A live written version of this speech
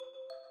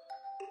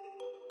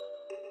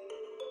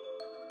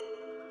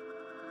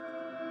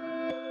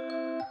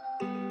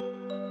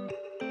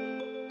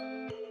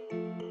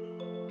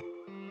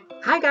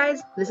Hi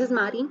guys, this is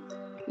Mari,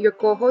 your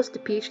co-host to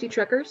PhD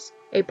Trekkers,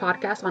 a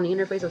podcast on the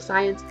interface of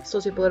science,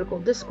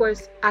 sociopolitical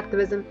discourse,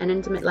 activism, and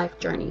intimate life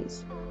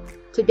journeys.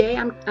 Today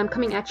I'm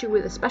coming at you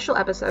with a special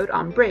episode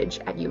on Bridge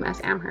at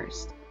UMass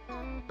Amherst.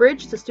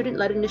 Bridge is a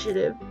student-led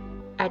initiative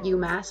at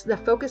UMass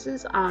that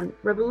focuses on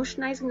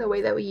revolutionizing the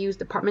way that we use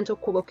departmental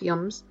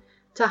colloquiums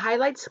to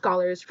highlight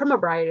scholars from a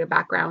variety of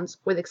backgrounds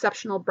with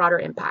exceptional broader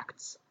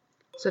impacts.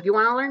 So if you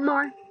want to learn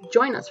more,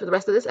 join us for the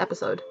rest of this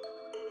episode.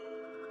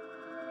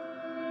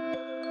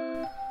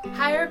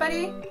 Hi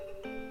everybody,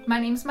 my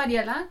name's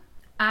Mariela.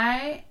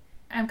 I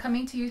am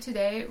coming to you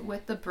today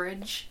with the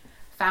Bridge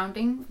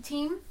founding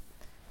team,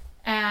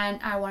 and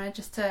I wanted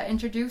just to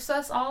introduce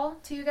us all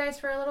to you guys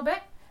for a little bit.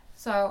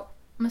 So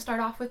I'm going to start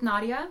off with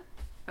Nadia.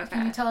 Okay.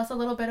 Can you tell us a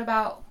little bit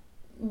about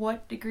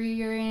what degree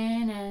you're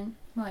in and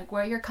like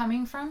where you're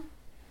coming from?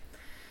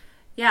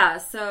 Yeah,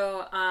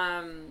 so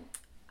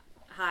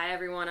hi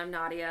everyone, I'm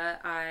Nadia.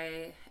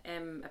 I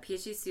am a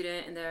PhD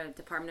student in the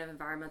Department of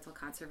Environmental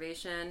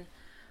Conservation.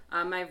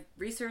 My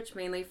research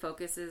mainly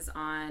focuses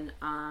on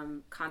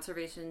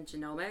conservation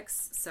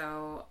genomics.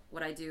 So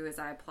what I do is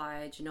I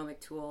apply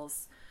genomic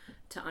tools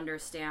to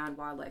understand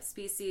wildlife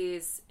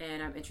species,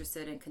 and I'm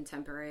interested in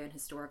contemporary and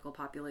historical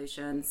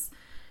populations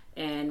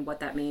and what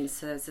that means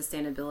to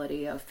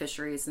sustainability of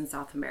fisheries in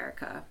South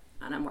America.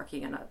 And I'm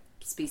working on a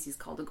species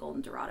called the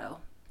golden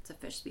dorado. It's a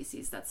fish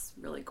species that's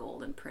really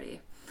gold and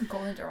pretty.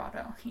 Golden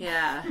dorado.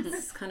 Yeah,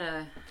 it's kind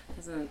of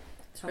doesn't.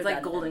 Sounds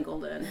like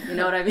golden. You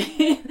know what I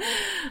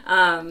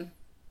mean?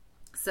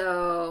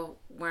 So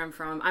where I'm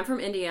from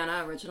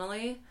Indiana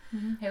originally.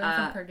 Mm-hmm. Hailing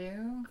from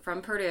Purdue.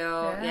 From Purdue,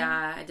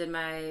 yeah. I did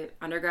my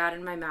undergrad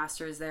and my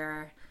master's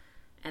there,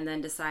 and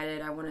then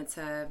decided I wanted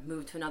to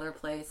move to another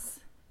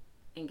place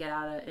and get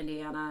out of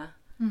Indiana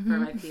for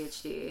my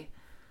PhD.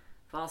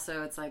 But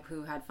also, it's like,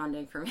 who had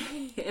funding for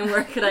me, and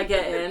where could I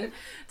get in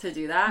to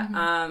do that?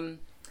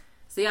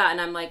 So yeah,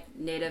 and I'm like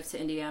native to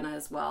Indiana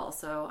as well.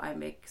 So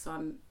I'm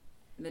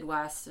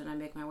Midwest, and I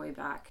make my way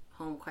back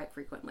home quite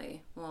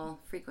frequently. Well,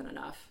 frequent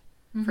enough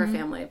for a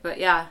family, but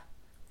yeah.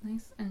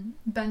 Nice. And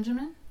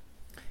Benjamin?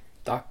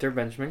 Dr.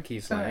 Benjamin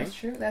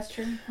Kiesling. Oh, that's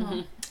true.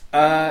 Oh.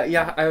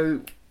 Yeah, I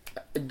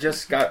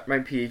just got my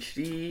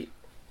PhD,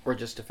 or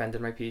just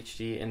defended my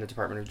PhD in the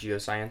Department of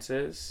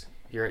Geosciences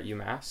here at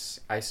UMass.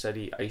 I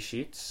study ice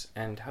sheets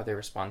and how they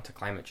respond to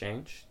climate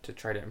change to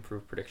try to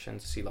improve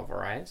predictions of sea level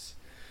rise.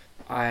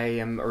 I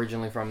am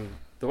originally from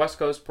the West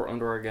Coast,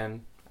 Portland,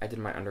 Oregon. I did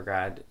my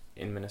undergrad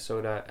in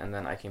Minnesota, and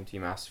then I came to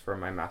UMass for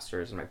my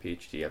master's and my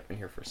PhD. I've been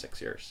here for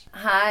 6 years.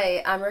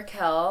 Hi, I'm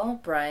Raquel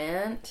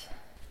Bryant.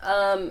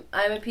 I'm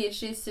a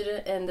PhD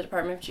student in the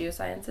Department of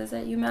Geosciences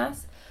at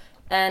UMass,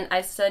 and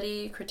I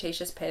study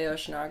Cretaceous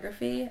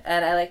paleoceanography,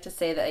 and I like to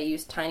say that I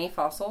use tiny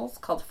fossils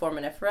called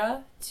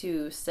foraminifera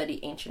to study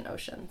ancient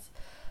oceans.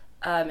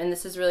 And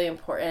this is really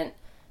important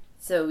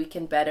so we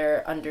can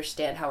better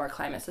understand how our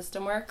climate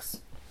system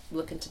works,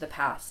 look into the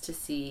past to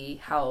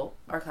see how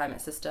our climate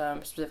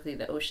system, specifically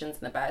the oceans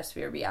and the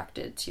biosphere,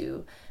 reacted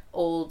to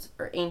old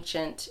or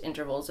ancient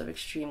intervals of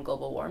extreme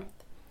global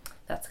warmth.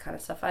 That's the kind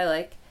of stuff I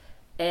like.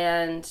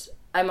 And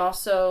I'm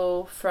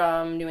also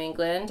from New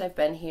England. I've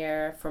been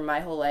here for my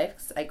whole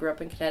life. I grew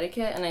up in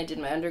Connecticut, and I did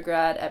my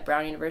undergrad at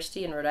Brown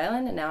University in Rhode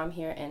Island, and now I'm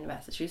here in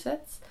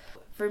Massachusetts.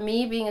 For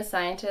me, being a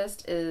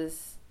scientist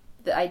is,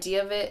 the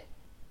idea of it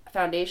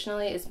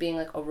foundationally is being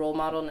like a role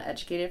model and an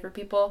educator for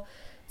people.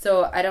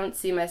 So I don't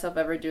see myself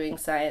ever doing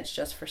science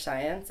just for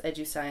science. I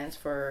do science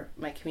for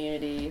my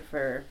community,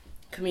 for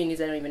communities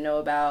I don't even know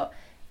about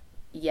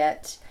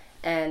yet.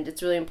 And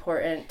it's really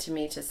important to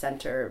me to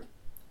center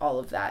all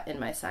of that in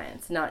my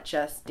science, not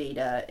just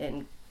data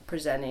and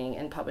presenting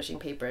and publishing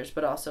papers,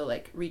 but also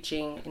like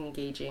reaching,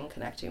 engaging,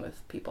 connecting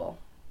with people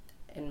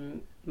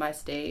in my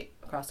state,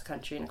 across the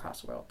country, and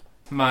across the world.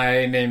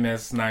 My name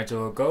is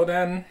Nigel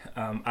Golden.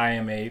 I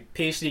am a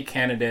PhD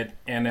candidate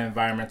in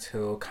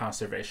environmental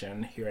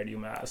conservation here at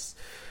UMass.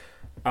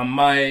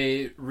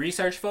 My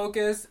research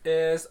focus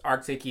is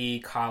Arctic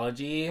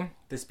ecology.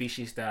 The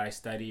species that I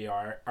study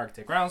are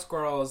Arctic ground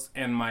squirrels,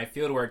 and my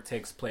fieldwork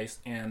takes place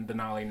in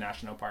Denali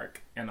National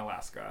Park in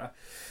Alaska.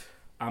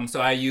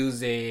 So I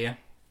use a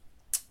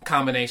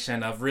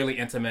combination of really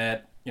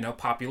intimate,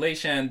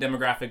 population,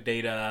 demographic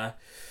data,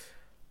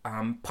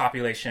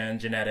 population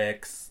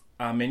genetics,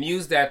 and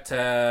use that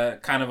to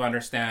kind of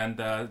understand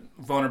the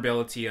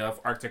vulnerability of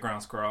Arctic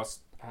ground squirrels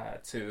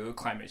to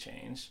climate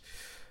change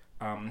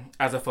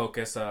as a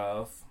focus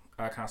of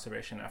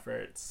conservation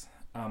efforts.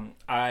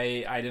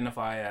 I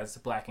identify as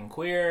Black and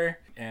queer,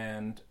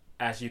 and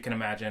as you can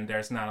imagine,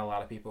 there's not a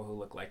lot of people who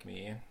look like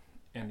me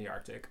in the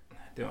Arctic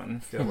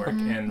doing fieldwork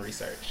and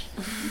research.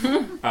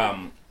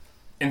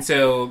 And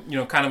so,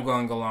 kind of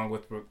going along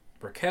with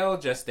Raquel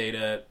just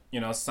stated,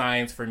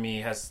 science for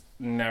me has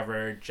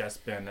never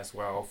just been as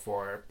well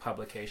for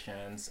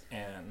publications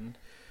and,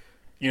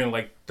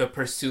 like the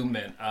pursuit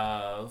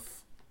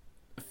of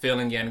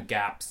filling in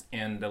gaps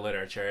in the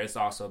literature. It's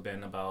also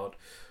been about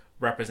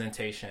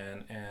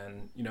representation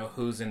and,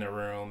 who's in the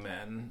room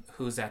and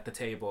who's at the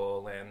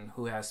table and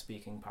who has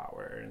speaking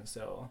power. And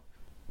so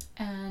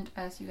And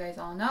as you guys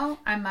all know,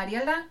 I'm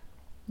Mariela.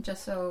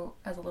 Just so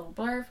as a little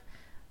blurb,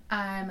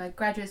 I'm a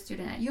graduate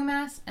student at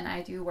UMass, and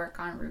I do work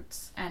on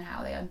roots and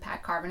how they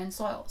impact carbon in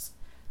soils.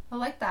 I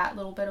like that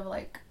little bit of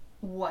like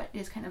what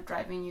is kind of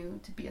driving you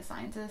to be a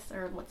scientist,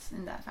 or what's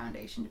in that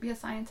foundation to be a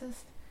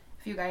scientist.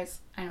 If you guys,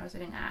 I noticed I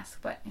didn't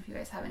ask, but if you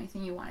guys have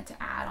anything you wanted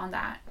to add on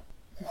that.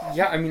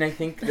 Yeah, I mean, I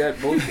think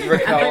that both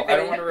Raquel, I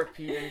don't want to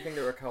repeat anything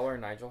that Raquel or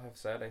Nigel have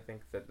said. I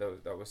think that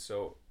that was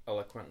so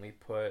eloquently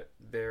put.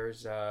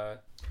 There's a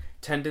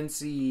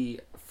tendency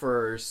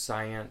for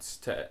science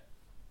to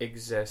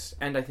exist,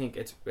 and I think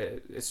it's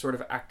sort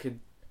of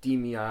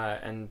academia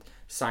and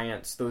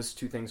science. Those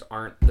two things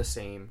aren't the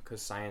same,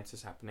 because science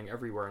is happening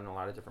everywhere in a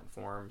lot of different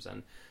forms,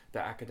 and the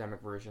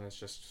academic version is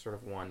just sort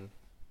of one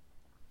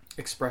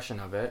expression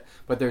of it.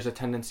 But there's a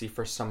tendency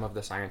for some of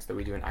the science that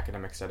we do in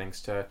academic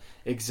settings to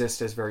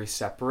exist as very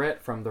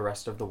separate from the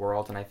rest of the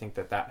world, and I think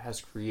that has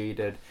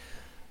created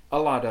a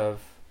lot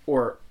of,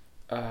 or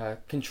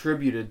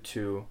contributed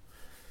to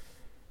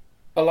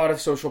a lot of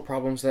social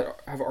problems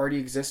that have already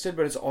existed,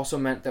 but it's also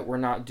meant that we're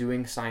not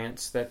doing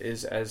science that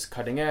is as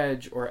cutting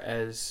edge or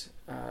as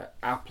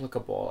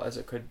applicable as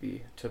it could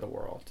be to the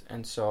world.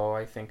 And so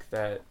I think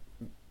that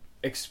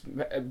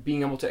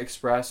being able to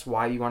express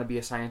why you want to be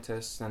a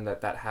scientist, and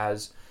that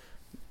has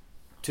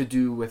to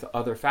do with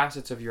other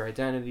facets of your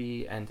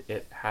identity, and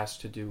it has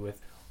to do with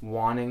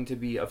wanting to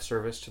be of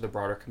service to the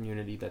broader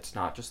community that's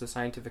not just the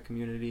scientific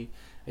community.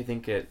 I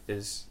think it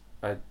is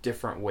a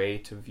different way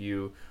to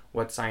view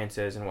what science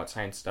is and what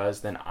science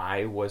does than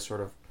I was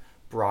sort of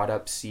brought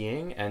up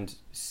seeing, and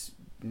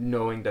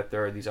knowing that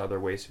there are these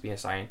other ways to be a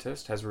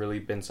scientist has really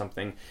been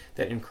something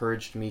that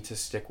encouraged me to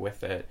stick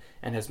with it,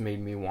 and has made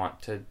me want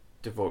to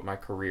devote my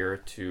career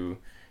to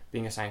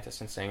being a scientist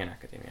and staying in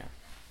academia.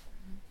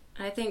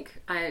 I think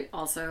I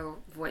also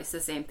voiced the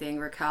same thing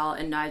Raquel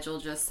and Nigel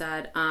just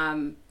said,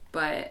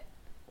 but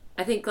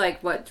I think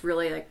like what's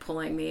really like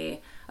pulling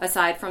me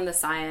aside from the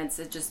science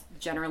is just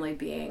generally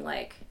being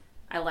like,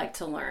 I like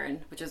to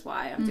learn, which is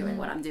why I'm doing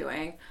what I'm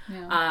doing.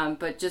 Yeah.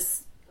 But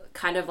just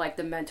kind of like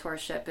the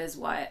mentorship is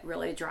what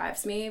really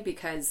drives me,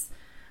 because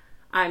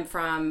I'm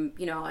from,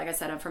 like I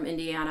said, I'm from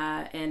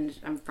Indiana, and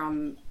I'm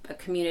from a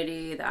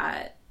community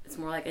that it's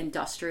more like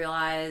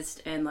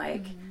industrialized, and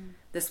like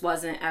this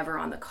wasn't ever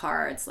on the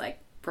cards like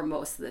for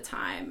most of the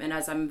time. And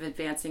as I'm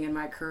advancing in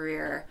my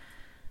career,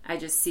 I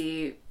just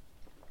see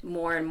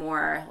more and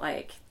more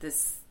like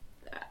this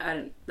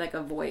like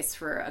a voice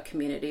for a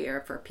community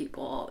or for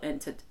people, and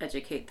to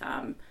educate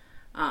them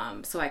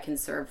so I can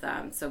serve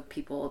them, so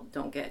people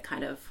don't get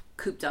kind of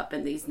cooped up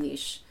in these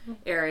niche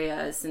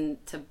areas,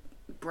 and to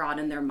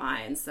broaden their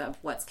minds of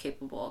what's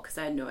capable, because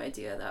I had no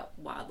idea that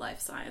wildlife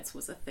science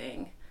was a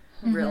thing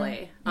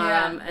really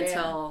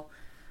until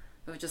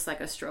it was just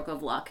like a stroke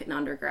of luck in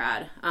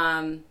undergrad.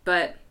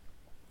 But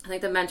I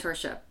think the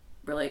mentorship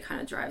really kind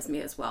of drives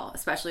me as well,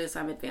 especially as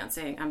I'm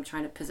advancing. I'm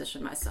trying to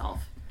position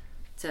myself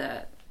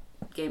to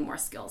gain more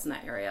skills in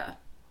that area.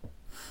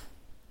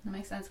 That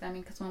makes sense. I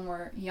mean, because when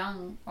we're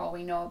young, all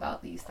we know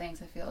about these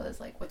things, I feel, is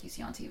like what you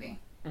see on TV.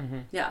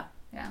 Yeah.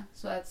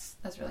 So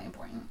that's really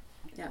important.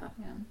 Yeah.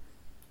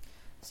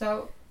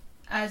 So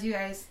as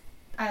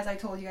I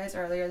told you guys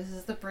earlier, this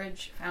is the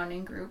Bridge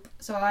founding group.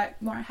 So I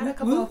had a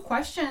couple of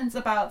questions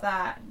about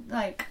that.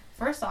 Like,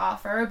 first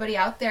off, for everybody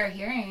out there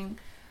hearing,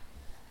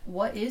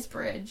 what is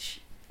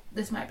Bridge?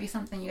 This might be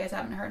something you guys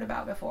haven't heard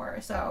about before.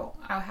 So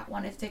I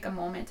wanted to take a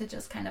moment to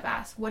just kind of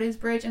ask, what is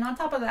Bridge? And on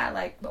top of that,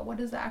 like, but what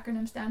does the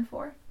acronym stand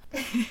for?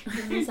 It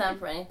doesn't stand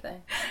for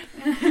anything.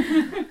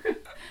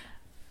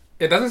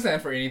 It doesn't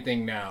stand for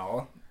anything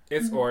now.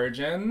 Its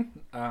origin,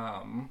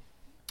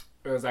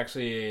 it was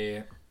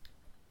actually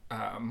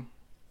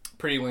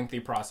pretty lengthy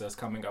process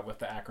coming up with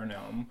the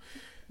acronym.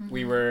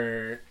 We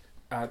were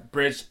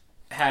Bridge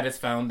had its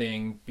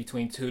founding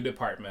between two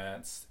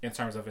departments in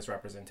terms of its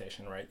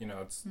representation, right?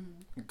 It's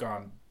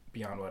gone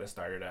beyond what it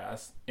started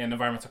as in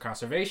environmental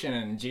conservation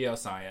and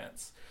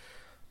geoscience,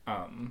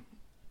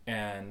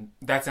 and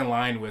that's in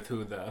line with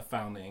who the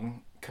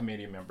founding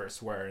committee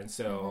members were. And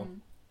so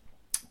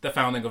the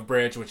founding of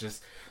Bridge, which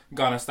is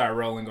gonna start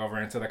rolling over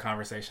into the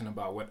conversation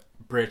about what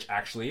Bridge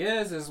actually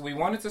is we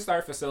wanted to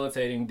start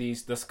facilitating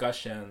these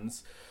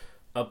discussions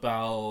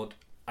about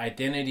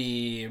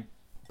identity,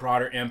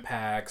 broader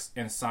impacts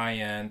in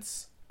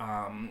science,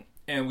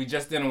 and we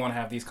just didn't want to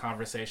have these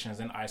conversations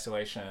in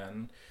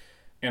isolation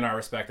in our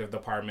respective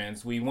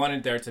departments. We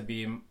wanted there to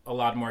be a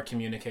lot more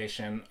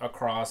communication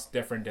across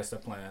different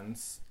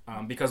disciplines,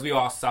 because we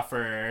all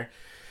suffer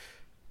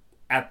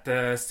at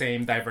the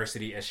same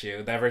diversity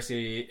issue.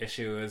 Diversity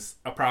issue is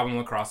a problem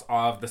across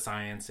all of the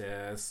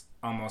sciences,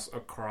 almost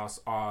across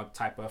all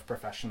type of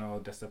professional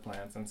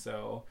disciplines. And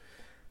so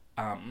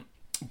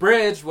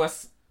Bridge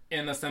was,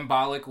 in a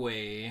symbolic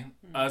way,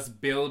 us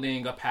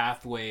building a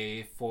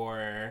pathway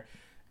for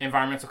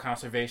environmental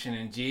conservation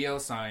and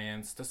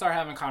geoscience to start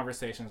having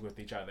conversations with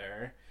each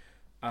other.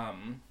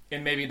 And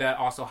maybe that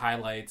also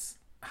highlights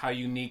how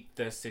unique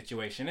this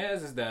situation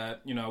is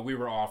that, we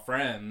were all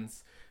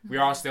friends We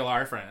all still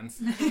are friends.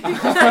 Just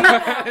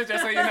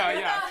so you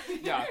know,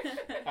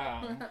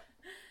 yeah.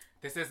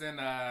 This isn't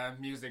a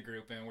music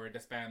group and we're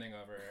disbanding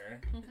over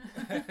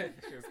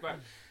issues. But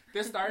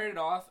this started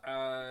off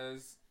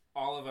as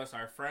all of us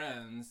are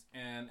friends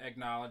and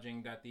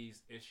acknowledging that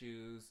these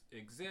issues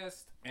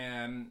exist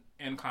and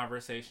in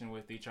conversation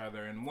with each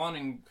other and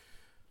wanting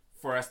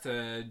for us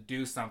to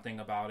do something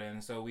about it.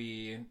 And so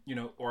we,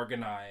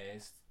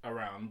 organized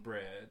around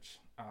Bridge.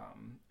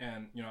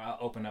 And, I'll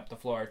open up the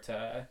floor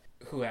to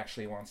who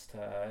actually wants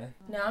to...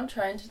 Now I'm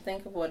trying to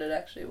think of what it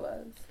actually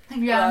was.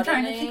 Yeah, I'm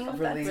trying to think of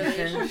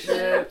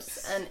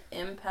relationships and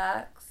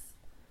impacts.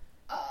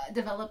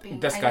 Developing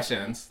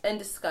discussions. And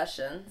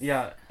discussions.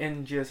 Yeah,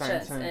 in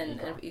geoscience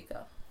and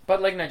eco.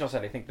 But like Nigel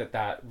said, I think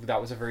that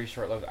was a very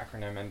short-lived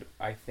acronym, and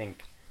I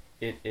think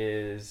it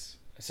is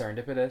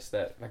serendipitous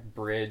that like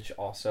Bridge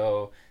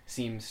also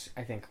seems,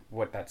 I think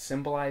what that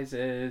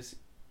symbolizes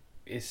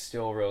is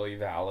still really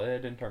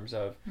valid in terms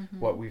of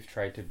what we've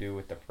tried to do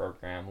with the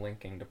program,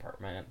 linking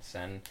departments,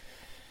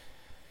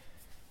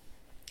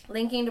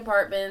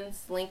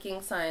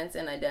 linking science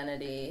and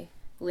identity,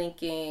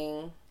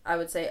 linking, I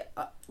would say,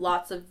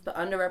 lots of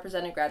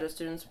underrepresented graduate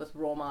students with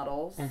role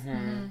models.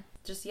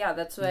 Just,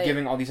 that's why...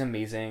 Giving all these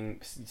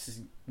amazing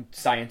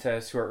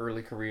scientists who are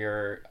early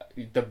career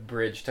the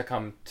bridge to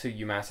come to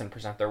UMass and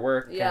present their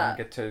work and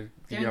get to,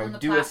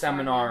 do a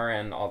seminar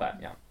and all that,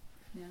 Yeah.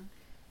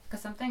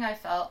 Because something I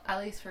felt,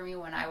 at least for me,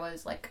 when I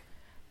was like...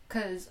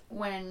 Because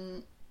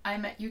when I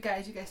met you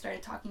guys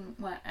started talking...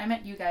 When I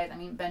met you guys, I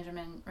mean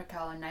Benjamin,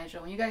 Raquel, and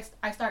Nigel. When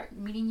I start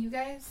meeting you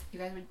guys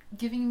were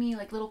giving me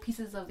like little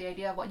pieces of the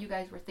idea of what you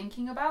guys were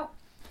thinking about.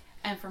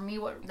 And for me,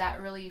 what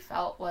that really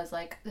felt was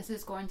like, this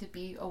is going to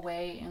be a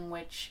way in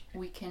which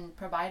we can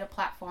provide a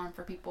platform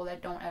for people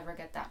that don't ever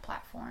get that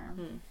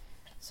platform.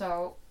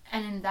 So,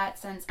 and in that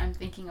sense, I'm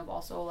thinking of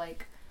also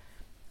like,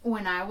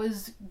 when I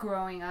was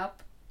growing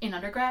up in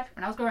undergrad,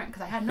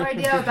 because I had no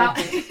idea about,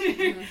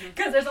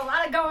 because there's a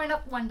lot of growing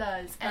up one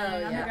does. And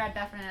in undergrad,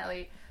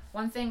 definitely.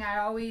 One thing I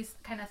always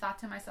kind of thought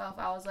to myself,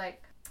 I was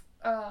like,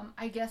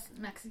 I guess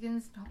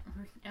Mexicans don't,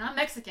 and I'm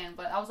Mexican,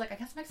 but I was like, I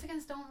guess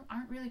Mexicans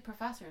aren't really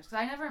professors, because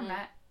I never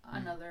met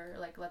another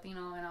like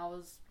Latino, and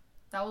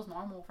that was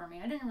normal for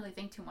me. I didn't really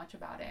think too much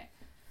about it.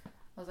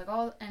 I was like,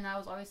 and I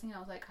was always thinking, I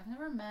was like, I've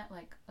never met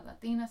like a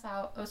Latina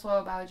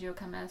soil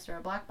biogeochemist or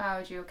a black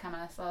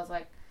biogeochemist. So I was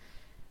like,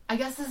 I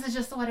guess this is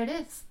just what it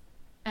is.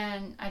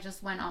 And I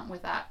just went on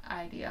with that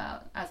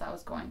idea as I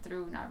was going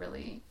through, not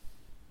really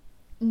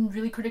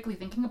critically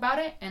thinking about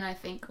it. And I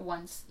think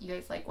once you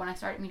guys, like when I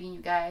started meeting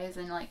you guys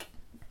and like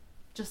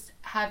just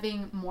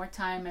having more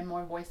time and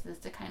more voices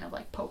to kind of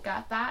like poke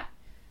at that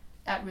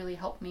really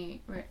helped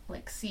me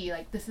like see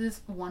like this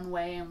is one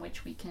way in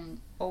which we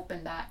can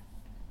open that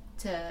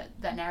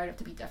narrative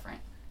to be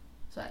different,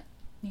 so that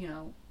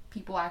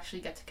people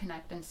actually get to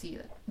connect and see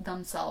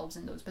themselves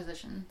in those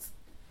positions.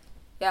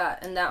 Yeah,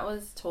 and that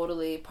was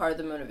totally part of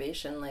the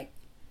motivation. Like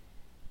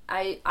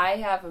I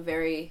have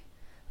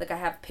I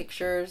have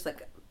pictures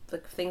like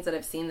things that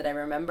I've seen that I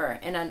remember.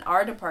 And in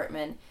our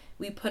department,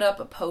 we put up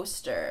a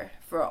poster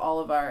for all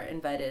of our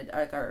invited,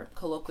 like our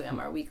colloquium,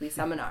 our weekly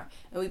seminar.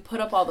 And we put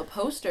up all the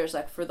posters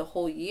like for the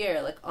whole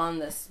year, like on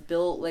this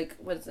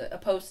a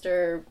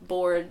poster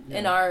board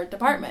in our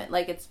department.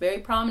 Like it's very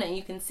prominent.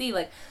 You can see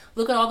like,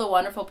 look at all the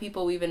wonderful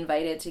people we've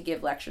invited to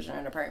give lectures in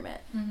our department.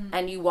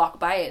 And you walk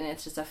by it and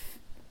it's just a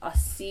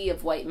sea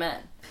of white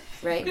men.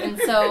 Right? And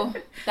so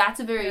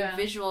that's a very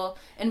visual,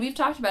 and we've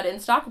talked about it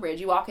in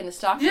Stockbridge. You walk into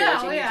Stockbridge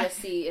and you just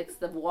see it's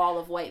the wall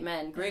of white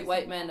men, great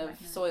white men of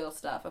soil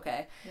stuff,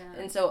 okay? Yeah.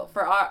 And so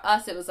for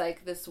us, it was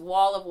like this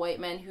wall of white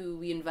men who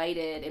we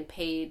invited and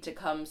paid to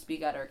come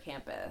speak at our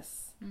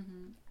campus.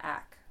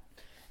 ACK.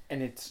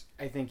 And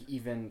I think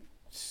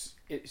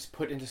it's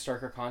put into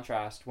starker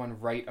contrast when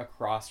right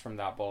across from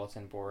that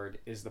bulletin board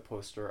is the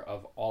poster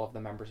of all of the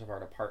members of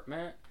our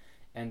department,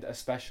 and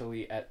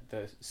especially at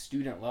the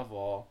student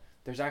level,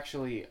 there's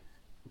actually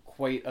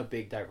quite a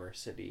big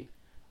diversity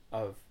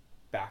of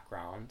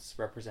backgrounds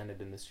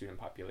represented in the student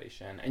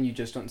population, and you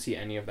just don't see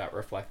any of that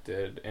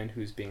reflected in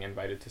who's being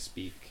invited to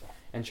speak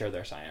and share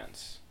their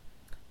science.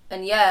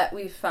 And yet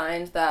we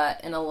find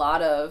that in a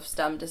lot of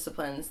STEM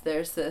disciplines,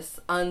 there's this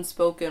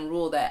unspoken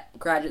rule that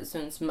graduate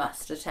students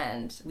must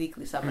attend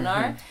weekly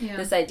seminar.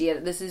 This idea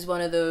that this is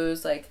one of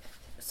those like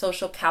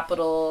social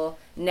capital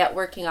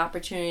networking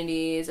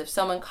opportunities. If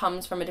someone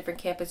comes from a different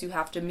campus, you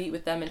have to meet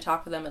with them and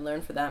talk with them and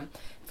learn from them.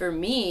 For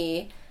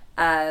me,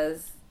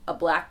 as a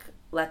black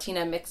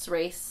Latina mixed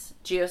race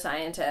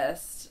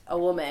geoscientist, a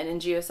woman in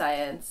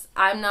geoscience,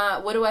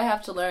 what do I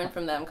have to learn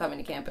from them coming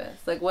to campus?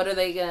 Like, what are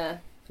they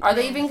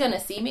even gonna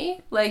see me?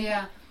 Like,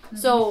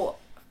 so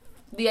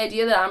the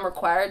idea that I'm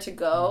required to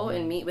go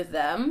and meet with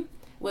them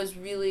was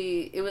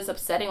it was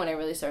upsetting when I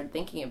really started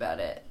thinking about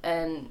it.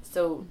 And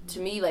so to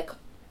me, like,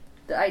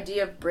 the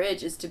idea of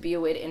Bridge is to be a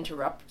way to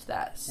interrupt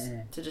that,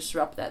 to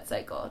disrupt that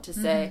cycle, to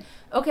say,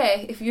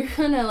 okay, if you're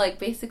gonna like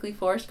basically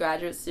force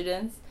graduate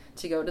students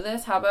to go to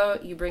this, how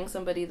about you bring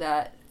somebody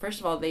that, first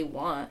of all, they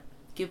want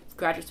give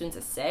graduate students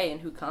a say in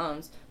who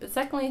comes, but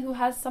secondly, who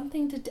has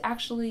something to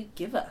actually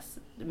give us.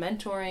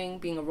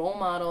 Mentoring, being a role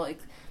model,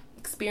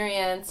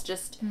 experience,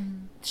 just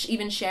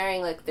even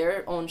sharing like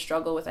their own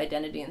struggle with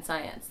identity in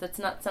science. That's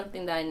not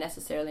something that I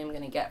necessarily am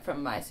going to get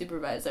from my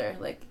supervisor,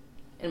 like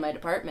in my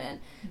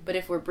department. But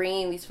if we're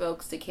bringing these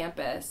folks to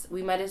campus,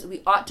 we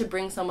ought to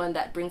bring someone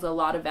that brings a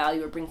lot of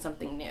value or brings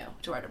something new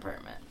to our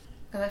department.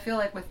 Because I feel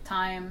like with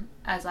time,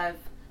 as I've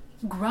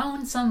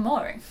grown some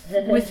more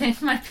within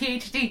my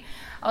PhD,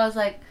 I was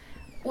like,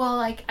 well,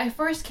 like, I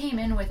first came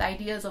in with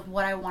ideas of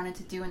what I wanted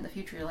to do in the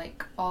future,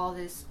 like all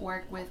this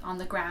work with on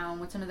the ground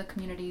with some of the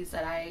communities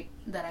that I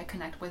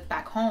connect with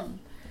back home.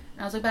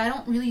 And I was like, but I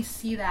don't really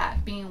see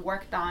that being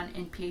worked on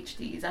in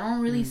PhDs. I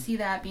don't really see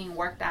that being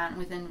worked on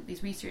within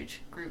these research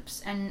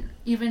groups. And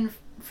even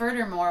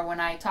furthermore, when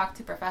I talked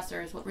to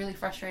professors, what really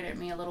frustrated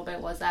me a little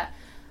bit was that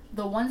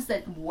the ones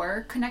that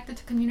were connected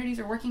to communities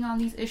or working on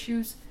these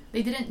issues,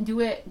 they didn't do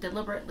it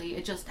deliberately.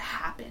 It just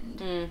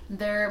happened.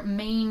 Their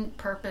main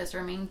purpose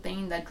or main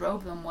thing that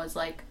drove them was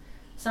like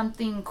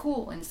something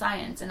cool in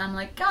science. And I'm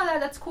like, oh,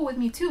 that's cool with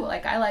me too.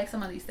 Like, I like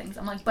some of these things.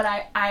 I'm like, but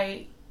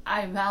I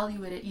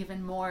value it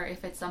even more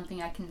if it's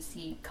something I can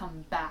see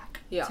come back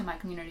to my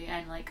community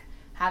and like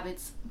have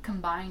its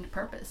combined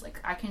purpose.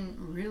 Like, I can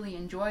really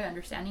enjoy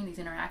understanding these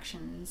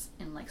interactions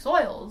in like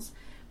soils,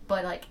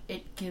 but like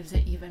it gives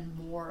it even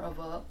more of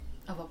a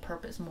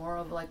purpose, more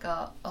of like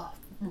a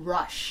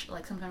rush,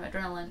 like some kind of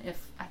adrenaline,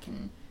 if I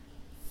can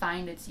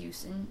find its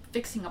use in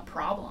fixing a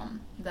problem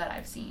that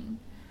I've seen.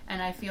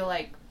 And I feel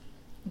like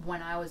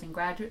when I was in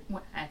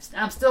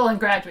I'm still in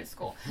graduate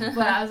school,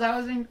 but as I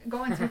was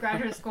going through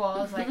graduate school, I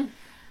was like,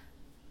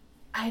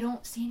 I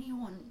don't see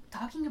anyone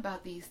talking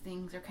about these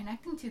things or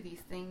connecting to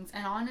these things.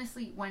 And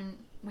honestly, when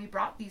we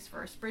brought these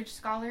first Bridge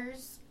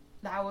scholars,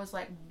 that was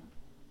like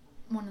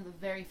one of the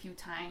very few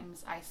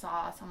times I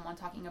saw someone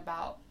talking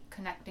about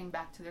connecting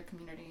back to their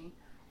community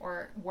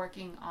or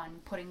working on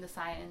putting the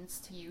science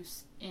to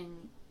use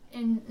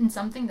in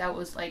something that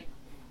was like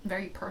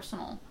very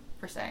personal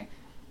per se.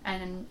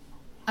 And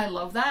I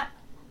love that,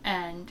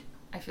 and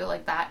I feel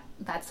like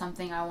that's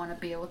something I want to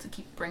be able to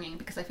keep bringing,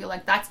 because I feel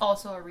like that's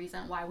also a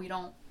reason why we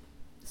don't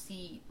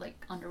see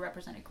like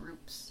underrepresented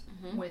groups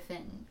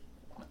within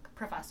like,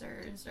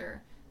 professors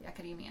or the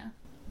academia.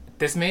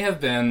 This may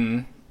have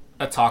been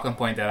a talking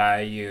point that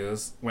I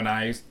used when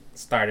I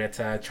started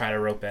to try to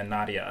rope in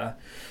Nadia.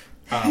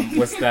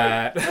 Was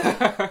that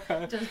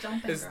just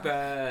jump in, is girl.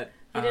 that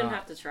You didn't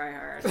have to try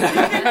hard.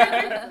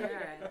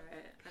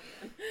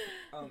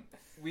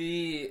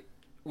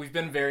 We've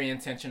been very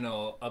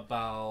intentional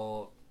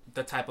about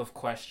the type of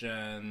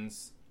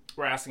questions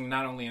we're asking,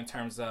 not only in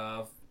terms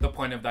of the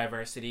point of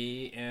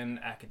diversity in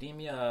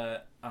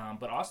academia,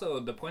 but also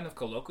the point of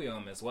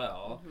colloquium as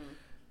well.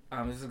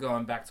 This is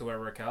going back to where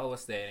Raquel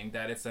was stating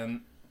that it's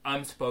an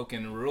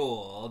unspoken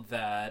rule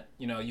that,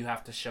 you know, you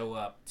have to show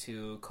up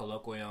to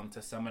colloquium,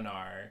 to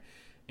seminar,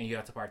 and you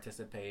have to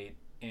participate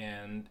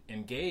and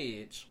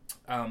engage.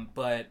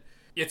 But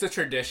it's a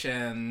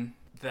tradition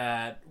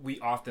that we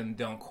often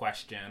don't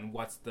question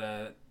what's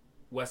the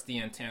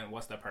intent,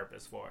 what's the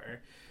purpose for.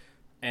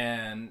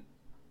 And,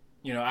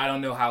 you know, I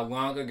don't know how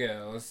long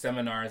ago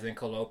seminars and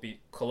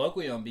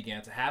colloquium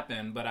began to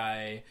happen, but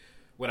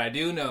what I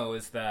do know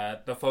is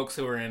that the folks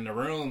who were in the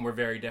room were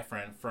very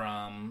different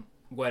from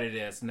what it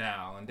is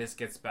now. And this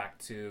gets back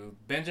to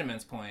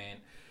Benjamin's point.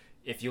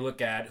 If you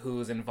look at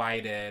who's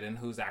invited and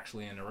who's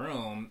actually in the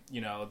room,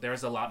 you know,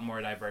 there's a lot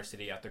more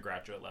diversity at the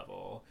graduate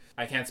level.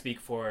 I can't speak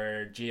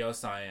for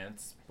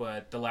geoscience,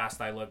 but the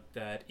last I looked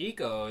at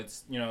eco,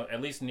 it's, you know,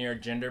 at least near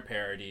gender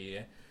parity,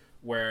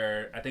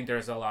 where I think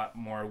there's a lot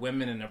more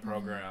women in the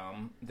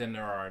program than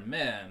there are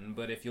men.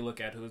 But if you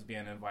look at who's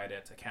being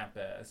invited to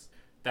campus,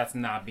 that's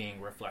not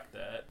being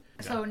reflected.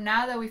 So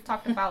now that we've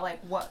talked about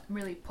like what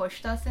really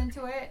pushed us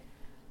into it,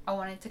 I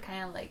wanted to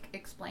kind of like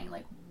explain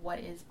like what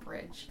is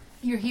Bridge.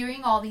 You're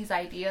hearing all these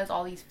ideas,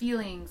 all these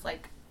feelings,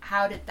 like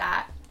how did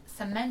that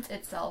cement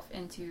itself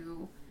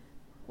into,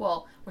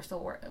 well, we're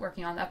still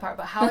working on that part,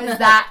 but how is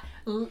that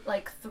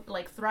like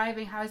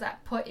thriving? How is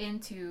that put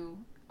into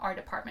our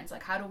departments?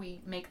 Like, how do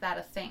we make that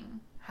a thing?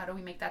 How do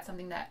we make that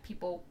something that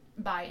people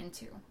buy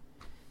into?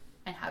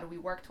 And how do we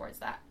work towards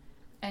that?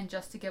 And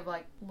just to give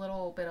like a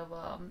little bit of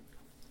a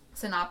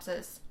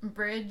synopsis,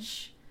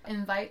 Bridge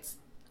invites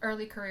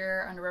early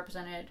career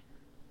underrepresented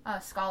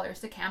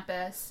scholars to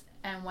campus,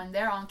 and when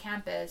they're on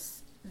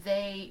campus,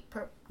 they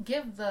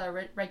give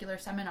the regular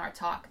seminar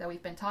talk that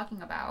we've been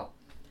talking about,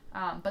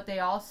 but they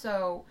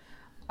also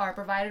are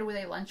provided with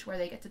a lunch where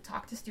they get to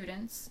talk to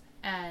students,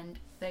 and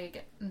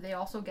they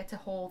also get to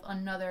hold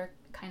another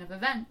kind of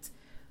event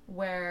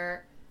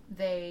where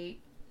they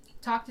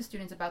talk to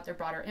students about their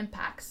broader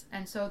impacts.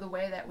 And so the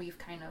way that we've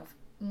kind of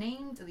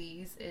named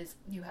these is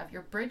you have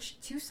your Bridge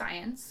to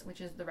Science, which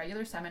is the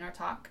regular seminar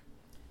talk,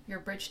 your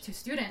Bridge to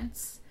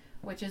Students,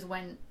 which is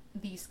when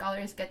the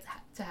scholars get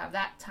to have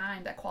that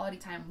time, that quality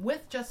time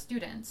with just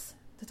students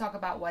to talk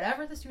about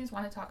whatever the students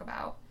want to talk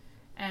about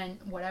and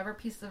whatever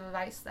piece of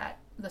advice that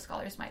the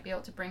scholars might be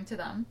able to bring to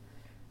them.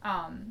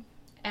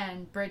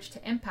 And bridge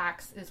to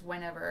impacts is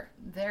whenever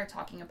they're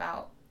talking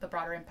about the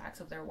broader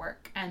impacts of their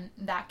work, and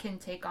that can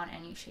take on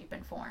any shape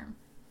and form.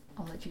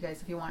 I'll let you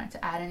guys, if you wanted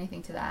to add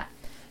anything to that.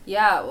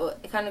 Yeah, well,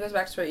 it kind of goes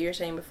back to what you were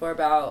saying before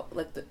about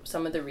like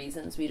some of the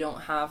reasons we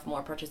don't have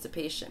more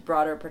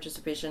broader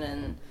participation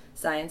in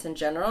science in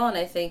general, and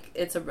I think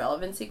it's a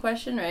relevancy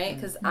question, right?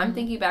 Because I'm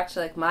thinking back to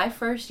like my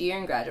first year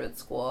in graduate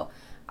school.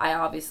 I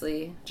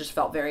obviously just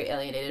felt very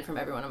alienated from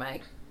everyone in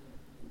my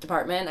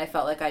department. I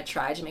felt like I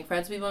tried to make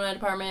friends with people in my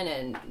department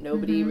and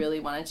nobody really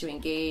wanted to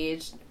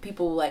engage.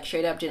 People like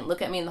straight up didn't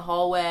look at me in the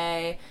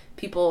hallway.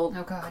 People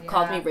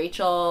called me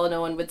Rachel. No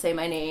one would say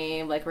my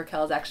name. Like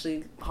Raquel's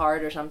actually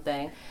hard or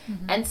something.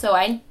 And so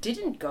I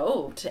didn't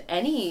go to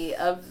any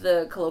of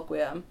the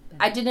colloquium.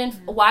 I didn't.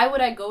 Why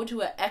would I go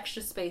to an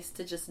extra space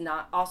to just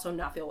not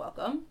feel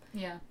welcome?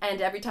 Yeah.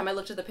 And every time I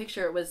looked at the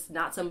picture, it was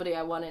not somebody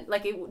I wanted.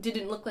 Like it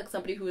didn't look like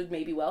somebody who would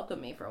maybe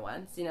welcome me for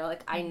once. You know,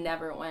 like I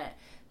never went.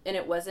 And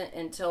it wasn't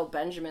until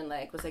Benjamin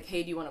was like,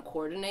 hey, do you want to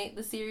coordinate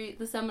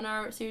the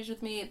seminar series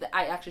with me, that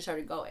I actually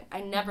started going.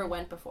 I never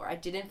went before. I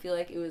didn't feel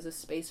like it was a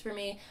space for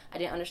me. I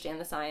didn't understand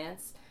the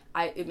science.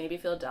 It made me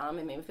feel dumb.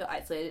 It made me feel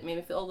isolated. It made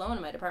me feel alone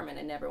in my department.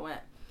 I never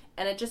went.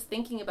 And just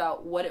thinking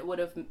about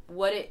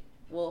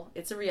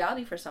it's a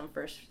reality for some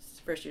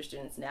first year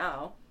students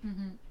now.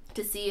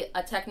 To see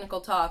a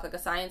technical talk, like a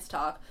science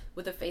talk,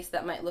 with a face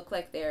that might look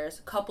like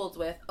theirs, coupled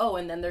with,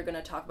 and then they're going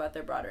to talk about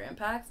their broader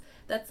impacts.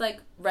 That's like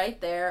right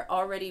there,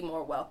 already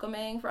more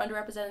welcoming for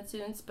underrepresented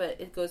students, but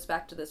it goes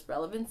back to this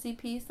relevancy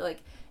piece.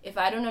 Like, if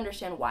I don't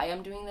understand why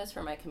I'm doing this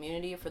for my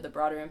community or for the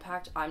broader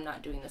impact, I'm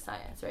not doing the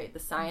science, right? The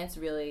science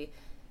really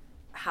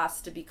has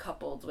to be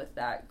coupled with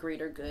that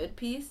greater good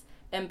piece.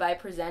 And by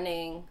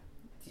presenting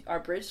our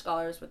bridge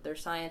scholars with their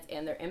science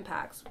and their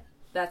impacts,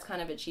 that's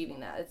kind of achieving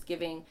that. It's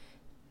giving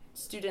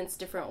students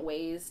different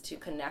ways to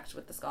connect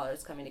with the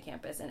scholars coming to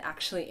campus and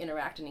actually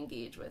interact and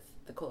engage with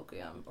the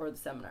colloquium or the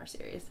seminar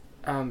series.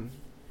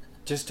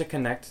 Just to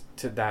connect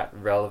to that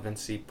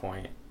relevancy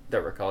point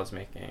that Raquel is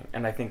making,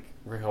 and I think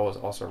Raquel was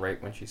also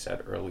right when she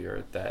said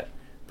earlier that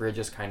Bridge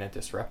is kind of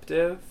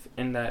disruptive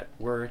in that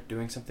we're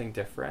doing something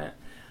different,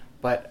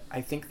 but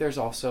I think there's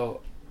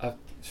also a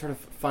sort of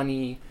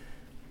funny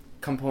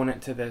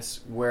component to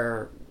this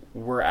where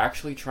we're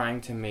actually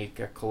trying to make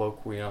a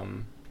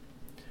colloquium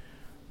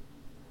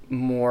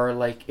more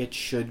like it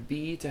should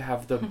be to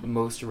have the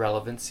most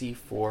relevancy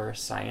for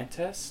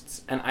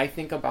scientists. And I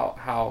think about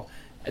how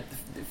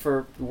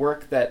for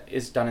work that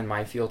is done in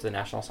my field, the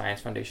National Science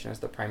Foundation is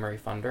the primary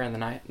funder, and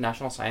the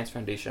National Science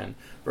Foundation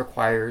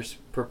requires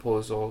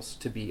proposals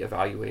to be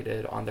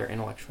evaluated on their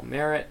intellectual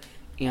merit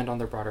and on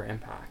their broader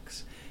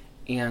impacts.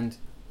 And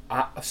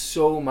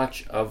so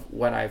much of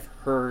what I've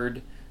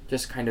heard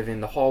just kind of in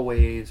the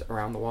hallways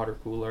around the water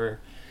cooler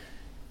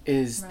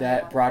is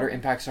that broader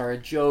impacts are a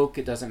joke.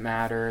 It doesn't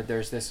matter.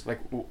 There's this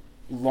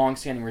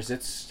long-standing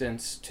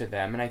resistance to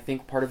them, and I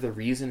think part of the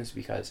reason is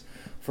because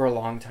for a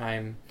long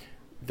time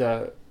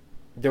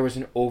there was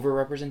an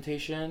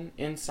overrepresentation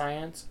in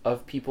science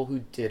of people who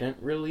didn't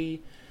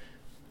really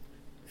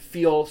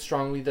feel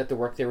strongly that the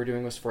work they were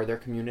doing was for their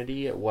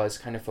community. It was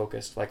kind of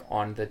focused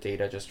on the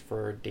data just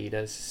for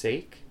data's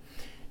sake,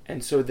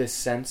 and so this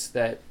sense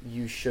that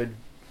you should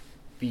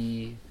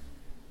be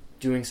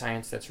doing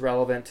science that's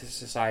relevant to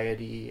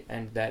society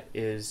and that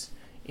is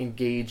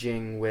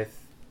engaging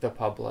with the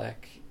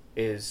public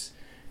is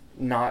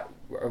not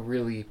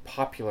really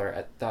popular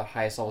at the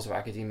highest levels of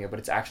academia, but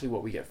it's actually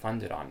what we get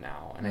funded on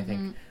now. And I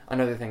think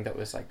another thing that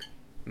was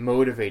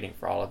motivating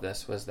for all of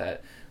this was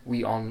that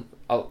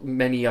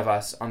many of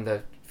us on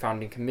the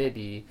founding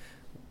committee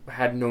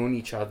had known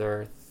each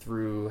other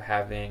through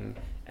having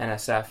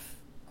NSF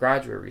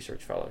graduate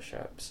research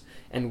fellowships,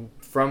 and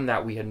from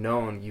that we had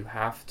known you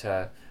have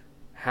to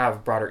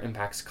have broader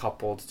impacts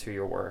coupled to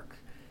your work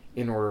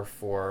in order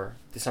for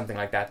something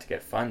like that to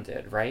get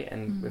funded, right?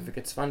 And if it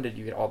gets funded,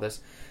 you get all this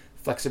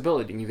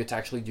flexibility and you get to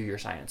actually do your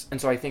science. And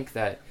so I think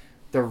that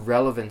the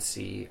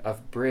relevancy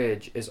of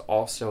Bridge is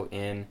also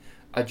in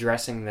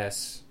addressing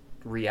this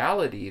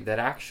reality that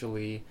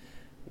actually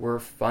we're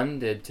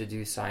funded to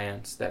do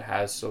science that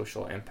has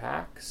social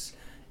impacts,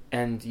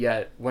 and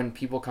yet when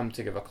people come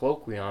to give a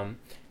colloquium,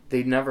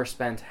 they never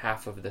spend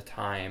half of the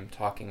time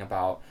talking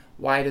about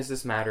why does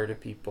this matter to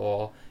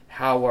people?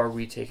 How are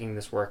we taking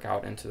this work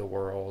out into the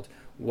world?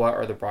 What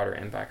are the broader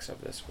impacts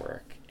of this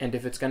work? And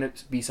if it's going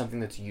to be something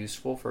that's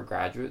useful for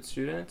graduate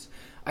students,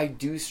 I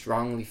do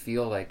strongly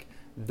feel like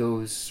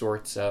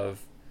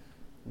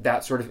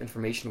that sort of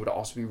information would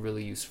also be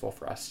really useful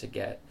for us to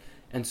get.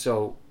 And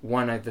so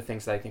one of the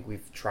things that I think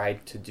we've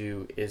tried to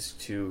do is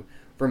to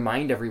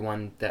remind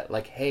everyone that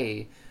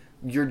hey,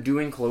 you're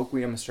doing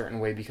colloquium a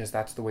certain way because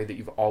that's the way that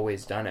you've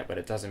always done it, but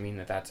it doesn't mean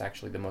that that's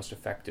actually the most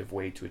effective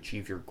way to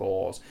achieve your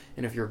goals.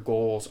 And if your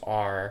goals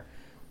are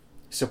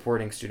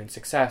supporting student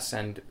success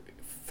and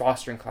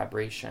fostering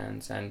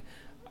collaborations and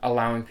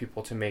allowing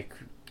people to make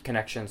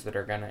connections that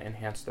are going to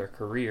enhance their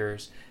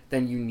careers,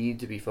 then you need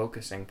to be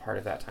focusing part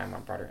of that time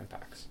on broader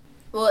impacts.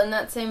 Well, in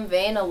that same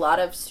vein, a lot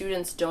of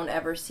students don't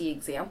ever see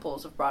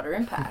examples of broader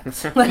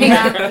impacts. Like,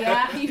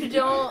 Yeah. you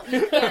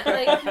can't,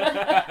 like,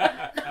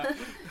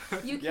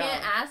 you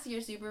can't ask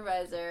your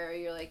supervisor or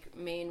your, like,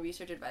 main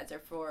research advisor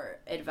for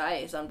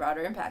advice on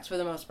broader impacts for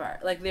the most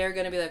part. Like, they're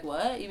gonna be like,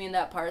 what? You mean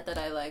that part that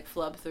I, like,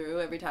 flub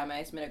through every time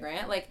I submit a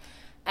grant? Like,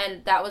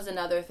 and that was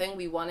another thing.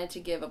 We wanted to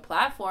give a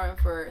platform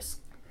for,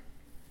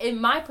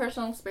 in my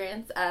personal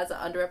experience as an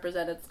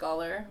underrepresented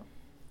scholar,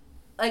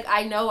 like,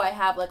 I know I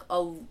have, like,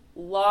 a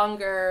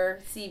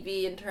longer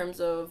CV in terms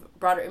of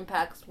broader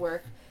impacts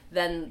work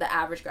than the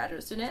average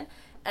graduate student.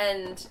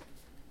 And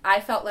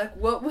I felt like,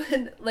 what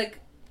would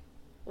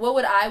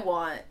I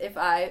want if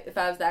I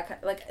was that,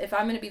 like, if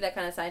I'm going to be that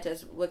kind of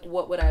scientist, like,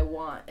 what would I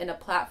want? And a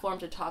platform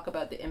to talk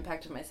about the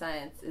impact of my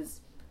science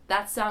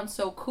that sounds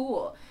so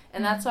cool.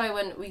 And that's why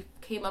when we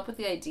came up with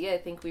the idea, I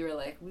think we were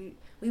like,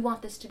 we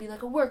want this to be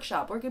like a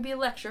workshop, or it could be a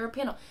lecture or a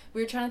panel.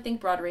 We were trying to think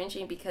broad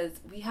ranging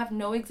because we have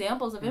no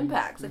examples of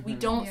impacts. Like, we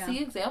don't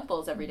see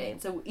examples every day. And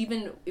so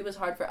even it was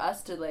hard for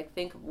us to, like,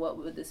 think, what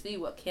would this be?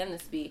 What can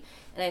this be?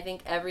 And I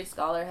think every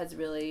scholar has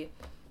really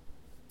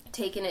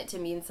taken it to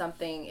mean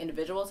something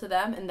individual to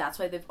them, and that's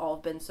why they've all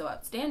been so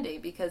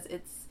outstanding, because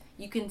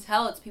you can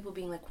tell it's people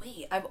being like,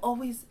 wait, I've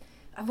always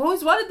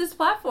wanted this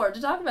platform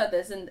to talk about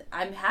this, and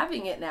I'm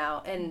having it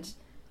now. And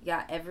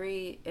yeah,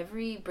 every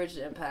Bridge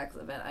to Impacts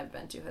event I've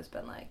been to has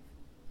been, like,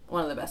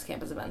 one of the best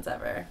campus events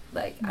ever.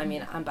 Like, I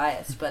mean, I'm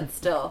biased, but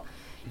still,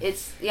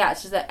 it's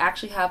just that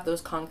actually have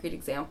those concrete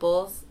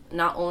examples,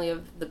 not only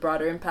of the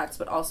broader impacts,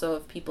 but also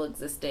of people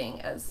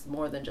existing as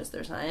more than just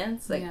their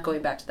science, like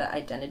going back to that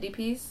identity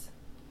piece.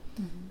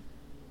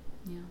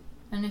 Yeah.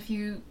 And if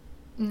you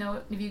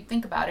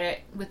think about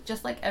it, with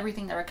just, like,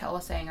 everything that Raquel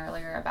was saying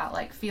earlier about,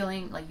 like,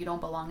 feeling like you don't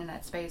belong in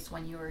that space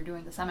when you were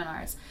doing the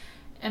seminars,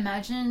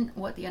 imagine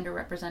what the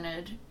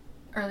underrepresented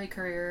early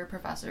career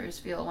professors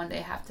feel when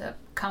they have to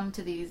come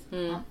to these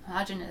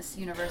homogenous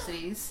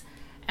universities,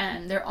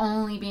 and they're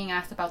only being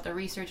asked about the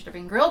research, they're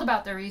being grilled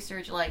about their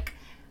research, like,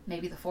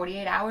 maybe the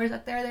 48 hours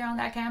that they're there on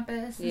that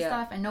campus and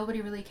stuff, and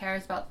nobody really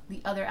cares about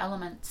the other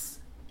elements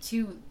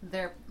to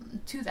their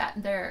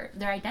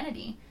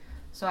identity.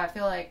 So I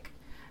feel like,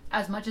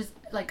 as much as,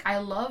 like, I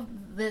love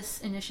this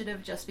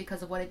initiative just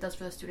because of what it does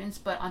for the students,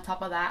 but on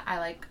top of that,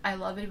 I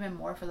love it even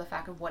more for the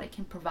fact of what it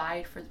can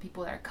provide for the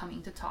people that are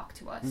coming to talk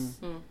to us.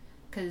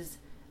 Because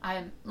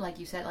I'm, like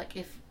you said, like,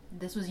 if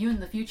this was you in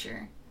the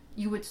future,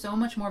 you would so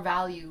much more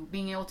value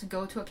being able to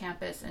go to a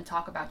campus and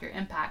talk about your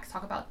impacts,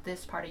 talk about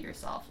this part of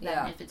yourself,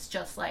 than if it's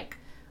just like,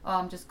 oh,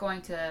 I'm just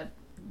going to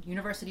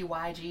University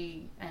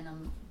YG and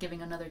I'm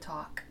giving another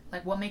talk.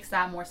 Like, what makes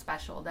that more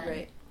special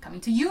than coming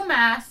to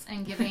UMass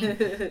and giving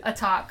a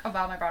talk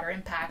about my broader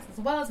impacts as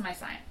well as my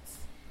science?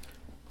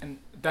 And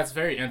that's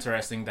very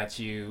interesting that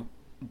you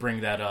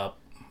bring that up,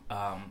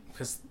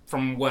 because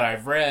from what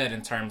I've read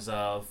in terms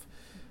of,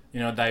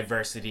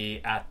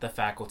 diversity at the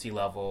faculty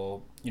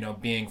level,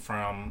 being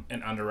from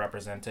an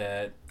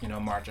underrepresented,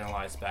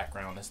 marginalized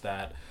background, is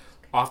that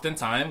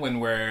oftentimes when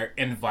we're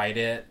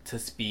invited to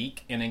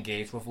speak and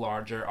engage with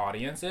larger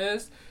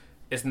audiences,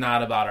 it's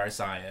not about our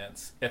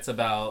science. It's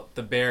about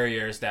the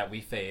barriers that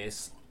we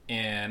face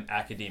in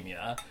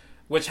academia,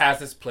 which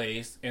has its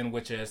place and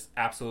which is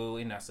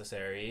absolutely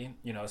necessary,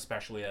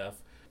 especially if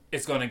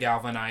it's going to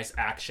galvanize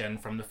action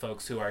from the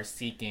folks who are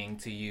seeking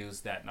to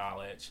use that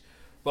knowledge.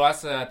 But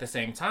also at the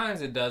same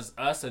time, it does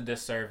us a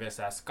disservice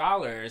as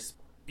scholars.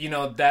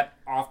 That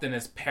often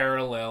is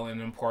parallel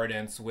in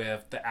importance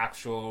with the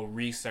actual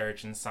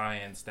research and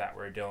science that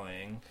we're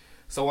doing.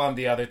 So one of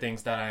the other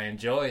things that I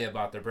enjoy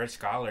about the Bridge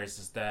Scholars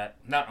is that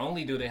not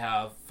only do they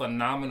have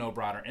phenomenal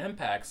broader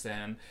impacts,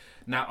 and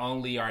not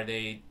only are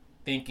they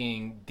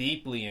thinking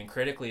deeply and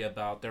critically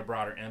about their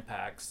broader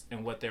impacts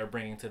and what they're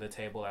bringing to the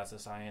table as a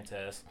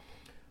scientist,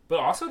 but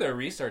also their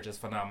research is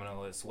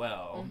phenomenal as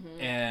well.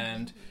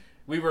 And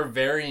we were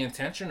very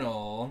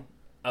intentional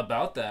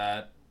about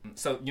that.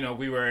 So,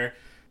 we were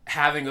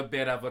having a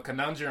bit of a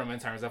conundrum in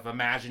terms of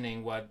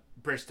imagining what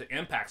Bridge to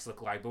Impacts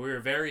look like, but we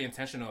were very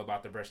intentional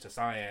about the Bridge to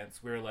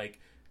Science. We were like,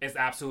 it's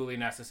absolutely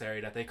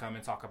necessary that they come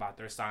and talk about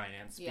their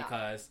science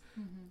because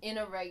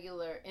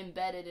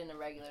embedded in a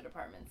regular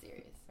department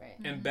series, right?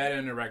 Embedded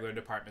in a regular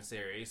department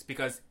series,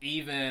 because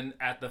even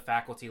at the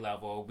faculty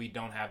level, we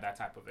don't have that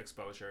type of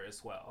exposure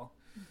as well.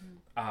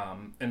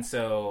 And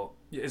so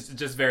it's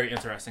just very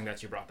interesting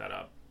that you brought that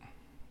up.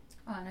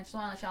 Oh, and I just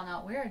want to let y'all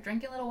know, we're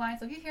drinking a little wine,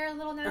 so if you hear a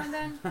little now and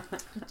then,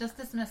 just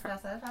dismiss us.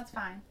 That's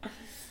fine.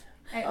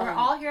 Hey, we're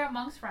all here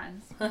amongst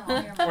friends.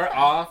 We're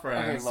all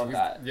friends. I love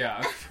that.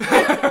 Yeah.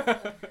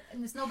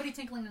 And there's nobody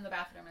tinkling in the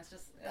bathroom. It's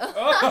just...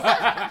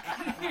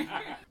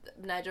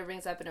 Nigel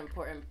brings up an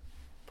important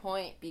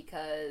point,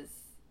 because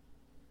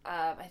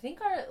I think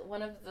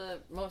one of the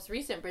most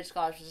recent Bridge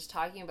Scholars was just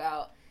talking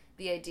about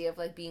the idea of,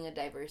 like, being a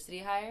diversity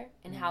hire,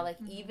 and how, like,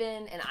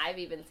 even, and I've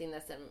even seen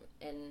this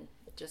in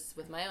just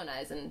with my own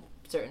eyes in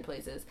certain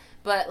places.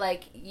 But,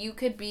 like, you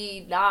could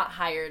be not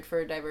hired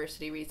for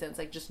diversity reasons,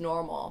 like, just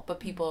normal. But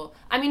people,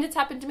 I mean, it's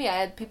happened to me. I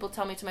had people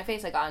tell me to my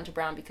face I got into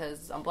Brown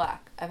because I'm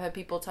black. I've had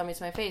people tell me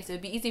to my face, it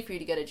would be easy for you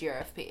to get a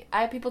GRFP.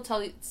 I had people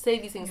say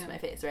these things to my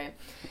face, right?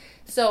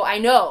 So I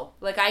know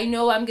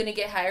I'm going to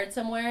get hired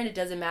somewhere, and it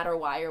doesn't matter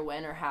why or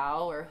when or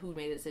how or who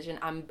made the decision.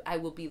 I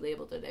will be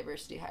labeled a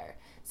diversity hire.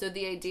 So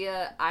the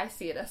idea, I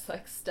see it as,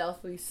 like,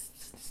 stealthily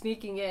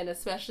sneaking in,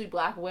 especially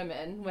black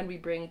women, when we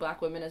bring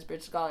black women as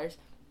bridge scholars.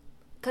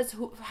 Because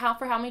for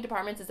how many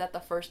departments is that the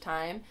first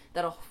time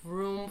that a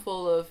room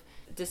full of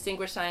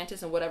distinguished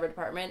scientists in whatever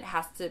department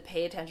has to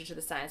pay attention to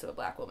the science of a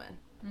black woman?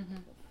 Mm-hmm.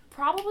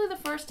 Probably the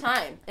first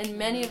time in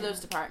many of those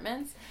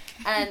departments.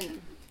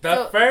 And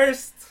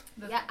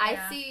I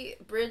see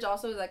bridge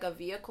also as like a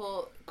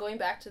vehicle, going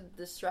back to the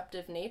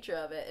disruptive nature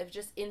of it, of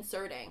just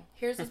inserting.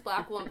 Here's this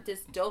black woman,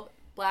 this dope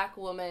black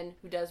woman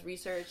who does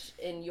research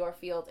in your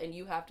field, and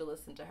you have to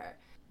listen to her.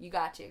 You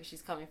got to.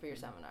 She's coming for your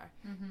seminar.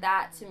 Mm-hmm.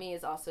 That, to me,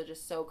 is also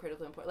just so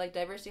critically important. Like,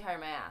 diversity hire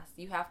my ass.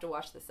 You have to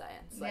watch the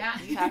science. Like,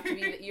 you have to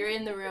be, you're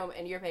in the room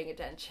and you're paying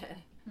attention.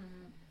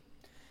 Mm-hmm.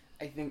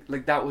 I think,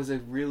 like, that was a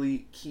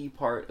really key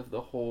part of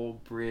the whole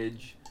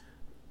bridge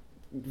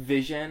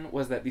vision,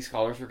 was that these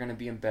scholars were going to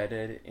be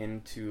embedded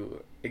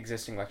into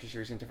existing lecture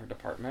series in different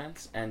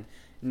departments. And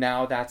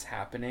now that's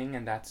happening,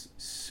 and that's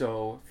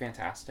so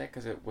fantastic,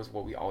 because it was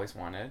what we always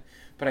wanted.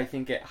 But I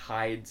think it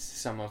hides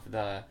some of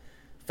the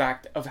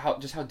fact of how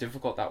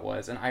difficult that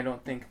was, and I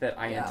don't think that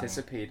I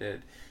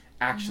anticipated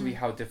actually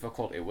how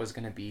difficult it was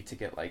going to be to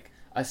get, like,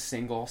 a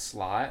single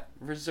slot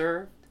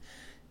reserved.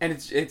 And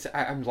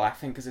I'm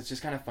laughing because it's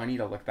just kind of funny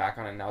to look back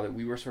on it now that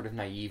we were sort of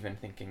naive in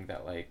thinking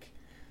that, like,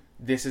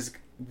 this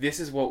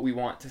is what we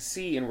want to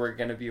see, and we're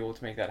going to be able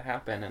to make that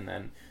happen. And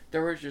then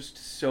there were just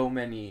so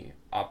many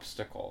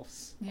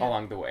obstacles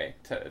along the way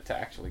to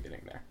actually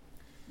getting there.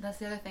 That's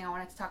the other thing I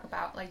wanted to talk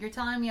about. Like, you're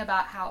telling me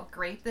about how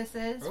great this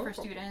is for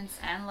students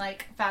and,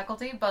 like,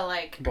 faculty, but,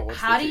 like,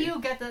 how do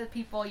you get the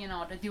people, you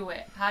know, to do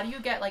it? How do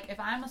you get, like, if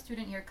I'm a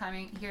student here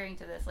hearing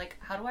to this, like,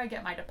 how do I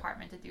get my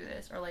department to do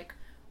this? Or, like,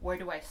 where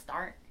do I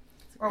start?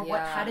 Or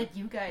how did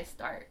you guys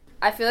start?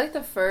 I feel like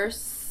the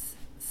first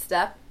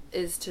step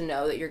is to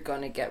know that you're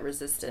going to get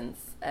resistance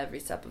every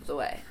step of the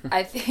way.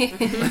 I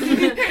think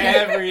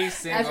every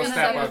single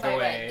step of the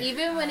way.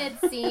 Even when it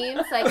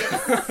seems like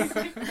it's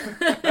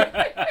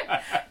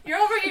you're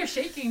over here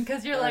shaking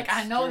because you're like,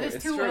 I know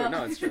this too well.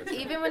 No, it's true.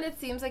 Even when it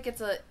seems like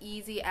it's a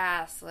easy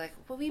ask, like,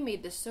 well, we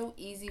made this so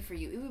easy for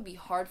you, it would be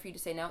hard for you to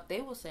say no.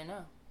 They will say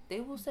no. They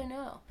will say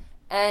no.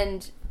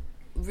 And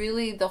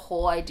really, the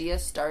whole idea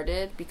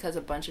started because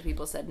a bunch of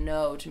people said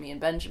no to me and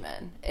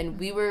Benjamin, and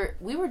we were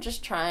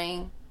just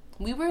trying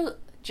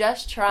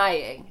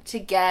to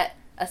get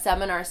a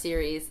seminar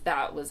series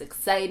that was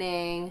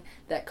exciting,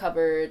 that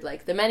covered,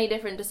 like, the many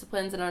different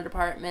disciplines in our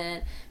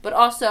department, but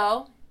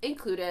also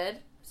included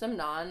some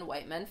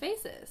non-white men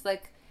faces.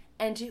 Like,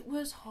 and it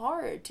was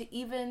hard to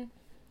even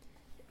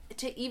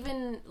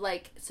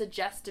like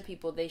suggest to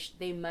people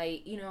they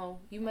might, you know,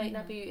 you might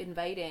not be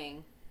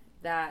inviting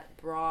that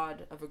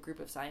broad of a group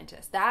of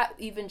scientists. That,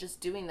 even just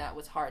doing that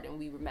was hard, and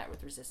we were met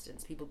with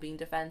resistance. People being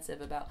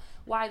defensive about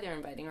why they're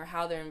inviting or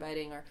how they're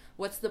inviting, or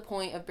what's the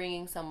point of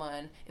bringing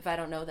someone if I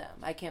don't know them?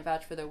 I can't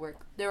vouch for their work.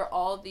 There were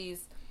all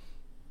these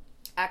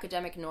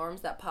academic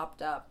norms that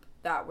popped up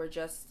that were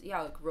just,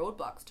 like,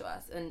 roadblocks to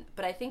us.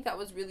 But I think that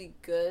was really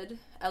good,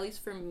 at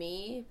least for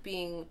me,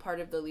 being part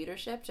of the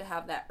leadership, to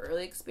have that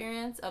early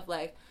experience of,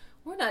 like,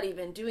 we're not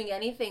even doing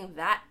anything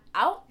that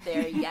out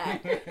there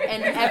yet,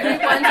 and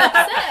everyone's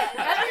upset.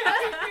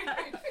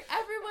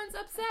 Everyone's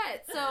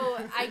upset. So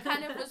I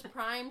kind of was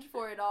primed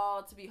for it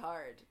all to be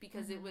hard,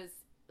 because it was,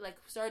 like,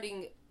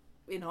 starting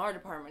in our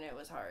department, it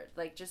was hard.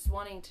 Like, just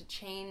wanting to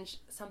change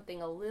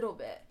something a little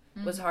bit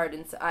was hard,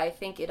 and so I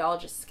think it all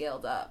just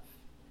scaled up.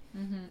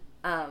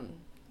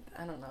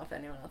 I don't know if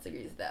anyone else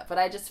agrees with that, but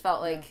I just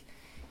felt like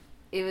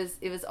it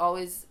was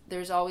always,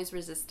 there's always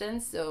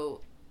resistance,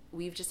 so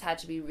we've just had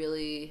to be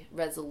really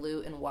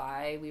resolute in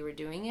why we were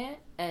doing it,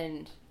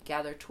 and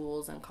gather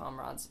tools and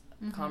comrades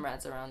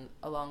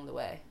along the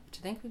way, which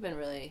I think we've been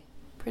really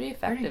pretty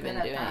effective in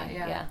doing.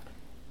 Yeah.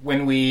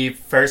 When we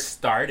first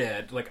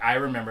started, like, I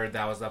remember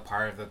that was a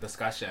part of the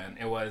discussion.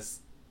 It was,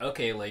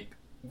 okay, like,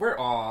 we're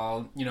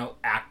all, you know,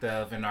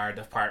 active in our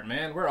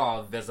department. We're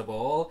all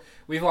visible.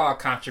 We've all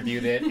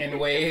contributed in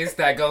ways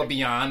that go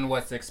beyond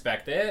what's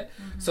expected.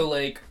 So,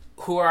 like,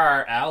 who are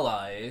our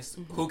allies?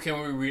 Who can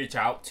we reach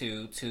out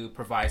to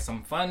provide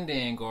some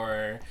funding,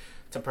 or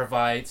to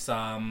provide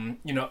some,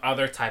 you know,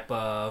 other type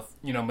of,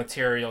 you know,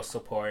 material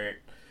support?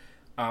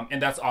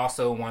 And that's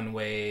also one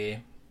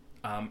way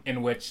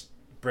in which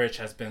Bridge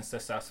has been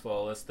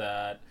successful, is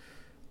that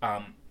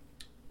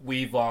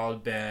we've all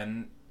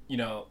been, you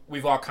know,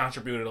 we've all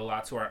contributed a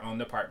lot to our own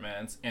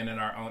departments, and in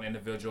our own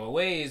individual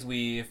ways,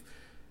 we've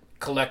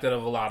collected a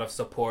lot of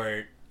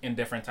support in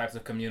different types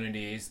of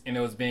communities, and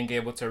it was being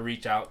able to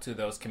reach out to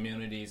those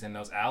communities and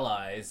those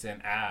allies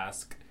and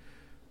ask,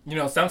 you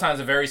know, sometimes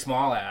a very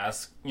small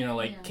ask, you know,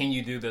 like, can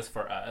you do this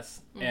for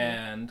us?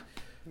 And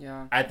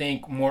Yeah. I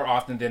think more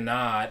often than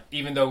not,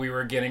 even though we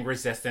were getting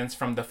resistance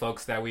from the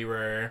folks that we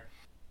were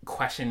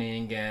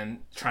questioning and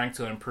trying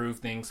to improve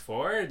things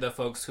for, the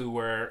folks who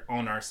were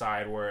on our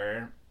side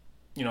were,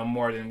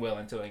 more than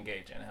willing to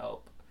engage and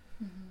help.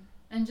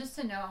 And just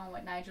to know on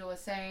what Nigel was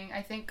saying,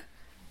 I think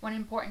one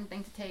important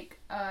thing to take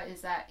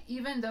is that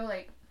even though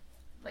like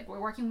we're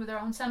working with our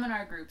own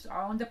seminar groups,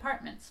 our own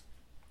departments,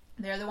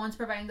 they're the ones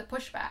providing the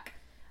pushback.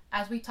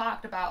 As we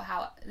talked about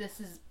how this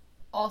is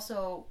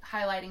also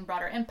highlighting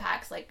broader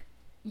impacts, like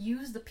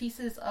use the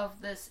pieces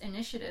of this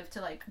initiative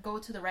to like go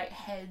to the right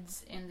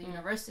heads in the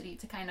university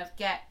to kind of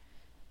get,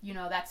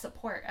 that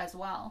support as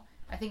well.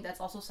 I think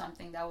that's also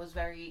something that was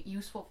very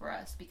useful for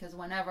us, because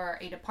whenever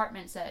a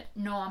department said,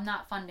 no, I'm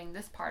not funding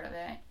this part of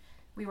it,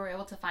 we were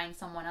able to find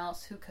someone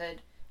else who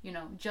could,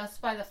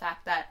 just by the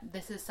fact that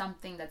this is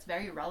something that's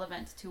very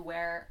relevant to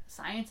where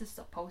science is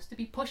supposed to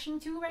be pushing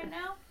to right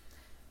now.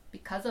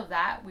 Because of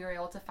that, we were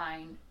able to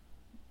find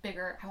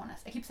bigger,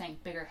 I keep saying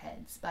bigger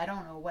heads, but I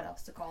don't know what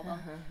else to call them.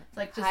 It's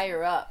like just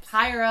higher ups.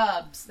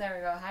 There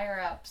we go. Higher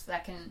ups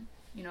that can,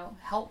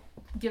 help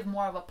give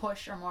more of a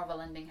push or more of a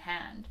lending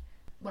hand.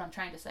 What I'm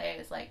trying to say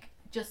is like,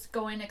 just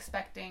go in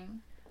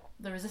expecting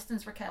the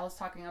resistance Raquel is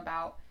talking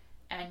about,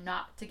 and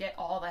not to get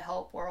all the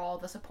help or all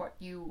the support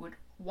you would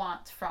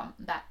want from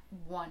that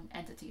one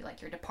entity,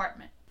 like your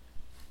department.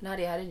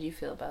 Nadia, how did you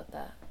feel about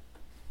that?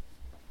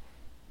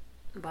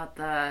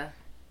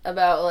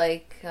 About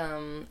like,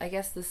 I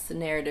guess this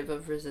narrative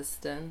of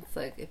resistance,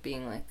 like it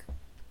being like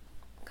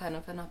kind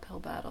of an uphill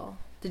battle.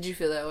 Did you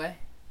feel that way?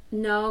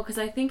 No, because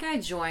I think I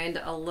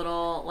joined a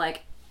little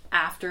like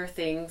after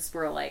things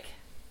were like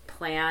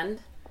planned.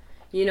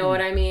 You know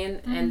what I mean?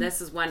 Mm-hmm. And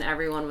this is when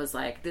everyone was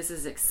like, this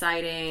is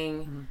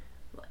exciting. Mm-hmm.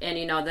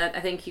 And that I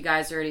think you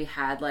guys already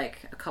had like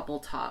a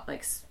couple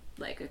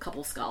like a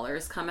couple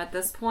scholars come at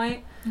this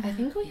point. I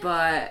think we had,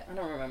 but I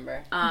don't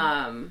remember.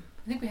 I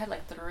think we had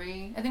like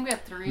 3. I think we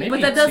had 3. Maybe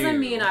but that doesn't 2.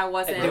 mean I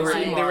wasn't. They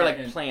were like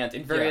in, planned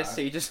in various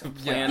stages of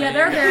planning. Yeah,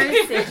 there are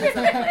various stages of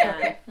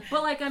planning.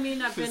 But like, I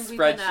mean, we've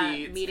been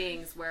at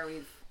meetings where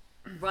we've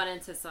run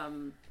into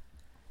some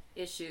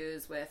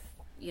issues with,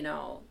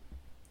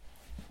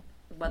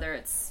 whether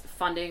it's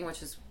funding,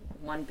 which is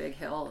one big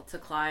hill to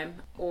climb,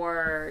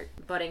 or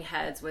butting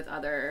heads with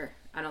other,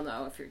 I don't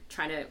know, if you're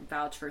trying to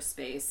vouch for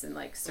space in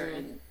like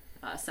certain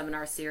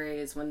seminar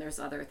series when there's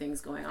other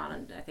things going on.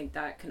 And I think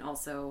that can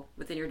also,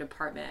 within your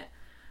department.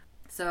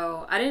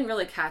 So I didn't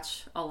really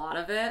catch a lot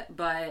of it,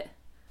 but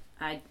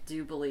I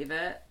do believe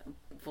it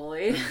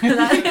fully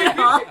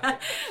that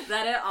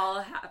it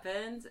all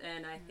happened.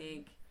 And I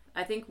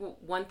think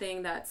one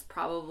thing that's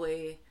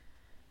probably,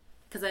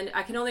 because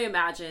I can only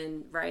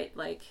imagine, right,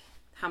 like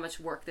how much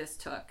work this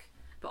took,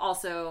 but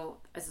also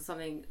this is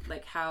something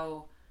like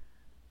how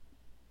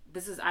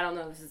this is, I don't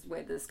know if this is the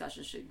way the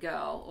discussion should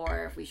go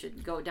or if we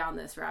should go down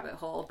this rabbit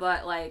hole,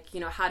 but like,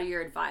 how do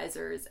your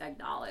advisors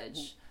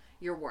acknowledge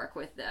your work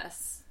with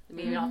this? I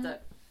mean, we don't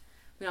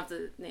have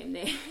to name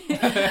names.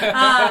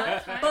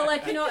 But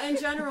like, in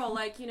general,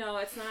 like,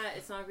 it's not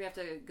like we have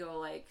to go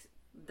like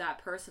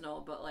that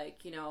personal, but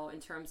like, in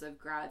terms of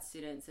grad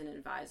students and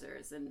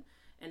advisors, and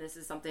this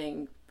is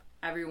something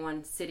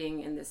everyone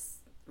sitting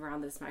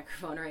around this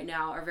microphone right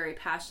now are very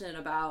passionate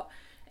about.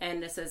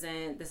 And this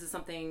is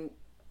something,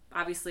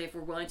 obviously, if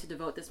we're willing to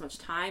devote this much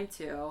time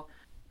to,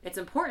 it's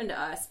important to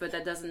us, but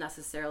that's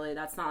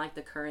not like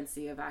the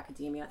currency of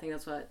academia. I think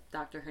that's what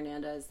Dr.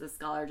 Hernandez, the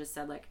scholar, just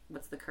said, like,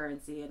 what's the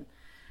currency in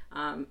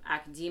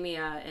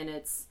academia? And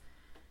it's,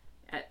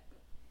 I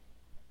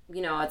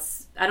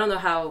don't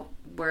know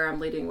where I'm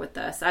leading with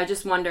this. I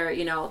just wonder,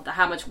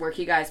 how much work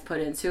you guys put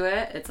into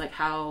it. It's like,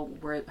 how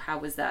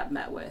was that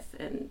met with?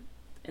 And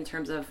in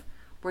terms of,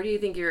 where do you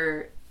think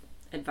your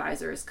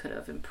advisors could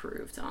have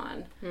improved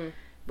on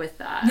with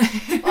that?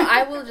 Well,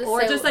 I will just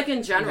or say, just like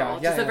in general,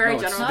 a very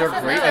general. They're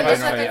great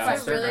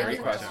questions.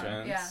 great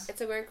questions. Yeah.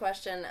 It's a great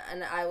question,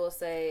 and I will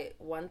say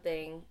one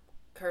thing: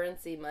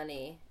 currency,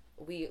 money.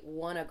 We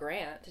won a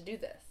grant to do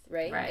this,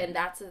 right? And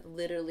that's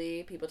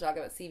literally, people talk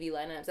about CV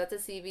line items. That's a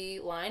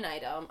CV line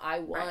item. I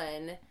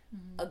won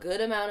a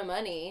good amount of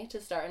money to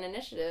start an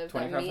initiative.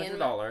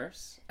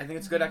 $2,500. I think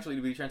it's good actually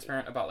to be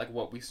transparent about like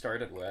what we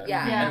started with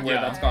and where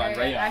that's gone,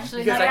 right?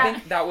 Actually,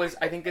 because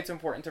I think it's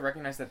important to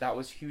recognize that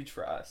was huge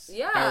for us.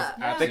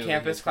 Yeah. The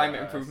Campus Climate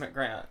Improvement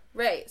Grant.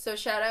 Right. So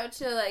shout out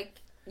to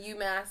like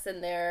UMass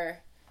and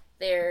their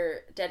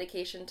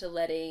dedication to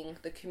letting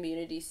the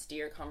community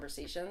steer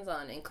conversations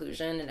on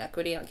inclusion and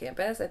equity on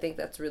campus. I think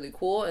that's really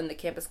cool, and the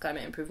Campus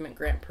Climate Improvement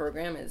Grant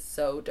program is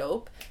so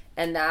dope.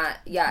 And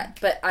that,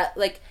 but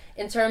like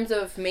in terms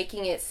of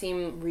making it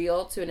seem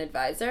real to an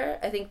advisor,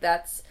 I think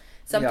that's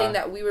something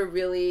that we were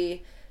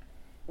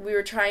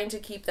trying to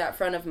keep that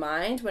front of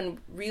mind when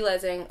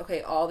realizing,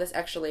 okay, all this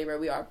extra labor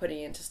we are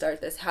putting in to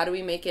start this, how do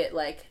we make it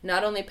like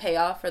not only pay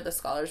off for the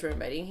scholars we're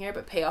inviting here,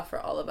 but pay off for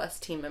all of us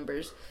team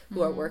members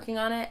who are working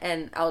on it.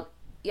 And I'll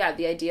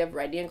the idea of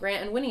writing a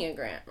grant and winning a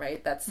grant,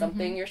 right? That's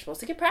something you're supposed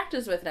to get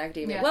practice with in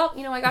academia. Yeah. Well,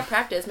 I got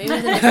practice. Maybe it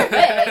was in a different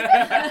way.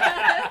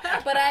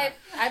 But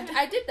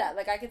I did that.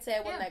 Like, I could say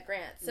I won that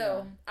grant.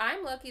 So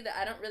I'm lucky that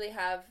I don't really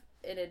have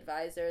an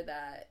advisor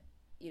that,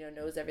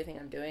 knows everything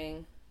I'm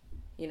doing,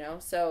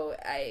 So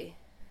I...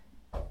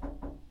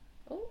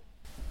 Oh.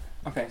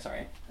 Okay,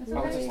 sorry. That's Oh,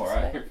 okay. this is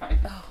Laura. You're fine.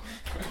 Oh.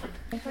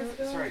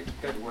 Sorry,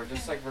 good. We're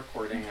just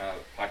recording a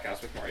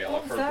podcast with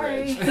Mariella for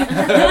sorry.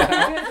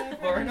 Bridge.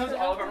 Laura knows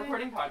all about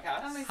recording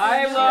podcasts. Oh my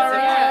Hi, gosh. She Laura.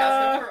 has a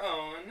podcast of her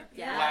own.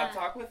 Yeah. Lab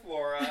Talk with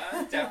Laura.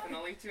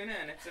 Definitely tune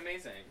in. It's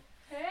amazing.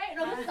 Hey,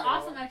 no, this is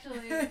awesome,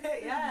 actually.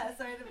 Yeah,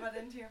 sorry to butt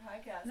into your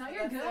podcast. No, but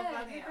you're that's good. So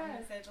funny. You're I'm good.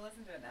 excited to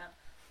listen to it now.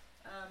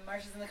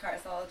 Marsha's in the car,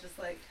 so I'll just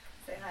say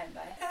hi and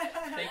bye.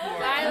 Thank you, Laura.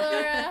 Bye,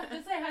 Laura.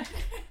 Just say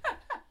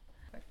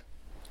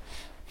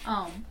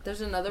hi.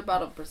 There's another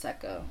bottle of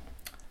Prosecco.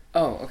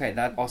 Oh, okay.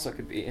 That also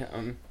could be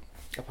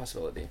a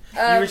possibility. You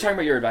Um, were talking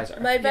about your advisor.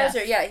 My advisor,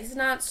 Yes. yeah, he's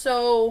not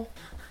so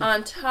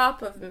on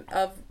top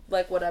of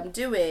like what I'm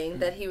doing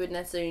that he would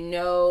necessarily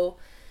know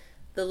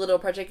the little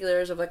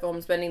particulars of like, oh,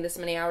 I'm spending this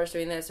many hours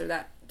doing this or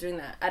that, doing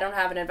that. I don't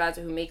have an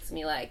advisor who makes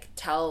me like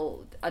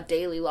tell a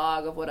daily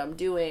log of what I'm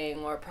doing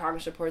or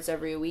progress reports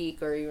every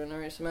week or even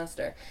every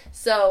semester.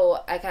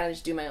 So I kind of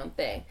just do my own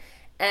thing.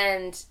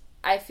 And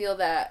I feel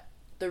that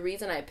the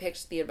reason I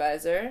picked the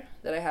advisor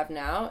that I have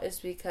now is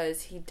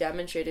because he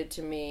demonstrated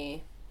to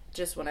me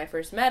just when I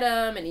first met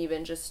him and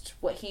even just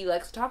what he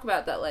likes to talk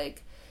about, that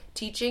like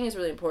teaching is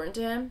really important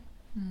to him.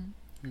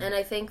 And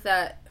I think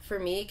that for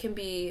me it can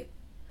be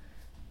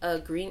a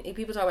green,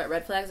 people talk about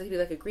red flags, it can be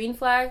like a green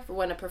flag for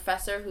when a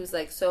professor who's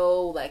like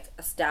so like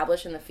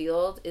established in the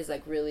field is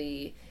like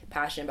really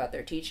passionate about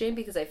their teaching,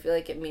 because I feel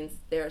like it means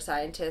they're a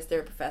scientist,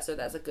 they're a professor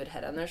that has a good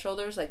head on their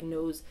shoulders, like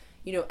knows,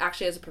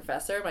 actually as a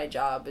professor my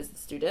job is the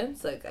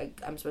students, like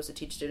I'm supposed to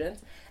teach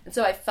students, and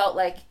so I felt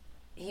like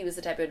he was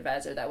the type of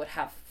advisor that would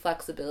have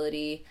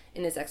flexibility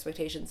in his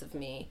expectations of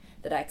me,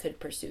 that I could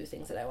pursue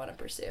things that I want to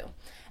pursue.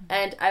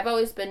 And I've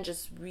always been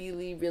just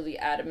really, really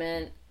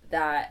adamant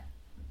that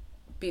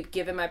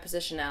given my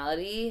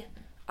positionality,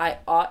 I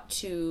ought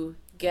to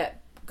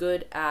get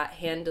good at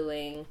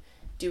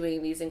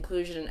doing these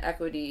inclusion and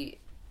equity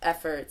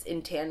efforts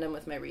in tandem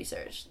with my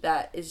research.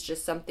 That is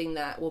just something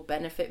that will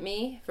benefit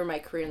me for my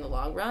career in the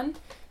long run.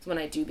 So when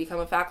I do become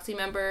a faculty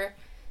member,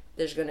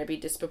 there's going to be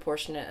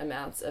disproportionate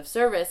amounts of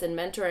service and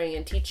mentoring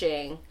and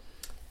teaching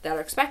that are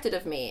expected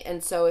of me.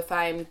 And so if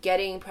I'm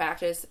getting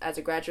practice as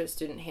a graduate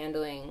student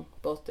handling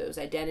both those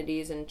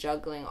identities and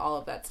juggling all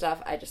of that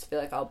stuff, I just feel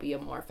like I'll be a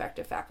more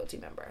effective faculty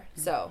member.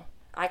 So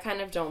I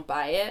kind of don't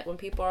buy it when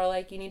people are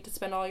like, you need to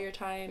spend all your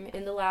time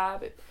in the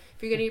lab if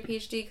you're getting your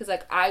PhD, because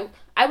like I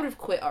would have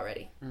quit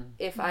already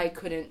if I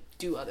couldn't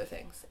do other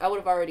things. I would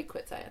have already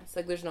quit science.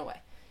 Like there's no way.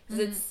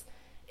 'Cause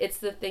it's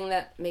the thing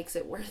that makes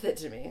it worth it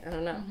to me. I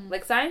don't know.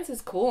 Like science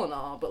is cool and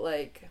all, but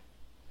like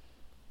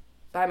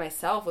by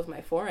myself with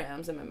my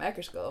forams and my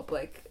microscope,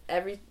 like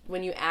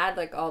when you add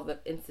like all the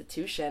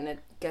institution, it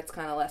gets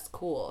kind of less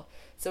cool.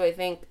 So I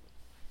think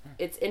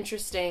it's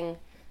interesting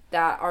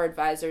that our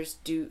advisors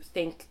do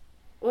think,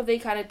 well, they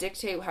kind of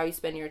dictate how you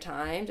spend your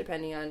time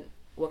depending on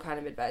what kind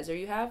of advisor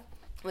you have.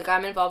 Like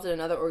I'm involved in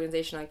another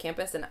organization on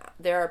campus, and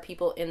there are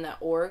people in that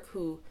org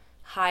who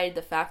hide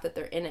the fact that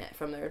they're in it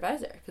from their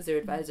advisor, because their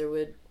advisor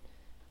would,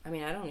 I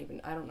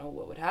don't know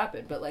what would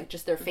happen, but like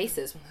just their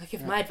faces, like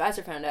if my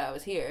advisor found out I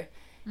was here,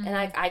 and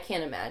I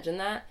can't imagine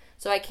that.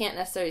 So I can't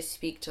necessarily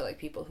speak to like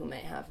people who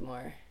might have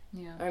more.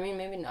 Yeah. Or I mean,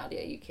 maybe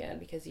Nadia, you can,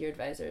 because your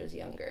advisor is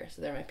younger,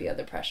 so there might be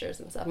other pressures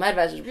and stuff. My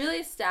advisor is really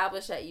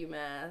established at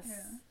UMass.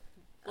 Yeah.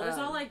 Well, there's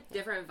all like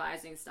different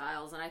advising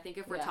styles, and I think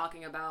if we're Yeah.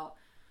 talking about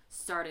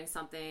starting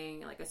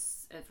something like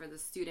for the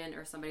student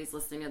or somebody's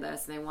listening to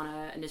this and they want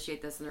to initiate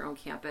this in their own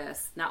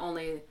campus, not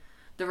only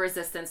the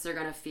resistance they're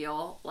going to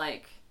feel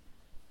like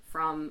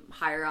from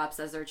higher ups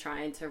as they're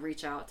trying to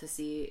reach out to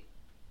see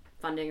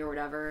funding or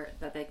whatever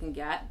that they can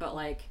get, but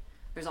like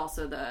there's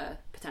also the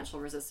potential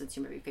resistance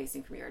you might be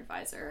facing from your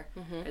advisor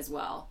as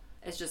well.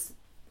 It's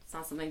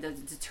not something to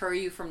deter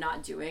you from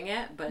not doing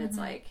it, but it's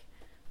like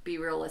be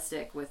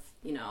realistic with,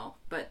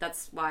 but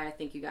that's why I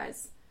think you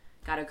guys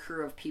got a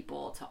crew of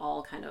people to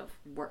all kind of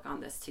work on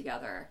this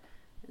together,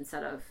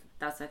 instead of,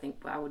 that's I think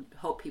what I would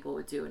hope people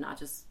would do, not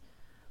just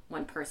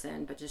one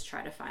person, but just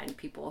try to find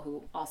people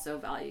who also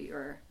value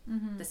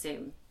the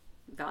same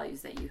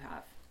values that you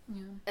have.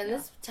 Yeah. And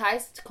this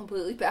ties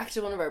completely back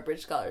to one of our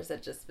Bridge scholars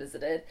that just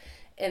visited.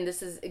 And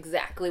this is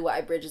exactly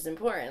why Bridge is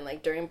important.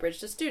 Like during Bridge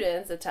to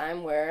Students, a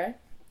time where,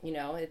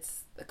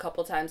 it's a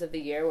couple times of the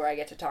year where I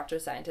get to talk to a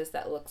scientist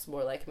that looks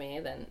more like me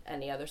than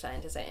any other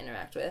scientist I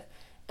interact with.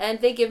 And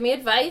they give me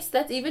advice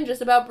that's even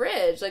just about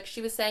Bridge. Like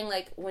she was saying,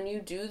 like when you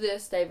do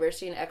this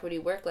diversity and equity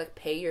work, like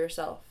pay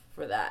yourself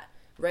for that.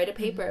 Write a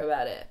paper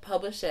about it.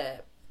 Publish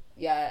it.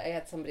 Yeah, I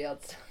had somebody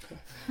else.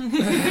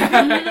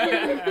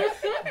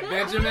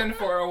 Benjamin,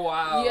 for a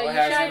while, Yeah, you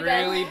has should've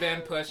been- really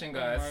been pushing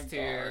us my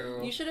to.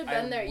 You should have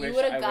been there. You wish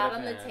would I have got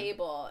would've on the been.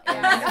 table.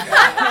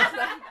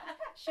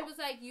 She was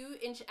like, you,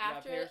 and she, Yeah,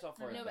 after, pay yourself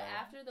for it, no, but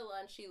though. after the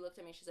lunch, she looked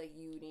at me, she's like,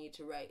 you need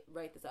to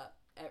write this up.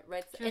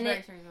 Write She was and very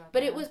it, serious about but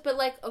that. it was, but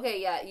like,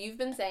 okay, yeah, you've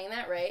been saying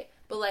that, right?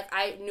 But like,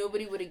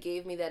 nobody would have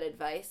gave me that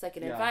advice, like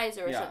an Yeah.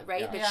 advisor or Yeah. something,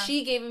 right? Yeah. But Yeah.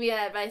 she gave me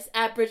that advice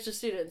at Bridge to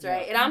Students,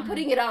 right? Yeah. And I'm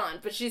putting it on,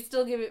 but she's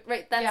still giving,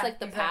 right? That's Yeah, like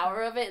the exactly.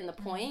 power of it and the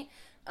point.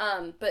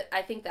 But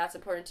I think that's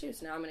important too.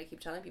 So now I'm going to keep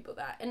telling people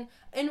that. And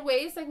in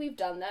ways like we've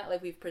done that,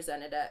 like we've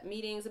presented at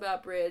meetings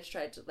about Bridge,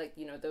 tried to like,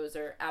 those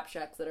are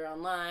abstracts that are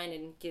online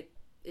and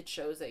it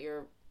shows that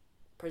you're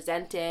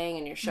presenting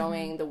and you're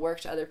showing the work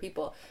to other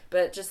people.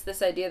 But just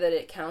this idea that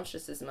it counts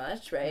just as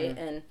much, right?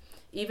 And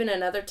even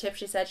another tip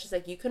she said, she's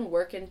like, you can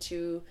work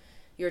into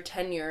your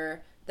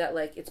tenure that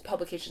like it's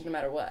publications no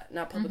matter what,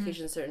 not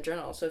publications in certain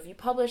journals. So if you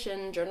publish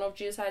in Journal of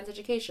Geoscience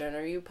Education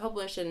or you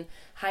publish in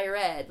higher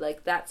ed,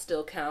 like that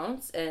still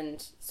counts.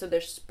 And so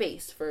there's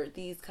space for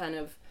these kind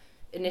of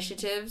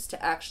initiatives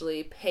to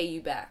actually pay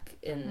you back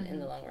in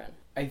the long run.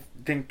 I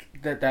think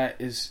that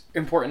is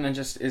important and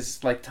just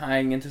is like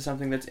tying into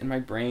something that's in my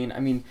brain. I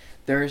mean,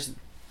 there's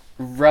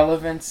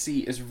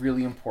relevancy is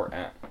really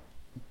important.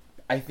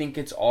 I think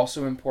it's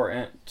also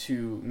important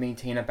to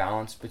maintain a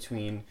balance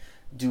between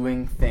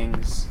doing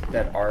things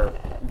that are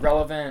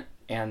relevant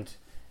and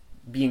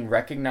being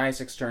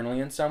recognized externally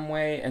in some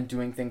way and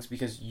doing things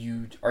because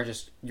you are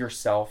just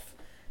yourself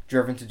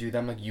driven to do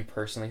them, like you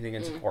personally think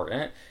it's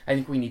important. I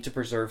think we need to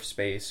preserve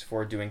space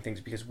for doing things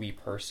because we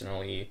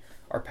personally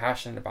are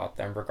passionate about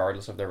them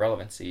regardless of their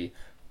relevancy.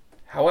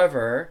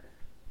 However,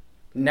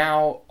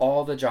 now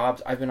all the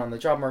jobs, I've been on the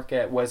job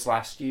market, was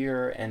last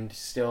year, and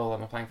still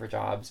I'm applying for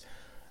jobs.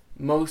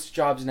 Most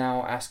jobs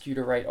now ask you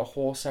to write a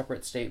whole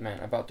separate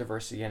statement about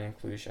diversity and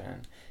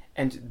inclusion.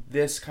 And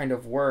this kind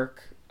of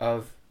work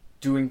of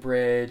doing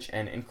Bridge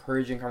and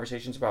encouraging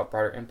conversations about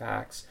broader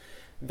impacts,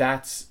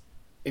 that's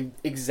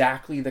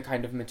exactly the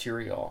kind of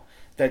material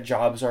that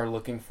jobs are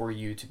looking for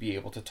you to be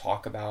able to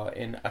talk about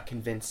in a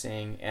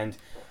convincing and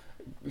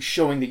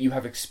showing that you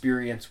have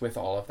experience with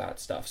all of that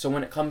stuff. So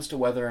when it comes to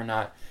whether or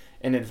not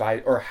an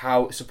advisor or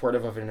how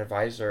supportive of an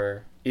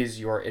advisor is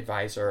your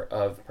advisor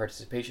of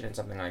participation in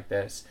something like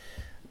this,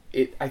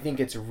 I think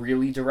it's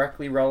really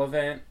directly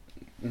relevant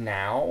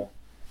now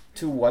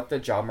to what the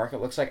job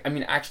market looks like. I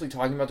mean, actually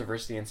talking about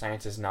diversity in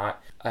science is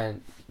not a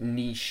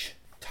niche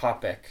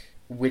topic,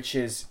 which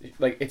is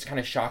like, it's kind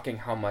of shocking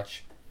how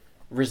much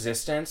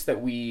resistance that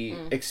we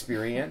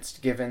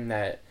experienced, given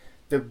that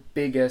the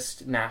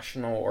biggest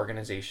national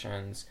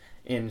organizations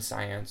in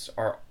science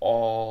are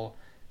all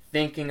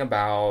thinking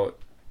about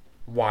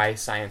why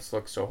science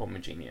looks so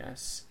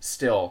homogeneous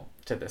still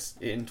to this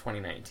in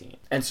 2019.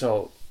 And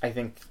so I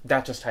think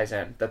that just ties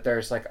in, that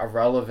there's like a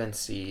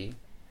relevancy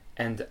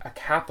and a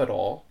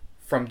capital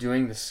from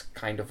doing this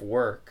kind of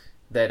work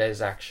that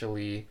is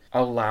actually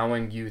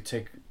allowing you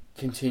to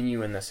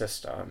continue in the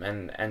system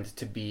and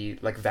to be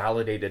like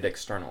validated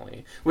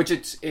externally, which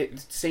it's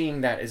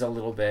saying that is a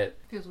little bit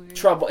Feels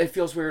weird. it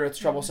feels weird, it's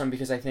troublesome,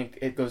 because I think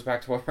it goes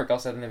back to what Raquel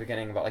said in the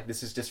beginning about like,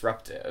 this is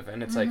disruptive,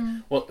 and it's like,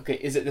 well, okay,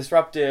 is it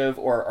disruptive,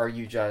 or are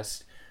you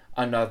just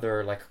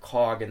another like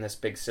cog in this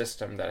big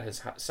system that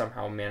has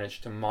somehow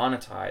managed to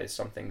monetize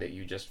something that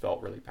you just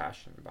felt really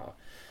passionate about?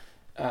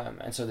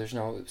 And so there's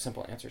no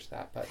simple answers to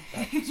that, but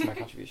that's my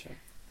contribution.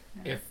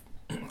 If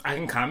I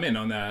can comment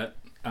on that,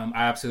 I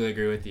absolutely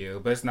agree with you,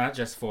 but it's not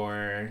just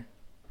for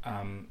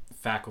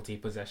faculty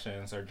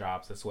positions or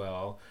jobs as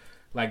well.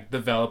 Like,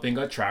 developing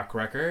a track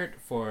record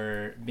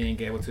for being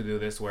able to do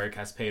this work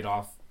has paid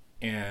off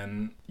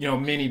in,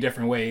 many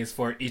different ways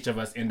for each of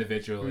us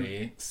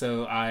individually.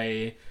 So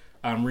I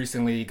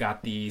recently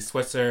got the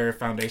Switzer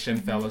Foundation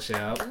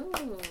Fellowship.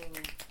 Ooh.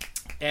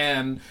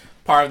 And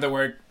part of the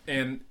work,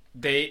 and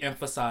they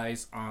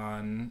emphasize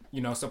on,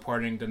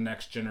 supporting the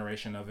next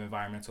generation of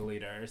environmental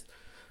leaders.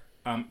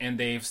 And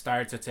they've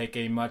started to take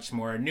a much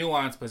more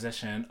nuanced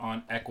position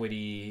on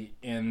equity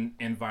in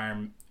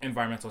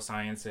environmental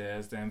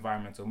sciences, the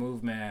environmental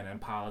movement, and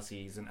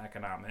policies and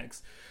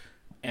economics.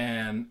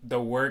 And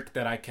the work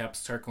that I kept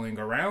circling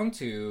around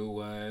to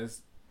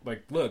was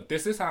like, look,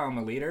 this is how I'm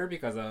a leader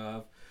because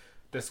of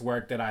this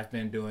work that I've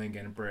been doing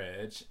in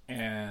Bridge.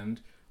 And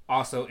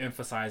also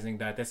emphasizing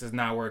that this is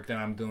not work that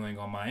I'm doing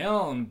on my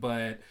own,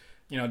 but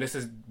this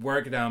is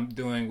work that I'm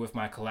doing with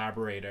my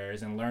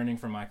collaborators and learning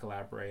from my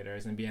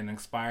collaborators and being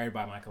inspired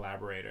by my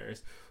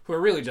collaborators, who are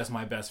really just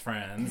my best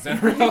friends in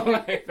real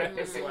life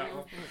as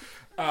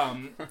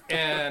well.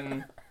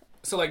 And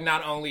so, like,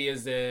 not only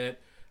is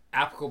it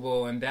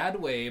applicable in that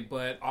way,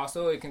 but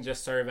also it can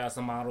just serve as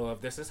a model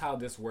of this is how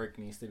this work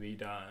needs to be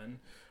done,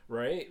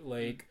 right?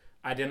 Like,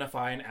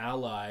 identify an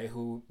ally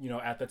who,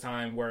 at the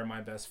time were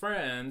my best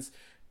friends,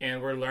 and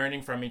we're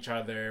learning from each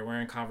other, we're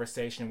in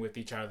conversation with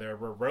each other,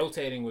 we're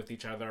rotating with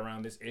each other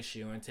around this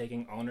issue and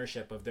taking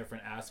ownership of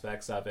different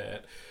aspects of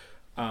it.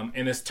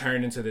 And it's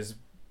turned into this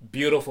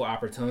beautiful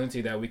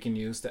opportunity that we can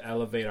use to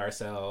elevate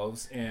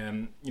ourselves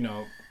and,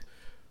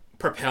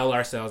 propel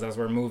ourselves as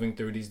we're moving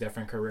through these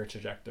different career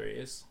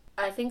trajectories.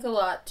 I think a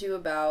lot, too,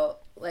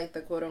 about, like,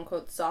 the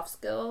quote-unquote soft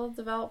skill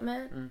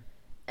development.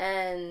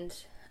 And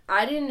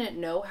I didn't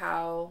know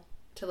how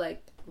to,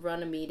 like,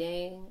 run a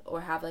meeting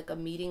or have like a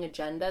meeting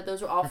agenda.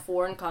 Those were all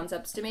foreign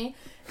concepts to me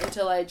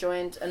until I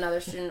joined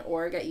another student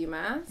org at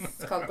UMass.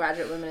 It's called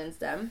Graduate Women in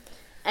STEM.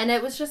 And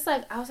it was just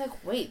like, I was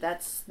like, wait,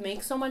 that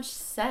makes so much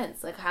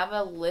sense. Like, have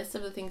a list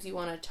of the things you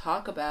want to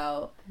talk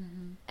about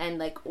and,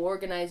 like,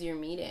 organize your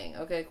meeting.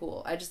 Okay,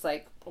 cool. I just,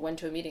 like, went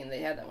to a meeting and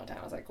they had that one time.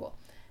 I was like, cool.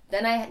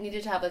 Then I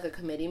needed to have, like, a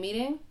committee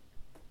meeting.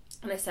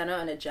 And I sent out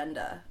an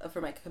agenda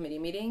for my committee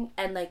meeting.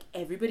 And, like,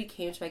 everybody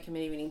came to my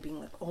committee meeting being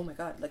like, oh, my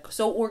God, like,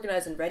 so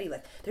organized and ready.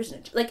 Like, there's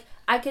an... Like,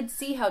 I could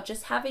see how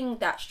just having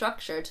that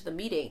structure to the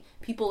meeting,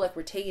 people, like,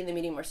 were taking the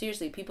meeting more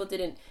seriously. People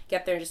didn't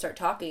get there and just start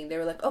talking. They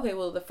were like, okay,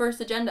 well, the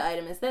first agenda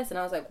item is this. And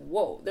I was like,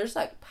 whoa, there's,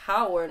 like,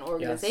 power in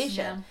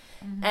organization.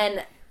 Yes. Yeah.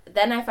 And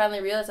then I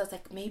finally realized, I was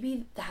like,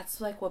 maybe that's,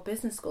 like, what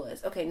business school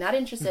is. Okay, not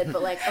interested,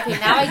 but, like, okay,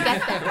 now I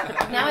get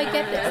that. Now I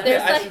get this.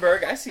 There's, like,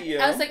 Eisenberg, I see you.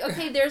 I was like,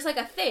 okay, there's, like,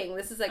 a thing.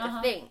 This is, like,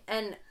 a thing.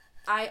 And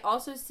I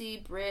also see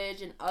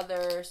Bridge and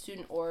other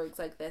student orgs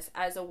like this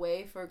as a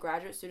way for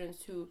graduate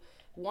students who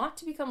want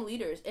to become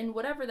leaders in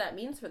whatever that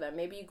means for them.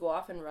 Maybe you go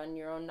off and run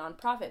your own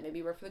nonprofit. Maybe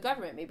you work for the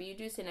government. Maybe you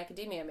do stay in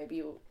academia. Maybe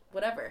you,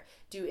 whatever,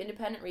 do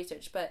independent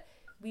research. But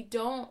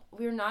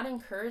we're not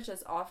encouraged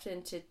as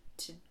often to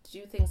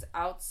do things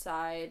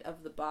outside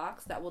of the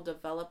box that will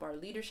develop our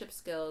leadership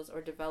skills or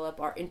develop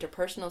our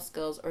interpersonal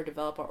skills or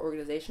develop our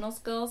organizational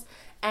skills.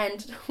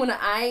 And when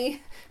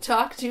I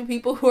talk to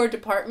people who are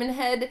department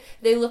head,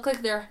 they look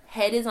like their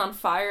head is on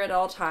fire at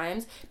all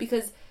times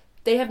because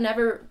they have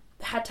never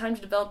had time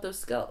to develop those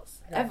skills,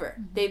 ever.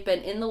 Mm-hmm. They've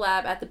been in the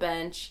lab at the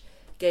bench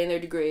getting their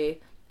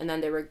degree, and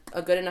then they were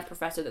a good enough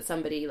professor that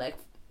somebody, like,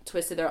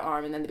 twisted their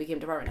arm, and then they became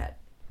department head.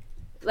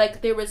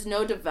 Like, there was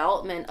no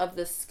development of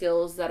the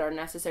skills that are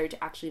necessary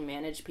to actually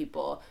manage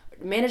people.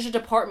 Manage a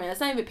department. It's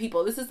not even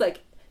people. This is,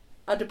 like,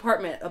 a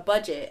department, a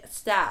budget,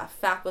 staff,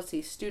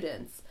 faculty,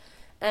 students.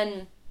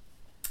 And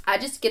I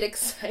just get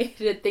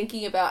excited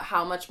thinking about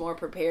how much more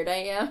prepared I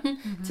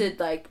am to,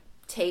 like,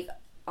 take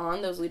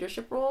on those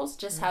leadership roles,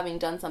 just having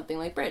done something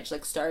like Bridge,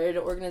 like, started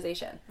an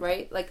organization,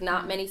 right? Like,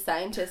 not many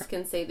scientists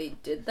can say they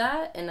did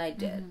that, and I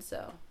did,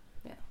 so,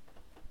 yeah.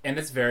 And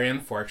it's very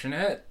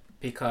unfortunate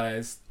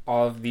because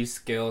all of these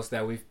skills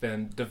that we've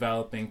been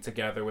developing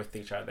together with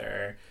each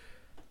other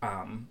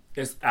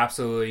is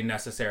absolutely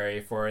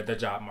necessary for the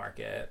job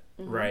market,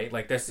 right?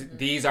 Like,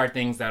 these are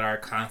things that are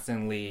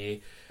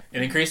constantly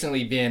and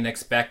increasingly being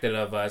expected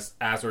of us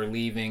as we're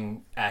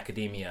leaving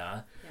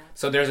academia. Yeah.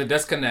 So there's a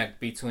disconnect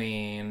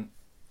between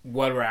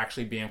what we're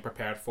actually being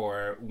prepared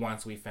for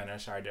once we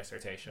finish our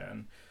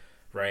dissertation,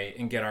 right,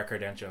 and get our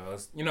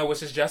credentials,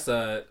 which is just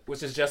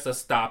a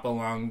stop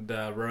along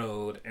the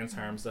road in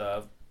terms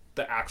of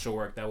the actual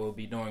work that we'll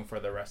be doing for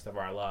the rest of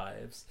our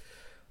lives.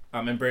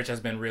 And Bridge has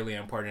been really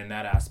important in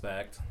that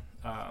aspect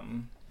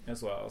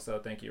as well. So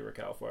thank you,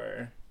 Raquel,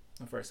 for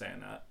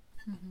saying that.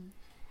 Mm-hmm.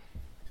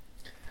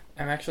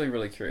 I'm actually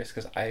really curious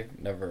because I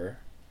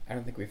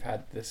don't think we've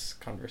had this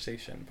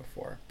conversation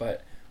before,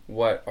 but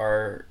what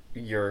are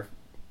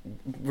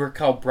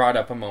Raquel brought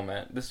up a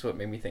moment, this is what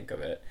made me think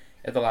of it,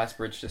 at the last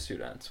Bridge to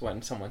Students,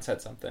 when someone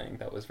said something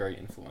that was very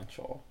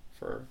influential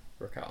for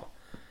Raquel.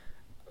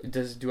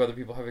 Do other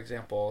people have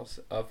examples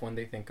of when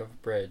they think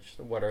of Bridge?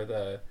 What are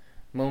the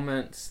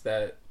moments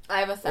that I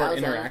have 1,000.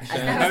 Interactions?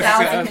 I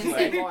have 1,000 can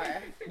say more.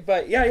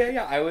 But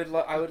yeah. I would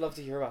love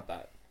to hear about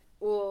that.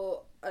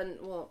 Well,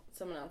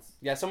 someone else.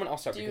 Yeah, someone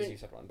else start because you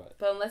said one, but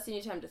unless you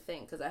need time to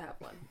think, because I have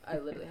one. I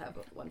literally have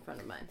one friend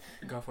of mine.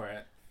 Go for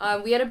it.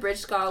 We had a Bridge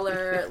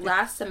scholar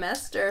last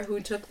semester who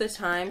took the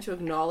time to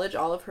acknowledge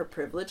all of her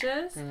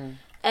privileges. Mm-hmm.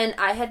 And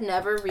I had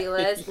never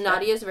realized,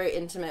 Nadia is very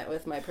intimate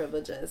with my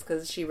privileges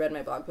because she read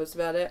my blog post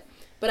about it.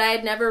 But I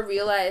had never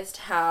realized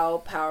how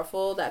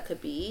powerful that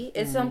could be.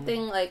 It's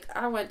something like,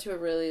 I went to a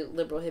really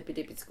liberal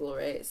hippy-dippy school,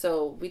 right?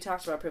 So we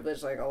talked about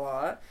privilege, like, a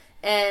lot.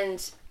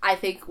 And I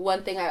think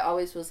one thing I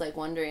always was, like,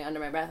 wondering under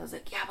my breath, I was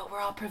like, yeah, but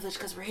we're all privileged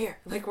because we're here.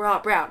 Like, we're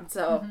all brown.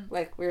 So,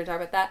 like, we were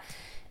talking about that.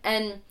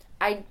 And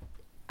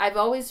I've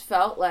always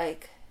felt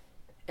like,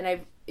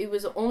 it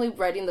was only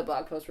writing the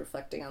blog post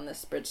reflecting on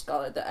this Bridge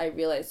scholar that I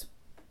realized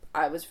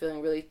I was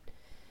feeling really,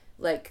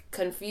 like,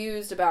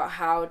 confused about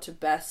how to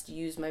best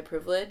use my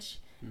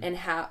privilege and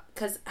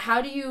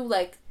how do you,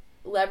 like,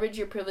 leverage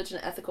your privilege in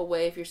an ethical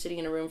way if you're sitting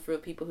in a room full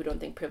of people who don't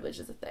think privilege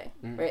is a thing,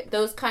 right?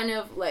 Those kind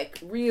of, like,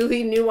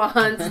 really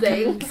nuanced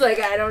things,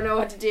 like, I don't know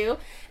what to do.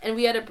 And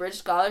we had a Bridge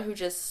scholar who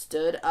just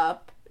stood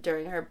up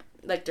during her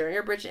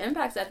Bridge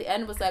Impacts at the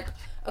end, was like,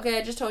 okay,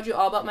 I just told you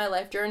all about my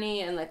life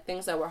journey and, like,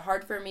 things that were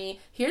hard for me.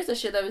 Here's the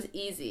shit that was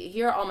easy.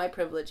 Here are all my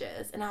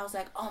privileges. And I was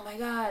like, oh my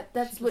God,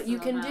 that's what you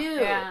can do.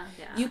 Yeah.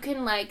 You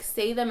can, like,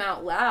 say them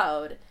out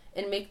loud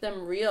and make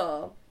them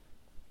real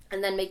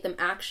and then make them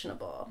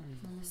actionable.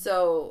 Mm-hmm.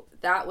 So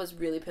that was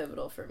really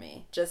pivotal for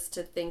me, just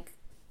to think,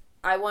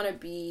 I want to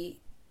be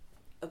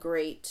a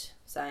great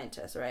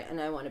scientist, right?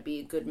 And I want to be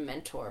a good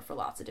mentor for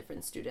lots of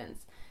different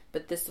students.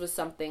 But this was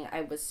something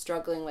I was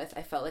struggling with,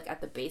 I felt like, at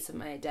the base of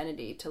my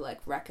identity to, like,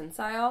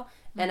 reconcile.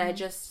 And I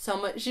just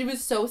she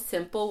was so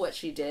simple what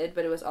she did,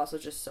 but it was also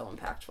just so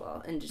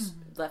impactful and just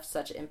left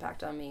such an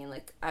impact on me. And,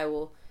 like, I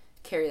will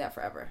carry that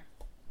forever.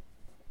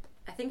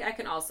 I think I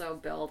can also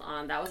build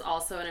on that. Was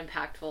also an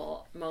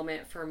impactful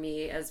moment for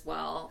me as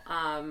well.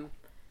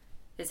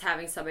 Is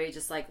having somebody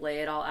just like lay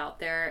it all out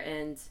there,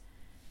 and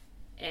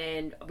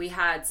we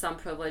had some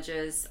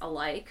privileges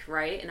alike,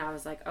 right? And I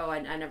was like, oh,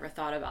 I never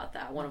thought about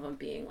that. One of them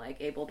being like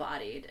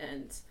able-bodied,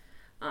 and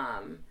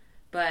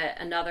but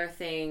another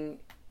thing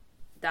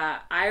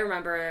that I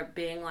remember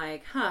being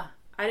like, I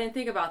didn't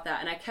think about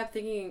that, and I kept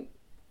thinking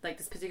like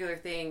this particular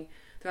thing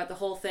throughout the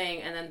whole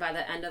thing, and then by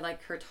the end of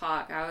like her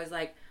talk, I was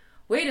like,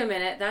 wait a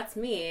minute, that's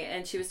me.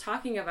 And she was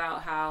talking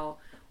about how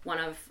one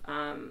of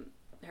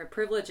her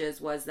privileges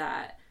was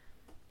that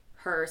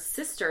her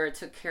sister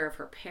took care of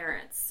her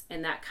parents,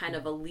 and that kind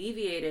of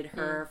alleviated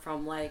her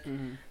from like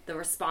the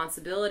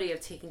responsibility of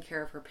taking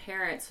care of her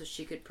parents so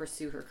she could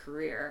pursue her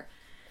career.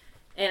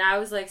 And I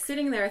was like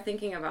sitting there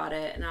thinking about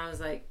it, and I was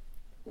like,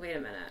 wait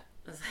a minute.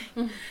 I was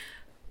like,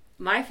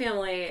 my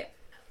family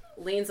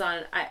leans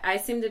on, I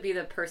seem to be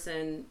the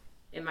person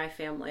in my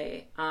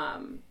family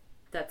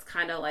that's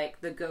kind of like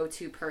the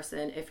go-to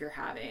person if you're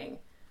having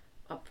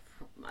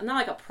not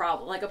like a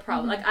problem,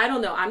 like I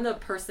don't know, I'm the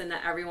person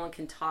that everyone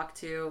can talk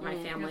to, my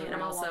family, and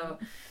I'm also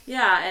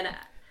and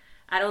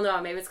I don't know,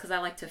 maybe it's because I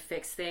like to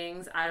fix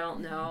things, I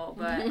don't know,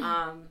 but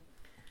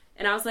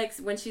and I was like,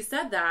 when she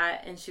said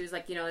that, and she was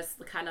like, you know, it's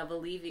kind of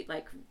alleviate,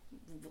 like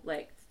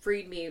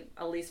freed me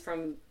at least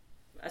from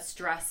a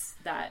stress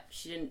that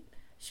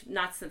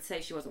not to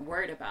say she wasn't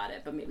worried about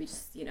it, but maybe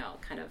just, you know,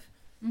 kind of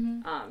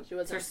she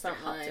wasn't sort of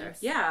helped her.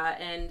 Yeah,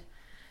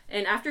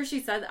 and after she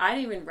said that, I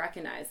didn't even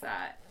recognize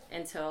that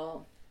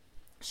until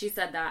she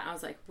said that. I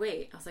was like,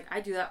 wait. I was like,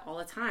 I do that all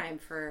the time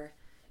for,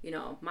 you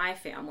know, my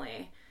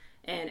family.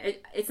 And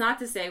it's not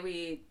to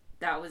say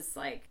that was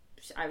like,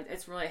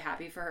 it's really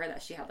happy for her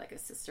that she had like a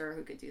sister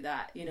who could do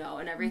that, you know,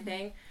 and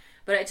everything.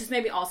 But it just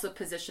made me also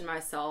position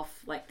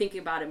myself, like thinking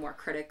about it more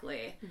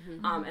critically,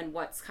 and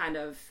what's kind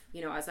of,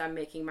 you know, as I'm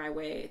making my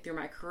way through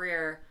my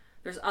career,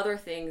 there's other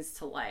things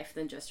to life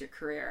than just your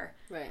career.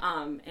 Right.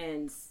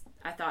 And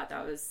I thought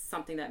that was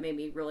something that made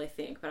me really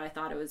think, but I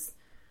thought it was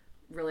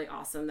really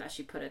awesome that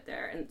she put it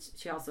there. And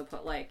she also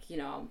put like, you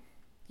know,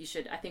 you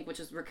should, I think, which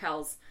is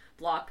Raquel's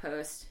blog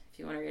post, if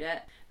you want to read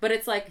it. But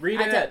it's like,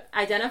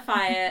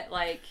 identify it,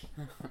 like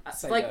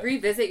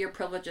revisit your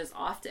privileges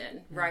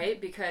often, right?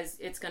 Because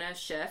it's going to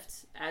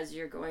shift as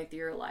you're going through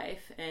your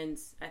life. And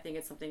I think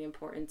it's something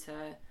important to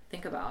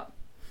think about.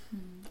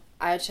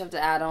 I just have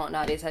to add on what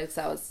Nadia said, because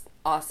that was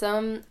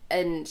awesome.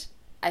 And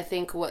I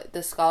think what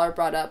the scholar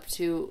brought up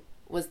too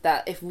was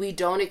that if we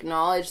don't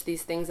acknowledge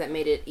these things that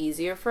made it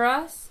easier for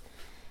us,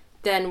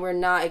 then we're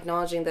not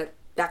acknowledging that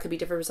could be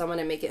different for someone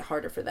and make it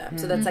harder for them.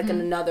 So that's like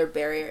another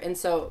barrier. And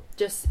so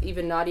just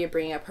even Nadia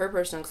bringing up her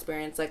personal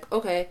experience, like,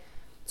 okay,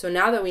 so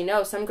now that we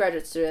know some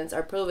graduate students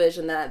are privileged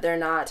and that they're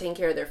not taking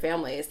care of their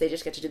families, they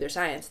just get to do their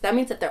science. That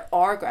means that there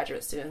are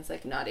graduate students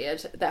like Nadia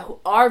that who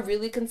are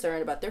really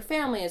concerned about their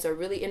families, are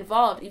really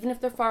involved, even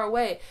if they're far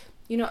away.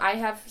 You know, I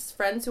have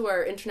friends who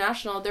are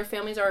international, their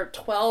families are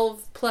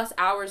 12 plus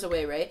hours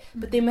away, right?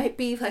 But they might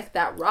be like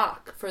that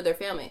rock for their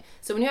family.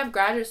 So when you have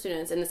graduate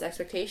students and this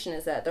expectation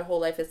is that their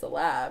whole life is the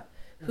lab,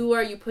 who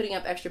are you putting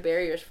up extra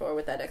barriers for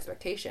with that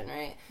expectation,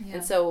 right? Yeah.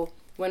 And so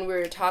when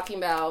we're talking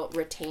about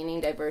retaining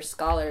diverse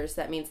scholars,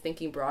 that means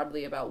thinking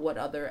broadly about what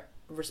other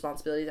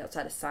responsibilities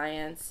outside of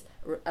science,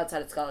 or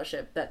outside of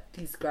scholarship, that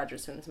these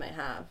graduate students might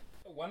have.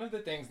 One of the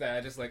things that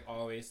I just like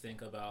always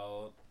think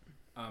about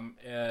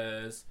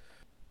is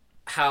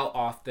how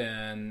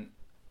often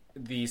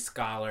these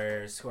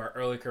scholars who are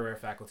early career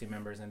faculty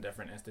members in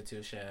different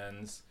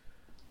institutions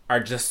are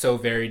just so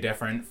very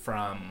different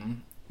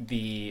from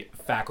the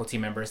faculty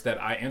members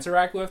that I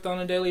interact with on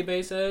a daily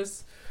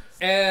basis.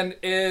 And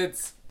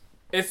it's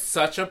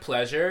such a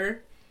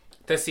pleasure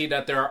to see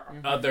that there are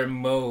other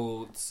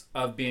modes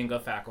of being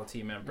a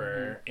faculty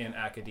member in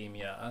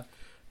academia.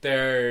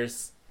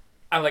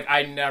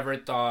 I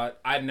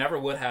never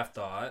would have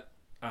thought,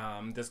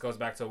 this goes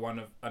back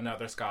to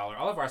another scholar.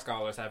 All of our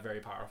scholars have very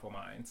powerful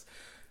minds.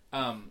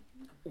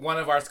 One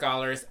of our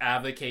scholars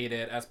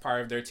advocated as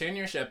part of their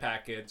tenureship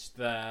package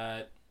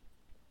that,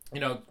 you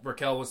know,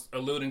 Raquel was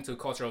alluding to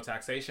cultural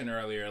taxation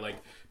earlier, like,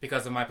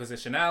 because of my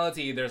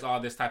positionality, there's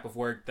all this type of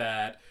work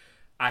that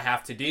I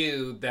have to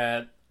do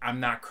that I'm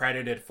not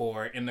credited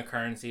for in the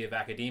currency of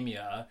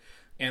academia.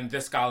 And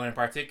this scholar in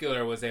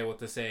particular was able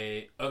to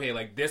say, okay,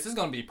 like, this is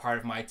going to be part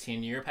of my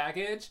tenure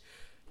package,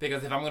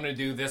 because if I'm going to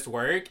do this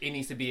work, it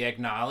needs to be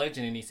acknowledged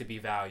and it needs to be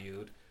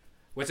valued,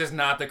 which is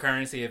not the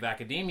currency of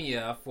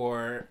academia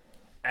for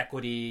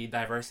equity,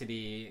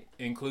 diversity,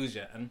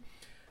 inclusion.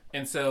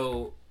 And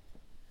so,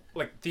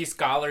 like, these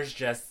scholars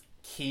just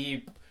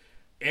keep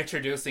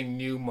introducing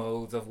new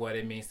modes of what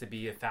it means to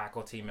be a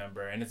faculty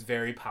member, and it's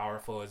very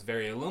powerful, it's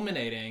very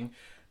illuminating,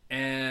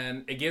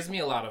 and it gives me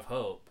a lot of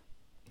hope,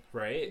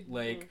 right?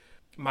 Like,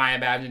 my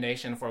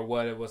imagination for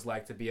what it was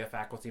like to be a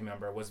faculty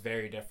member was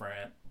very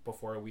different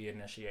before we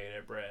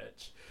initiated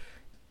Bridge.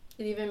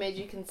 It even made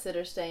you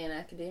consider staying in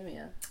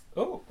academia.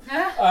 Oh. For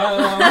a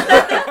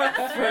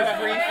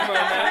brief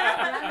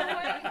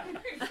moment.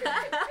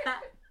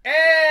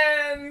 And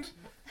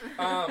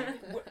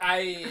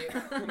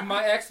And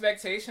my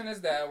expectation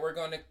is that we're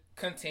going to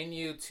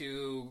continue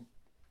to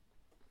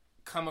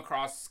come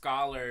across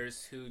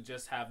scholars who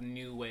just have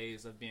new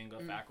ways of being a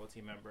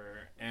faculty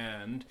member.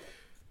 And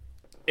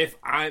if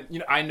I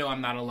know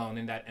I'm not alone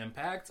in that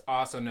impact. I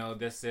also know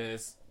this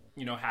is,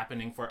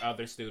 happening for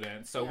other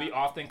students. So we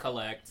often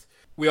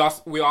we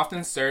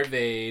often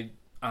survey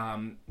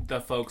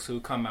the folks who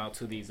come out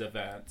to these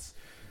events.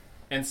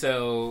 And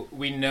so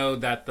we know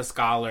that the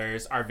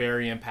scholars are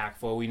very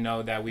impactful. We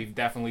know that we've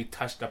definitely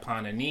touched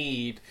upon a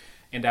need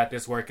and that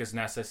this work is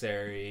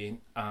necessary.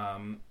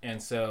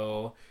 And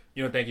so,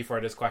 thank you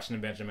for this question,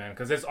 Benjamin,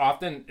 because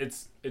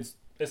it's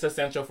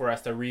essential for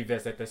us to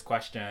revisit this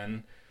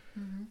question.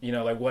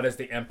 Like, what is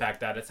the impact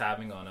that it's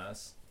having on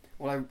us?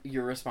 Well,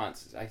 your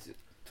response, I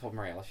told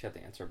Mariella she had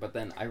the answer, but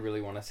then I really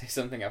want to say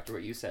something after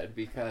what you said,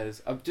 because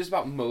of just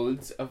about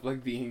modes of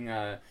like being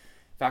a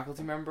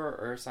faculty member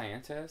or a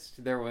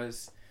scientist. There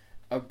was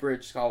a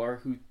Bridge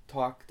scholar who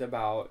talked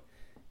about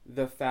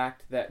the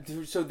fact that,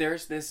 so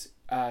there's this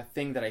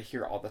thing that I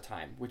hear all the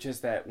time, which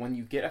is that when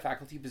you get a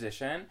faculty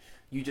position,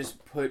 you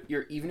just put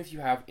even if you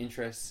have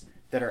interests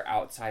that are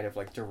outside of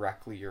like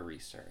directly your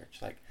research,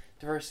 like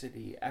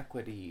diversity,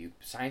 equity,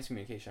 science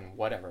communication,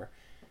 whatever,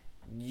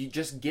 you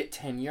just get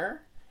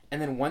tenure.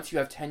 And then once you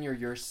have tenure,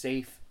 you're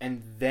safe,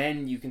 and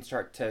then you can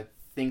start to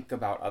think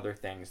about other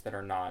things that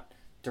are not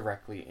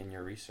directly in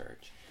your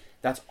research.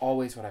 That's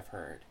always what I've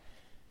heard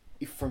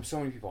from so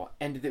many people.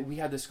 And we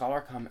had the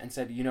scholar come and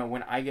said,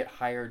 when I get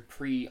hired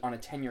on a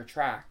tenure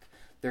track,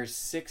 there's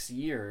 6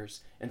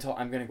 years until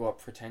I'm going to go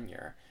up for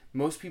tenure.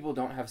 Most people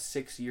don't have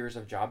 6 years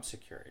of job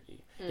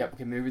security. Yeah,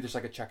 okay, maybe there's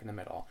like a check in the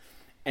middle.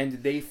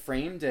 And they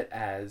framed it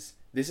as,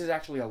 this is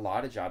actually a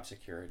lot of job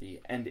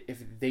security, and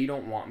if they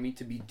don't want me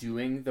to be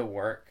doing the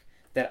work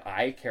that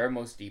I care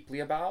most deeply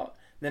about,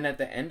 then at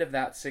the end of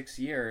that 6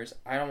 years,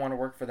 I don't want to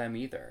work for them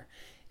either.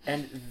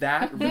 And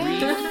that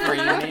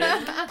reframing,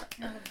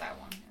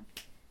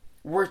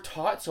 we're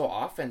taught so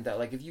often that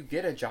like if you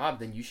get a job,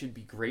 then you should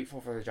be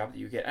grateful for the job that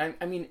you get. And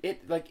I mean,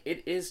 it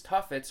is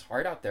tough, it's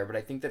hard out there, but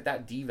I think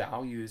that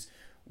devalues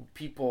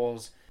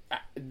people's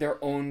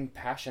their own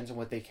passions and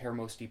what they care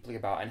most deeply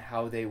about and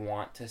how they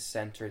want to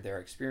center their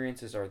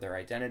experiences or their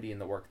identity in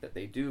the work that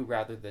they do,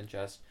 rather than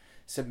just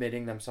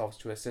submitting themselves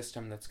to a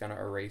system that's going to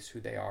erase who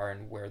they are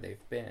and where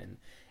they've been.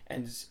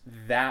 And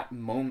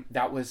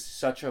that was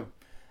such a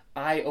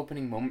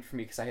eye-opening moment for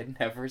me, because I had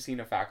never seen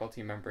a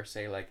faculty member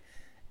say like,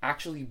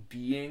 actually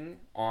being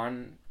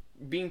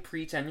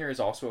pre-tenure is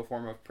also a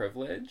form of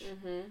privilege.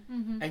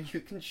 And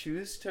you can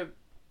choose to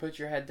put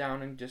your head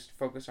down and just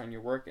focus on your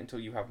work until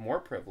you have more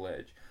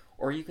privilege,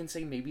 or you can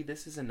say maybe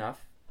this is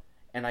enough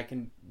and I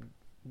can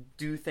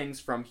do things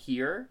from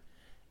here,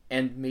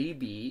 and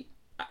maybe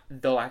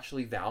they'll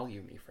actually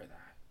value me for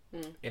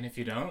that. And if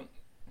you don't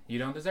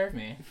deserve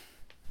me.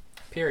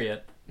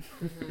 Period.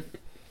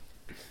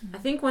 I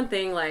think one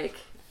thing, like,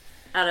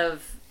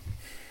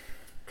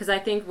 because I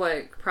think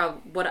what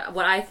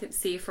I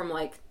see from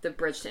like the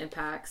Bridge to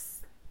Impacts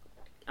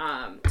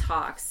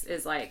talks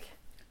is like,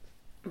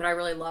 what I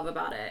really love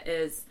about it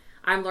is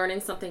I'm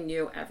learning something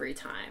new every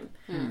time.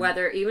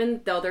 Whether,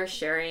 even though they're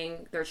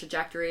sharing their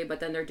trajectory, but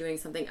then they're doing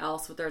something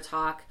else with their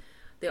talk,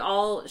 they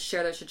all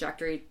share their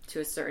trajectory to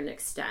a certain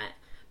extent.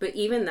 But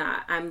even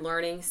that, I'm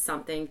learning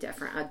something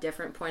different, a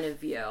different point of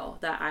view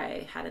that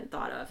I hadn't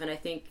thought of. And I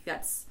think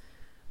that's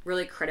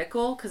really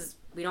critical, because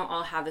we don't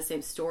all have the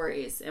same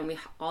stories, and we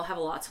all have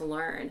a lot to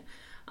learn.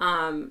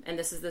 And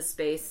this is the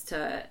space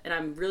and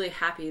I'm really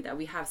happy that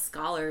we have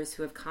scholars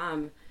who have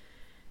come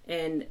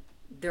and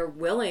they're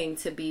willing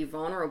to be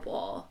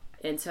vulnerable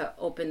and to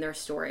open their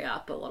story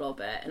up a little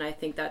bit. And I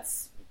think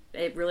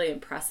it really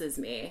impresses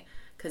me,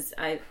 because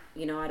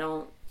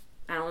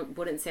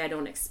wouldn't say I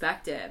don't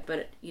expect it,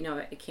 but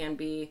it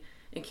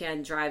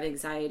can drive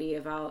anxiety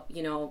about,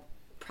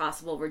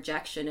 possible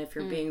rejection if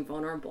you're being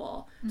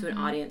vulnerable to an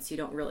audience you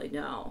don't really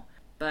know.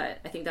 But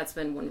I think that's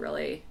been one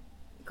really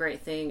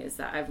great thing, is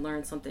that I've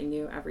learned something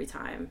new every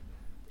time.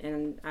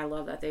 And I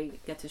love that they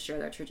get to share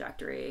their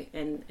trajectory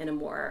in a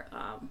more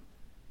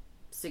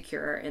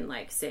secure and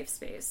like safe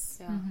space.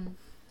 Yeah.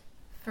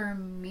 For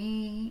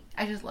me,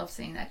 I just love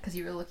seeing that, because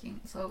you were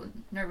looking so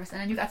nervous and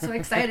then you got so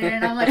excited,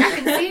 and I'm like, I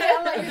can see it.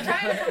 I'm like, you're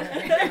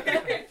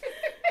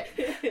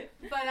trying.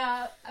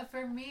 But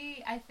for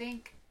me, I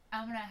think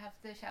I'm gonna have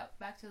to shout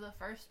back to the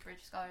first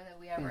Bridge scholar that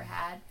we ever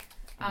had.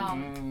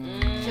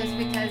 Just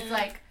because,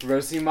 like,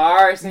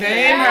 Rosimar,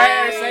 Say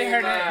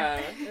her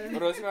name.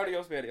 Rosimar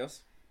Dios Medios.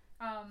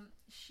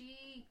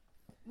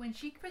 When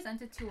she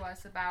presented to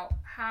us about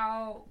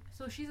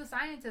so she's a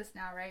scientist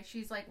now, right?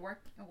 She's like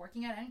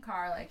working at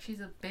NCAR, like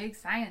she's a big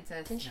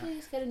scientist. Didn't she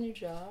just get a new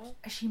job?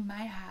 She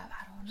might have,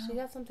 I don't know. She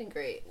got something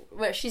great.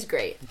 Well, she's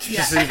great.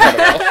 She's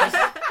incredible.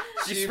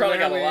 She's probably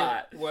got a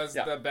lot. Was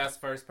the best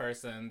first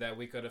person that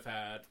we could have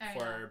had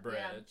for Bridge.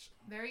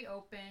 Yeah. Very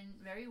open,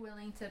 very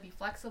willing to be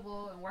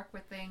flexible and work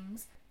with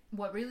things.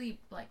 What really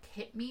like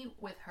hit me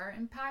with her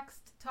impacts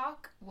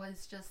talk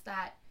was just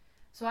that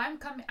So I'm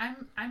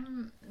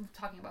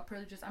talking about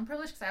privileges. I'm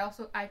privileged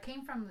because I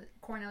came from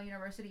Cornell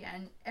University,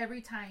 and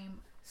every time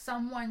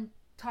someone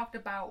talked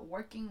about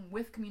working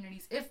with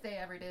communities, if they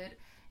ever did,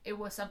 it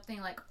was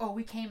something like, oh,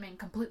 we came and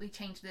completely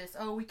changed this.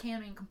 Oh, we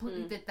came and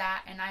completely did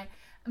that. And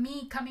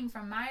me coming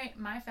from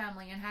my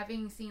family and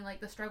having seen like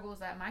the struggles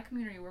that my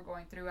community were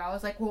going through, I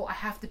was like, well, I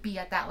have to be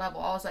at that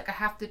level. I was like, I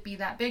have to be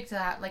that big to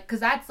that, like,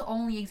 because that's the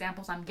only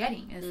examples I'm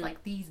getting is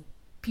like these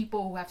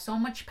people who have so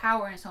much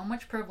power and so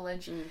much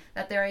privilege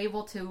that they're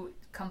able to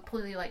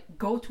completely like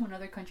go to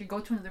another country, go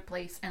to another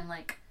place, and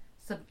like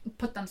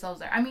put themselves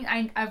there. I mean,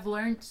 I've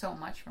learned so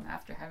much from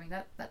after having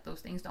that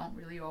those things don't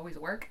really always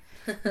work,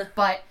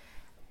 but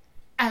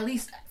at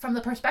least from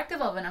the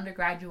perspective of an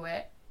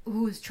undergraduate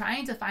who's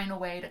trying to find a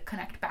way to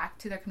connect back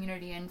to their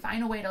community and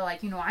find a way to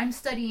like, you know, I'm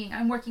studying,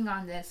 I'm working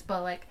on this,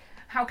 but like,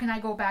 how can I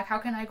go back? How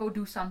can I go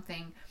do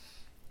something?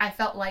 I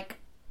felt like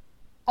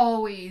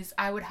always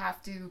I would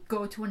have to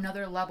go to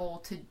another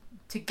level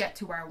to get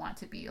to where I want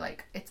to be.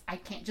 Like, I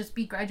can't just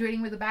be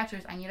graduating with a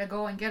bachelor's. I need to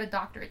go and get a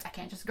doctorate. I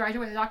can't just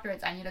graduate with a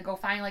doctorate. I need to go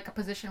find like a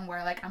position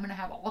where like I'm gonna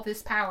have all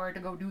this power to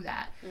go do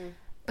that.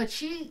 But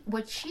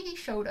what she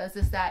showed us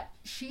is that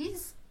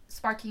she's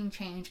sparking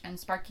change and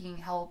sparking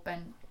help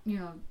and, you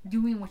know,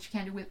 doing what she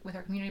can do with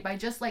her community by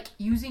just like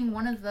using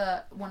one of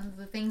the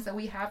things that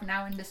we have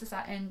now in this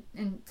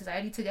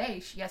society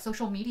today. She has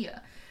social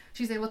media.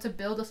 She's able to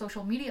build a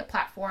social media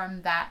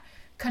platform that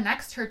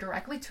connects her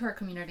directly to her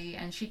community,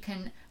 and she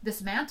can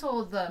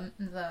dismantle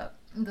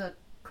the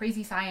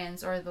crazy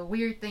science or the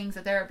weird things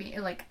that they're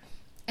being like,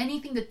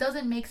 anything that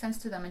doesn't make sense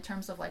to them in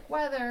terms of like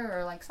weather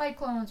or like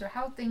cyclones or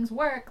how things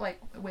work like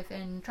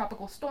within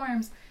tropical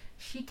storms.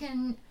 She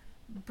can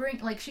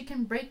break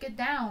it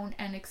down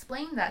and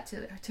explain that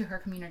to her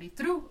community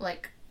through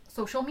like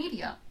social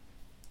media,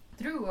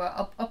 through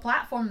a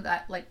platform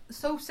that like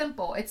so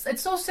simple.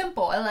 It's so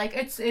simple. I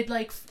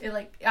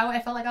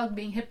felt like I was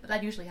being hit.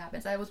 That usually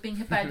happens. I was being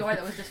hit by a door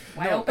that was just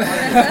wide open.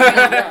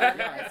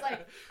 It's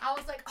like I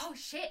was like, oh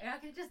shit, I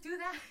can just do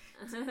that.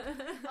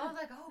 I was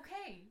like,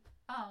 okay.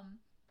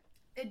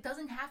 It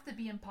doesn't have to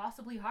be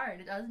impossibly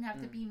hard. It doesn't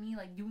have to be me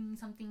like doing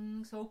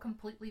something so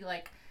completely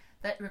like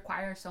that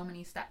requires so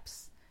many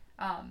steps.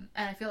 And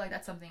I feel like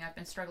that's something I've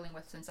been struggling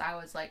with since I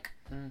was like,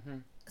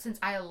 since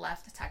I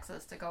left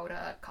Texas to go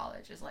to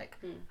college, is like,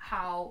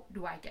 how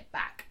do I get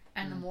back?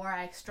 And the more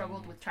I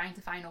struggled with trying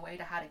to find a way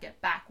to how to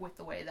get back with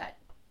the way that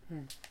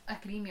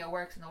academia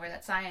works and the way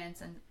that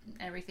science and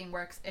everything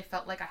works, it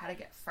felt like I had to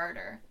get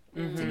further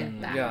to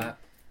get back. Yeah.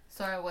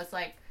 So it was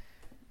like,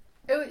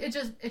 it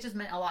just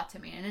meant a lot to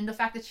me. And then the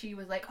fact that she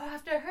was like, oh,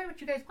 after I heard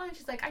what you guys wanted,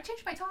 she's like, I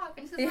changed my talk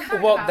and this is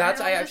what well, about.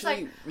 that's I was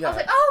like, oh my god.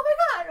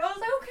 I was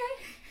like,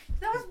 okay.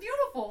 That was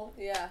beautiful.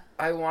 Yeah.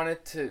 I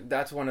wanted to,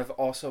 that's one of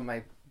also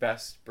my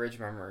best bridge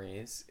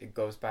memories. It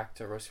goes back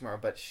to Rosimar,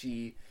 but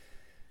she,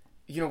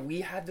 you know,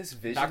 we had this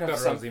vision Dr. of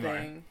something.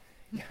 Rosimar.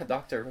 Yeah,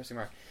 Dr.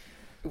 Rosimar.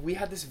 We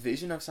had this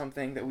vision of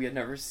something that we had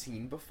never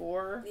seen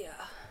before. Yeah.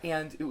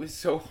 And it was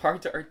so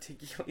hard to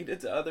articulate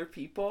it to other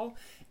people.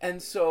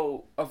 And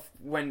so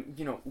when,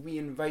 you know, we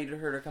invited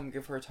her to come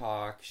give her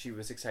talk, she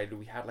was excited.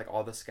 We had like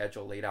all the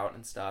schedule laid out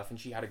and stuff, and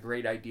she had a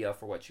great idea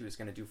for what she was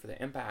going to do for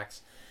the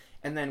impacts.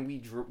 And then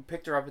we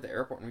picked her up at the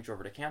airport and we drove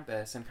her to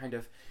campus, and kind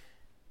of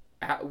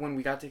when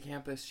we got to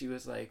campus, she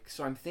was like,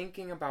 so I'm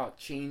thinking about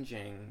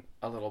changing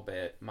a little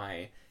bit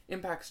my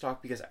impacts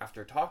talk because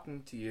after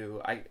talking to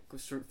you, I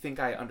sort of think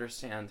I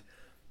understand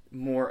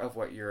more of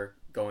what you're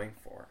going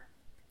for.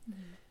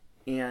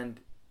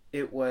 And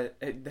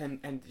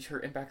and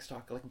her impacts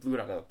talk like blew it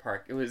out of the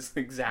park. It was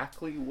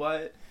exactly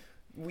what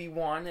we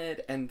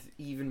wanted and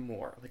even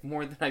more, like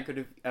more than I could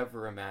have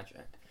ever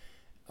imagined.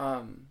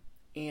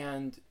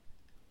 And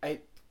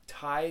it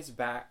ties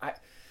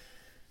back.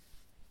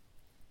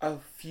 A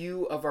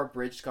few of our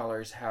bridge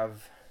scholars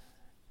have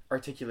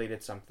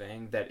articulated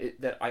something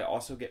that I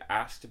also get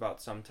asked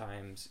about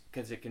sometimes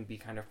because it can be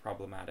kind of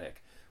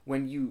problematic.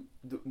 When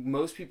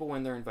most people,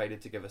 when they're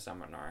invited to give a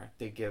seminar,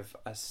 they give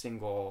a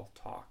single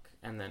talk,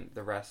 and then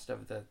the rest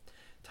of the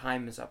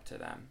time is up to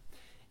them.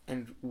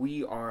 And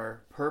we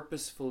are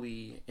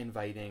purposefully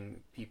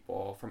inviting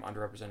people from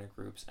underrepresented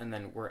groups, and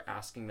then we're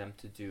asking them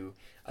to do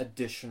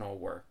additional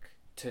work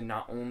to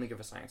not only give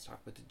a science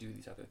talk, but to do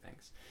these other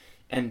things.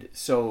 And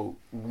so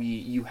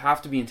you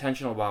have to be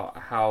intentional about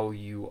how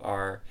you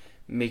are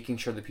making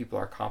sure that people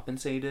are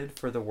compensated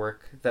for the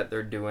work that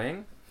they're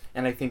doing.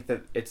 And I think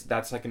that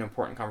that's like an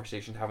important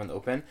conversation to have in the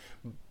open.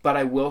 But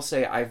I will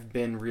say I've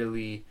been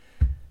really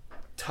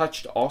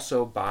touched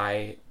also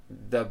by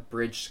the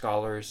bridge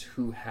scholars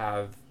who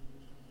have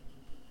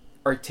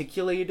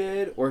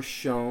articulated or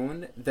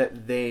shown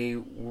that they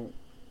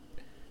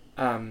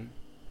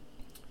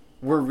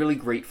were really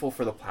grateful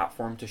for the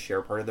platform to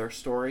share part of their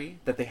story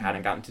that they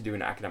hadn't gotten to do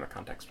in an academic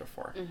context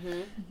before.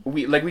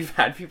 We've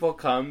had people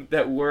come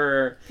that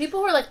were...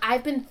 People were like,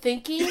 I've been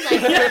thinking,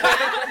 like,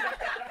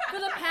 for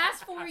the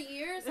past 4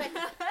 years, like,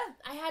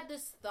 I had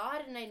this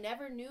thought and I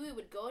never knew it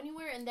would go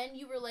anywhere. And then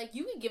you were like,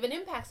 you could give an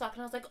impact talk.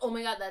 And I was like, oh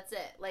my God, that's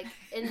it. Like,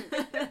 and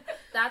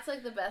that's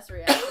like the best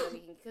reaction that we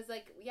can, because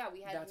like, yeah,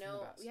 we had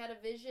we had a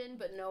vision,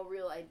 but no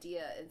real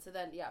idea. And so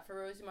then, yeah, for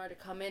Rosemar to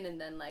come in and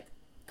then like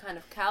kind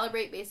of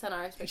calibrate based on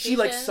our expectations. She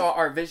like saw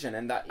our vision,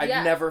 and that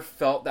I've never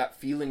felt that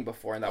feeling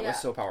before, and that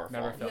was so powerful.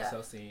 Never felt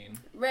so seen.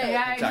 Right.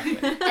 Yeah. Exactly.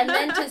 And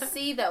then to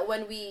see that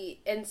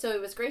and so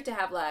it was great to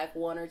have like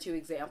 1 or 2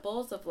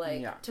 examples of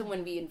like, to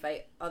when we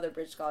invite other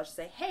Bridge scholars to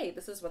say, hey,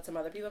 this is what some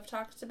other people have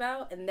talked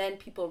about, and then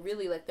people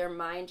really like their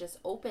mind just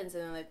opens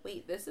and they're like,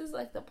 wait, this is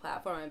like the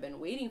platform I've been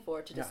waiting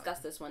for to discuss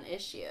this one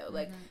issue.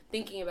 Like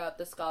thinking about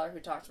the scholar who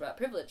talked about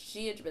privilege,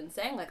 she had been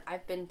saying like,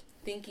 I've been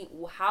thinking,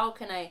 well, how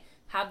can I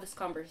have this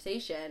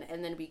conversation,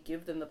 and then we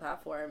give them the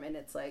platform, and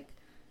it's like,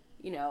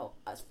 you know,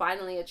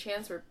 finally a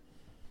chance where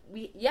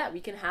we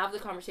can have the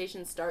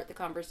conversation, start the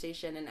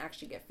conversation, and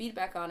actually get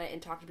feedback on it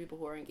and talk to people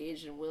who are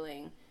engaged and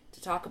willing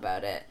to talk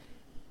about it.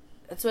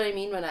 That's what I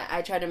mean when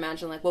I try to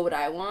imagine like, what would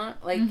I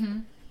want, like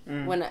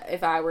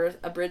if I were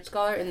a Bridge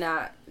scholar, and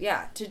that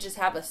to just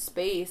have a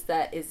space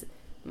that is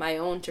my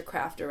own to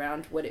craft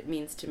around what it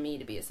means to me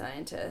to be a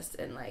scientist.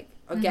 And like,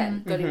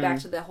 again, going back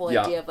to the whole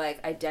idea of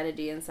like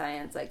identity in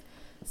science, like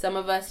some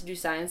of us do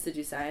science to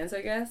do science,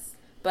 I guess,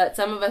 but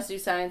some of us do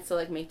science to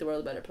like make the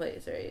world a better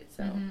place, right?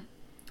 So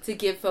to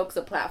give folks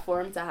a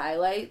platform to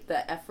highlight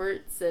the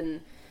efforts and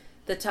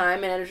the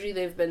time and energy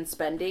they've been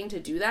spending to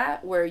do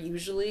that, where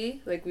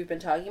usually, like we've been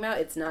talking about,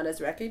 it's not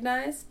as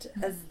recognized,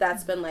 as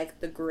that's been like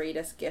the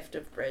greatest gift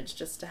of Bridge,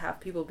 just to have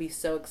people be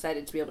so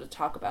excited to be able to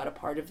talk about a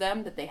part of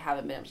them that they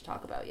haven't been able to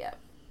talk about yet.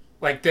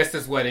 Like, this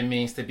is what it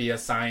means to be a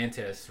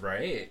scientist,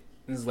 right?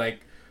 It's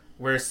like,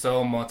 we're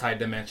so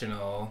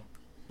multidimensional.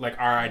 Like,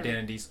 our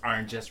identities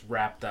aren't just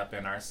wrapped up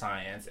in our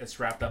science. It's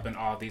wrapped up in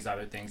all these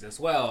other things as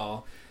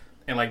well.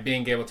 And, like,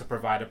 being able to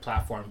provide a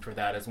platform for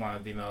that is one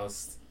of the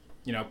most,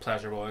 you know,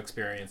 pleasurable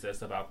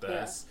experiences about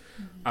this.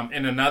 Yeah.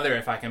 And another,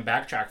 if I can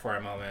backtrack for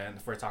a moment,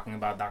 if we're talking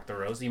about Dr.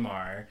 Rosie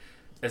Marr,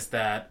 is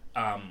that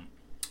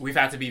we've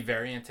had to be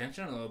very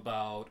intentional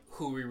about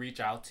who we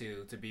reach out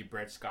to be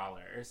Bridge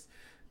scholars,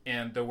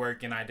 and the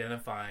work in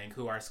identifying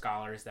who are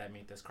scholars that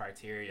meet this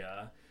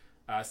criteria.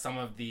 Some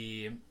of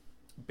the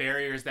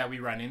barriers that we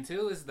run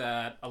into is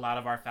that a lot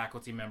of our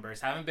faculty members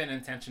haven't been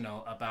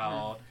intentional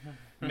about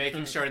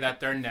making sure that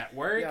their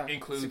network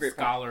includes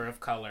scholar of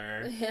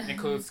color,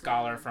 includes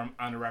scholar from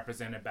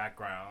underrepresented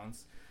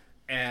backgrounds.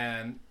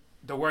 And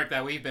the work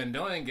that we've been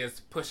doing is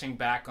pushing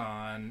back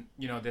on,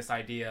 you know, this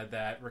idea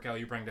that, Raquel,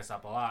 you bring this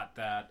up a lot,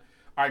 that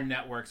our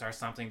networks are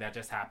something that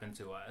just happened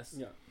to us.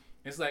 Yeah.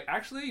 It's like,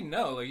 actually,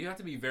 no, like, you have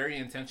to be very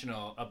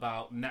intentional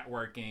about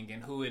networking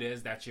and who it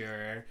is that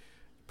you're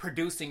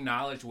producing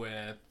knowledge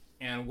with,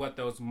 and what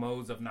those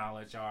modes of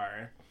knowledge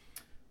are.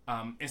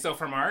 And so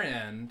from our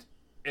end,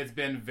 it's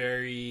been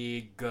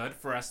very good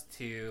for us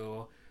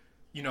to,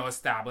 you know,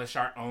 establish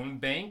our own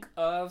bank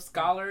of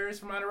scholars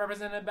from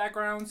underrepresented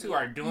backgrounds who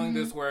are doing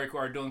this work, who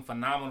are doing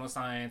phenomenal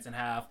science and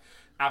have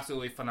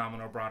absolutely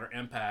phenomenal broader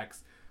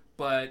impacts.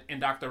 But in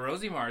Dr.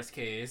 Rosie Marr's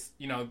case,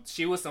 you know,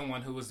 she was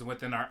someone who was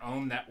within our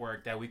own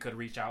network that we could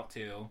reach out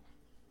to.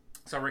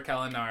 So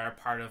Raquel and I are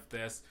part of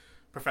this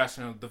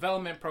professional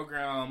development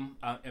program,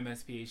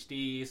 MS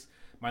PhDs,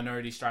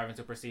 minorities striving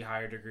to pursue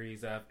higher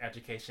degrees of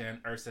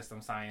education, Earth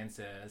System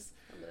Sciences.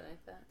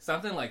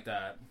 Something like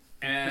that.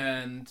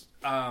 And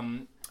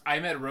I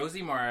met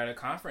Rosie Marr at a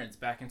conference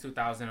back in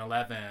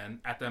 2011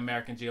 at the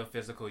American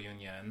Geophysical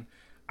Union.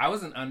 I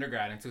was an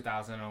undergrad in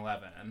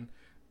 2011,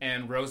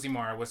 and Rosie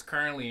Marr was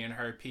currently in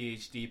her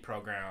PhD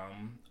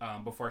program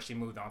before she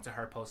moved on to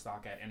her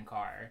postdoc at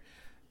NCAR.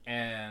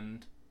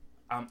 And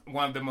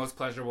one of the most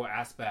pleasurable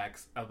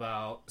aspects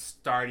about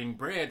starting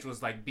Bridge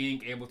was like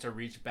being able to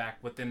reach back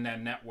within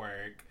that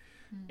network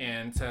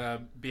and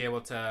to be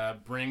able to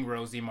bring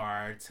Rosie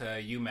Marr to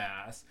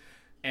UMass.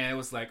 And it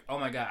was like, oh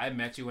my God, I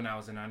met you when I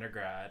was an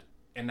undergrad,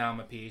 and now I'm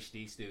a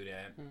PhD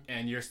student,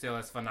 and you're still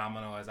as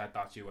phenomenal as I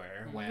thought you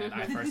were when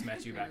I first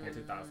met you back in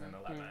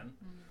 2011.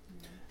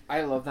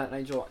 I love that,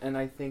 Nigel, and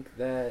I think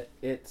that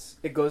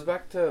it goes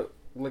back to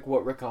like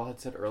what Raquel had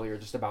said earlier,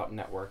 just about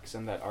networks,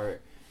 and that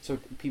so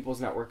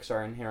people's networks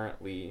are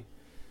inherently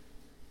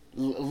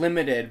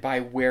limited by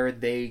where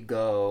they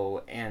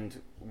go and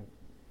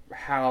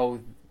how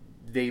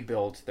they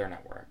build their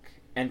network.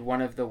 And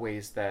one of the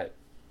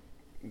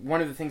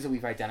things that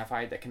we've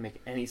identified that can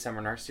make any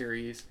seminar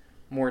series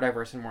more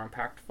diverse and more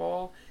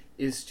impactful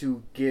is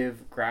to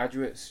give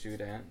graduate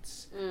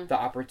students the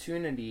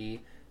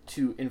opportunity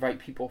to invite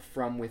people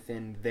from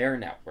within their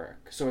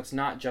network. So it's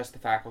not just the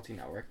faculty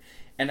network.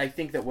 And I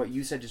think that what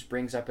you said just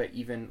brings up an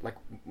even like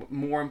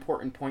more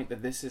important point,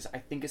 that this is, I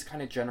think, is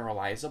kind of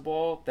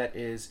generalizable. That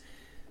is,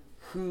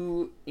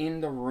 who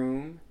in the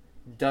room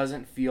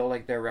doesn't feel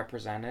like they're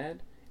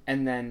represented,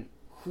 and then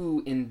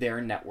who in their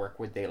network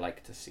would they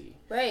like to see.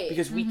 Right.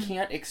 Because we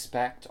can't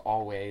expect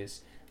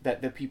always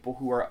that the people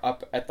who are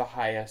up at the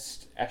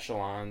highest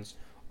echelons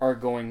are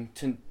going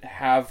to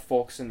have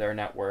folks in their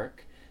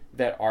network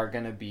that are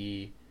going to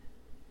be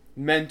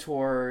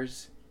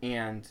mentors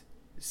and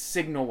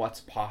signal what's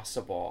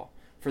possible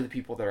for the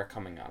people that are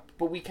coming up.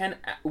 But we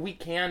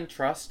can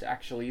trust,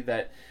 actually,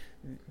 that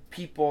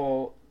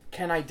people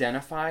can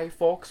identify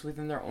folks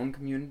within their own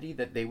community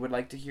that they would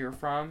like to hear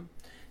from,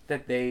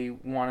 that they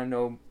want to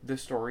know the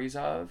stories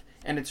of.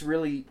 And it's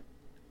really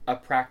a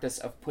practice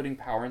of putting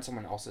power in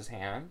someone else's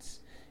hands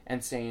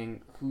and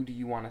saying, who do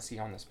you want to see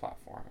on this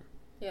platform?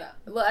 Yeah.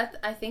 Well,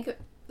 I think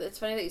it's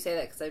funny that you say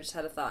that, because I just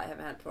had a thought I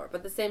haven't had before. But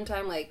at the same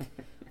time, like,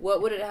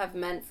 what would it have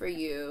meant for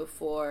you,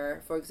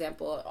 for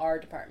example, our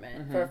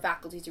department, for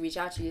faculty to reach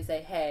out to you and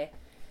say, hey,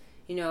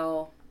 you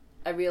know,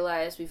 I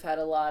realize we've had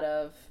a lot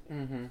of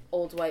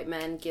old white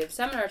men give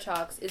seminar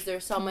talks. Is there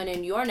someone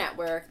in your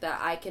network that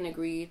I can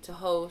agree to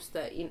host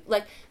that, you know,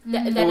 like,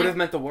 that would have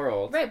meant the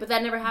world. Right, but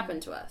that never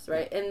happened to us,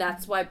 right? And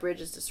that's why Bridge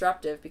is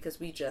disruptive, because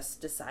we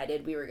just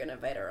decided we were going to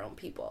invite our own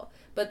people.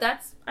 But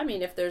that's, I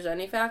mean, if there's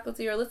any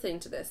faculty who are listening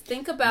to this,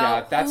 think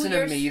about that's an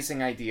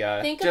amazing idea.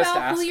 Think just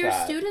about who your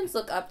that. students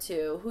look up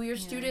to, who your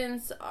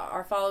students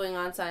are following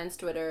on Science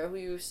Twitter, who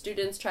your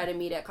students try to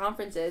meet at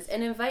conferences,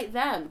 and invite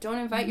them. Don't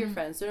invite your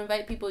friends. Don't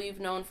invite people you've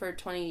known for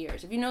 20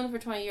 years. If you've known them for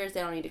 20 years, they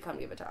don't need to come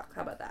give a talk.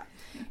 How about that?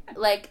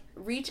 Like,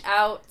 reach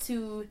out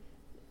to,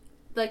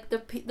 like,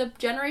 the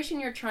generation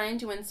you're trying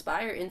to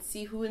inspire, and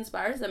see who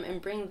inspires them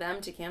and bring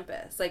them to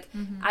campus. Like,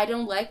 I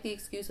don't like the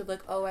excuse of,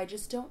 like, oh, I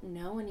just don't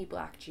know any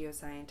black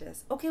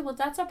geoscientists. Okay, well,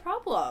 that's a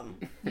problem.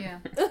 Yeah.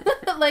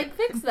 Like,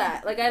 fix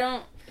that. Like,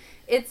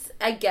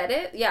 I get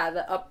it. Yeah,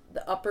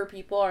 the upper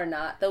people are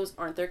not, those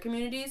aren't their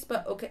communities,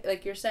 but okay,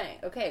 like you're saying,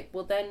 okay,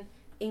 well then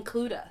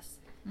include us.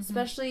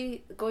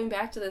 Especially going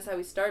back to this, how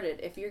we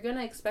started. If you're going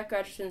to expect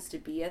graduate students to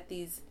be at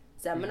these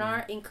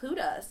seminar, include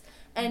us.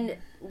 And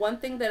one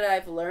thing that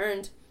I've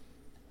learned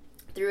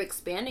through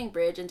expanding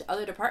Bridge into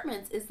other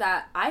departments is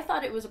that I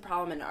thought it was a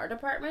problem in our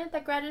department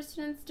that graduate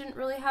students didn't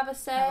really have a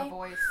say. Have a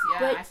voice. Yeah,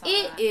 but I saw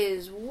it that.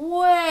 is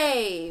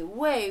way,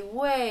 way,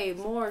 way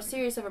more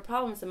serious of a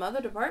problem in some other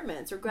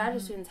departments where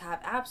graduate students have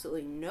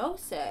absolutely no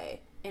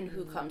say in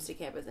who comes to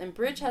campus. And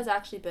Bridge has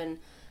actually been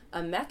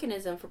a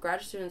mechanism for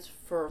graduate students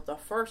for the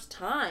first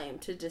time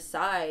to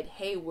decide,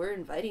 hey, we're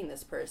inviting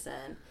this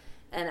person.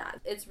 And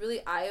it's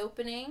really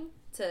eye-opening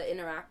to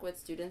interact with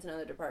students in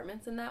other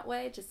departments in that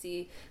way, to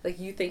see, like,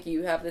 you think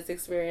you have this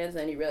experience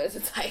and you realize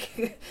it's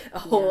like a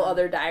whole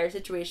other dire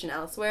situation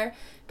elsewhere.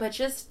 But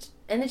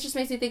and it just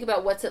makes me think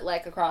about what's it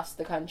like across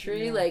the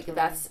country. Like, totally.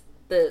 That's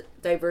the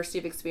diversity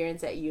of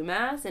experience at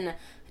UMass. And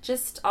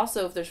just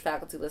also, if there's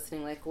faculty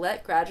listening, like,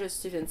 let graduate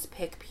students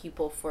pick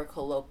people for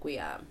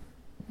colloquium.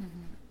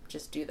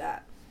 Just do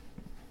that.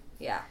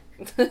 Yeah.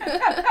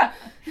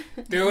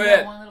 Do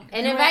it.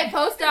 And invite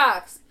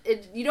postdocs.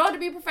 You don't have to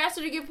be a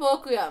professor to give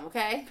colloquium,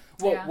 okay?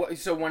 Well,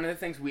 so one of the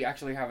things we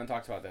actually haven't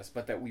talked about this,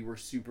 but that we were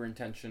super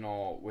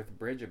intentional with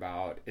Bridge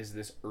about, is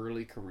this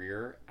early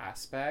career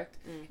aspect.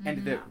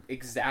 And the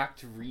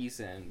exact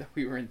reason that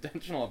we were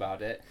intentional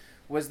about it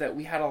was that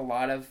we had a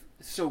lot of,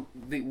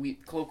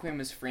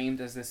 colloquium is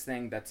framed as this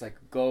thing that's like,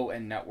 go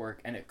and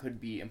network, and it could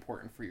be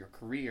important for your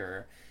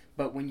career.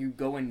 But when you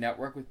go and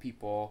network with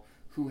people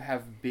who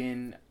have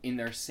been in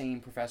their same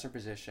professor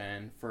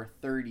position for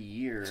 30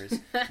 years,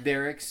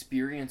 their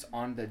experience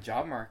on the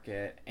job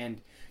market,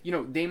 and, you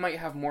know, they might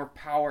have more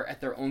power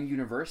at their own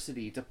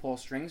university to pull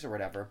strings or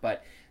whatever,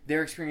 but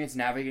their experience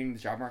navigating the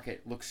job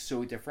market looks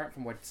so different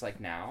from what it's like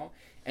now.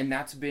 And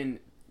that's been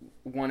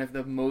one of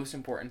the most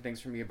important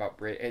things for me about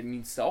Brit. I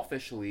mean,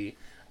 selfishly,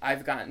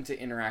 I've gotten to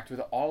interact with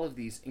all of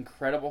these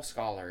incredible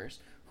scholars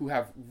who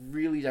have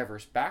really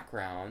diverse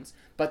backgrounds,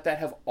 but that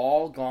have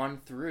all gone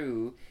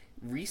through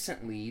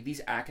recently these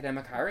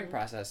academic hiring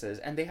processes,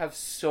 and they have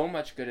so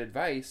much good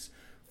advice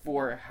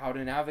for how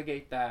to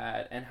navigate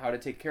that and how to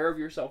take care of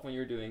yourself when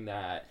you're doing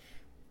that.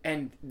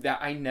 And that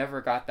I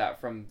never got that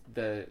from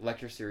the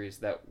lecture series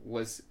that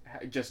was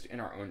just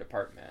in our own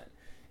department.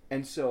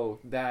 And so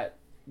that,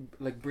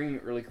 like, bringing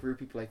early career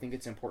people, I think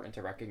it's important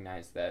to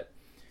recognize that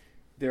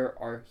there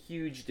are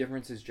huge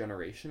differences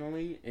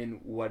generationally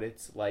in what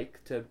it's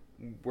like to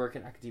work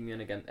in academia.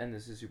 And again, and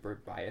this is super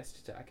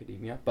biased to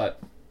academia,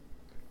 but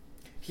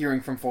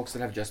hearing from folks that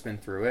have just been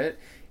through it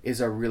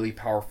is a really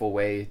powerful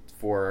way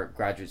for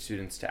graduate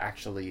students to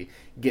actually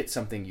get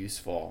something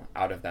useful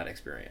out of that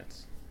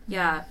experience.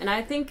 Yeah, and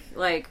I think,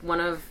 like, one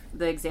of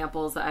the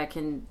examples that I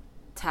can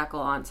tackle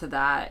onto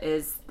that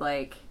is,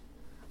 like,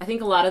 I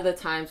think a lot of the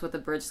times with the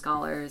Bridge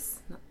Scholars,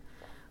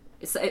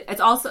 it's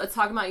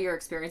talking about your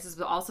experiences,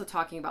 but also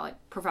talking about,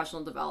 like,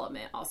 professional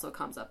development also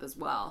comes up as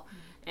well.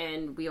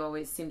 And we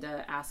always seem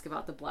to ask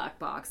about the black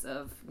box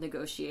of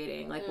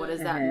negotiating. Like, what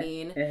does that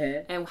mean?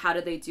 And how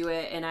do they do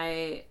it? And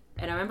I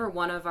remember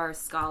one of our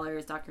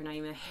scholars, Dr.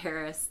 Naima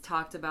Harris,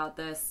 talked about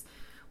this,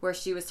 where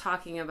she was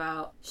talking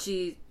about,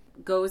 she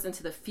goes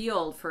into the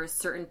field for a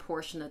certain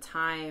portion of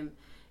time.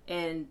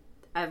 And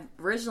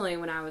originally,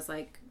 when I was,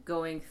 like,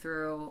 going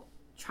through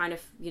trying to,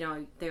 you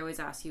know, they always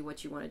ask you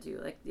what you want to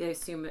do. Like, they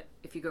assume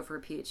if you go for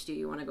a PhD,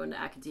 you want to go into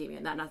academia.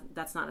 And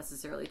that's not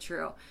necessarily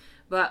true.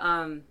 But,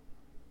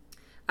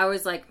 I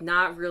was, like,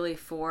 not really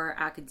for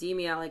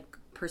academia, like,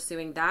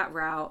 pursuing that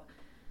route.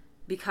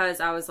 because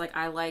I was like,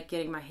 I like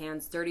getting my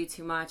hands dirty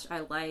too much. I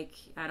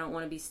don't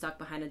want to be stuck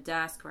behind a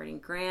desk writing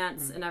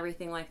grants and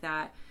everything like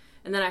that.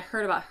 And then I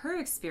heard about her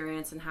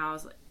experience and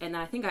and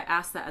I think I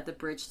asked that at the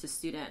bridge to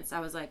students. I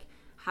was like,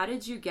 how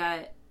did you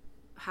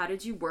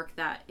work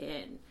that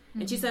in?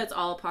 And she said it's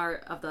all a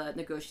part of the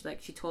negotiation.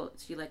 Like she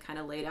kind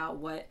of laid out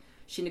what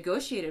she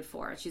negotiated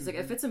for. She's like,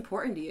 if it's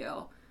important to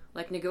you,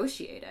 like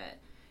negotiate it.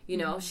 You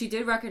know, she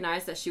did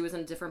recognize that she was in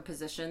a different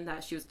position,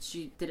 that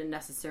she didn't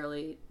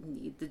necessarily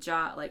need the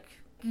job. Like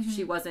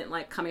she wasn't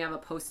like coming out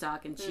of a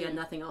postdoc and she had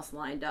nothing else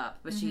lined up.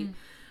 But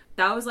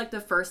that was like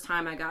the first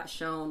time I got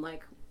shown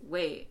like,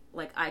 wait,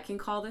 like I can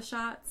call the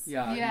shots.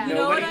 Yeah. You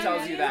know Nobody what I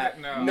tells mean? you that.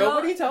 No.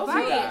 Nobody tells you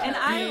Right,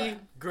 that. and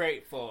Be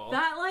grateful.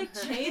 that like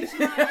changed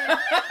my.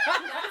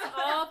 That's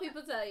all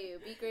people tell you.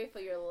 Be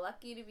grateful. You're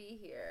lucky to be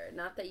here.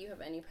 Not that you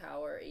have any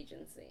power or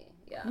agency.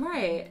 Yeah.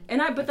 Right. And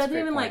but That's that a didn't great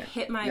even point. like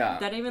hit my Yeah.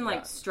 that didn't even like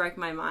Yeah. strike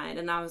my mind,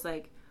 and I was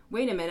like,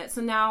 wait a minute. So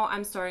now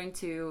I'm starting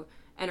to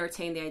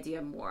entertain the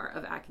idea more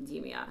of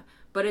academia.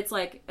 But it's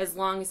like as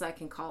long as I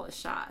can call the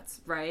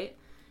shots, right?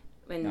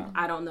 And Yeah.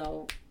 I don't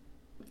know.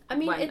 I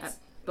mean, when, it's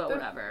but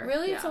whatever.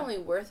 Really, it's Yeah. only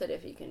worth it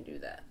if you can do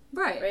that,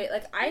 right. right?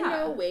 Like I Yeah.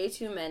 know way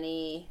too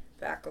many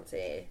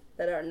faculty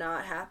that are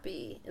not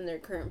happy in their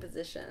current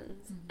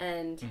positions,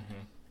 and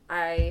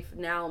I've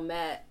now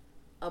met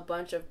a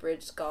bunch of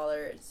bridge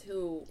scholars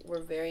who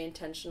were very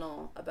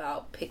intentional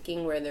about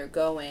picking where they're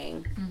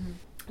going.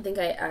 I think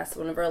I asked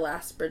one of our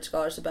last bridge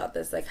scholars about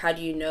this, like, how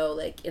do you know,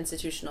 like,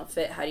 institutional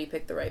fit? How do you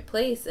pick the right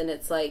place? And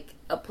it's, like,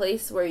 a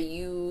place where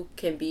you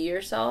can be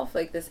yourself,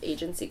 like, this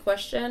agency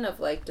question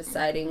of, like,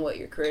 deciding what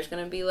your career is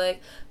going to be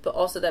like, but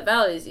also that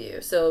values you.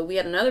 So we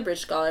had another bridge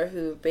scholar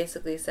who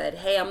basically said,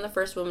 hey, I'm the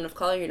first woman of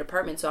color in your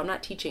department, so I'm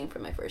not teaching for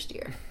my first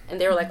year. And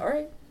they were like, all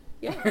right,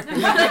 yeah.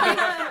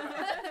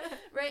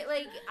 Right?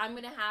 Like, I'm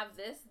going to have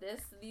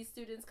these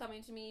students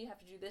coming to me, you have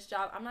to do this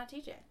job. I'm not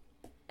teaching.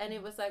 And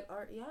it was like,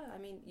 oh, yeah, I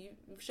mean,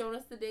 you've shown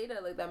us the data.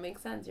 Like, that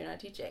makes sense. You're not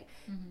teaching.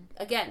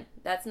 Again,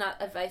 that's not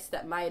advice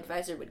that my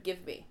advisor would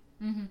give me.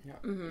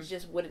 It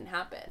just wouldn't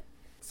happen.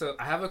 So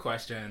I have a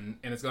question,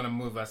 and it's going to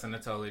move us in a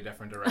totally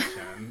different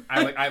direction.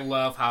 I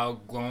love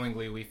how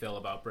glowingly we feel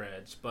about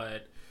Bridge,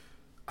 but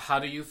how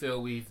do you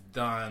feel we've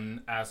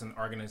done as an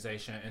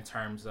organization in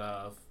terms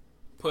of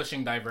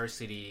pushing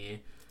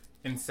diversity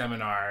in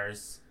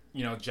seminars,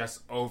 you know,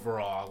 just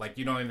overall? Like,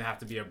 you don't even have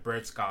to be a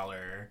Bridge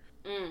scholar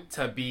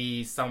to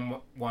be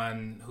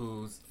someone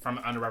who's from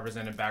an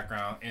underrepresented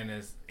background and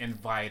is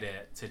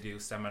invited to do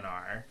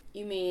seminar.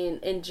 You mean,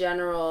 in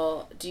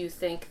general, do you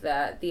think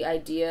that the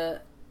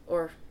idea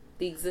or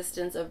the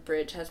existence of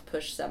Bridge has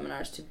pushed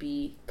seminars to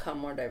become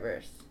more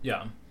diverse?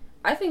 Yeah.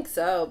 I think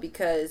so,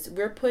 because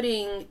we're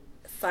putting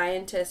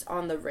scientists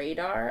on the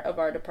radar of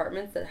our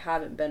departments that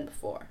haven't been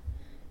before.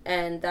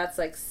 And that's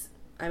like,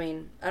 I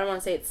mean, I don't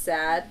want to say it's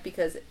sad,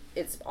 because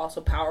it's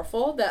also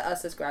powerful that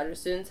us as graduate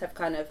students have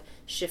kind of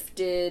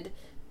shifted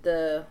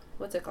the,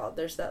 what's it called?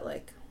 There's that,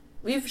 like,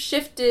 we've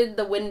shifted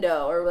the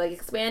window, or like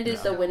expanded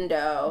the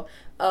window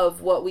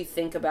of what we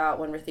think about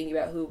when we're thinking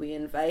about who we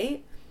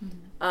invite.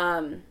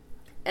 And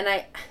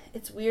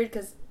it's weird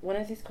because one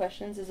of these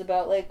questions is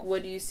about, like,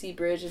 what do you see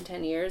Bridge in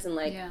 10 years? And,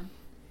 like,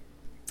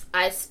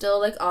 I still,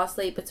 like,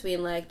 oscillate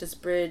between, like, is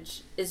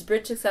Bridge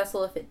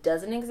successful if it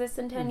doesn't exist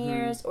in 10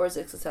 years, or is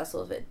it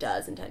successful if it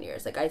does in 10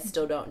 years? Like, I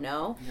still don't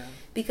know.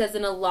 Because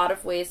in a lot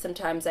of ways,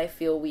 sometimes I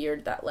feel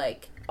weird that,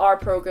 like, our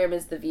program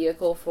is the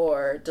vehicle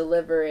for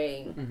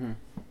delivering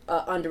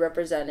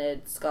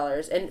underrepresented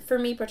scholars, and for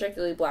me,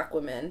 particularly Black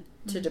women,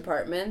 to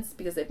departments,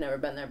 because they've never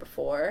been there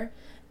before,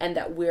 and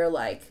that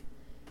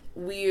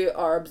we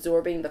are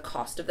absorbing the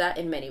cost of that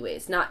in many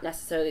ways, not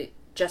necessarily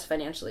just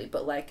financially,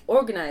 but like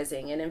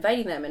organizing and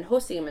inviting them and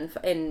hosting them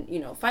and you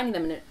know, finding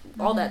them and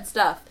all that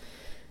stuff.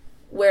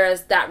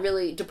 Whereas that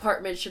really,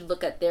 departments should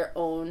look at their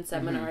own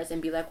seminars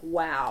and be like,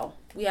 wow,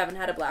 we haven't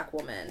had a Black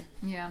woman.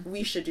 Yeah.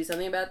 We should do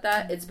something about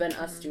that. It's been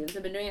us students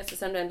have been doing it. So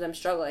sometimes I'm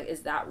struggling.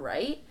 Is that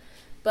right?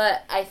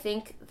 But I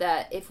think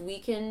that if we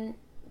can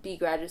be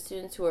graduate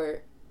students who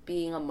are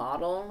being a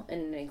model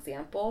and an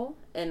example,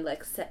 and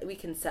like we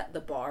can set the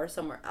bar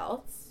somewhere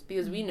else,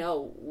 because we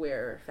know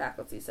where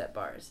faculty set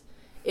bars.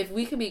 If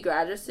we can be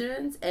graduate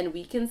students and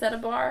we can set a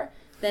bar,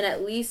 then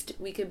at least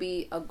we could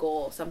be a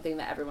goal, something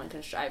that everyone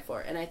can strive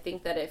for. And I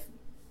think that if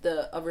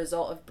a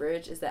result of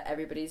Bridge is that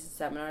everybody's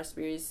seminar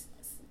series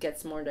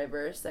gets more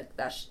diverse, like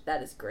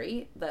that is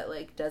great. That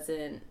like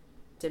doesn't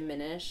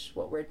diminish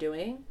what we're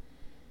doing.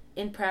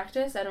 In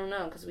practice, I don't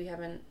know, because we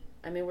haven't.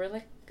 I mean, we're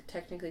like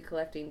technically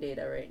collecting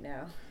data right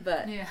now,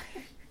 but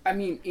I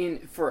mean,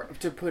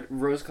 to put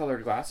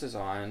rose-colored glasses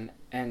on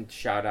and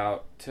shout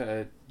out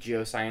to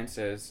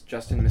Geosciences,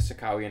 Justin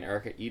Misakawi and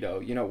Erica Ito.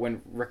 You know,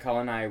 when Raquel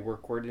and I were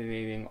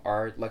coordinating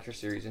our lecture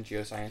series in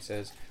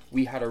Geosciences,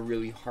 we had a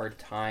really hard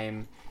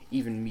time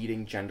even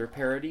meeting gender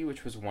parity,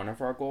 which was one of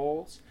our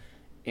goals.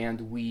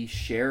 And we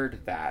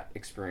shared that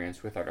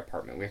experience with our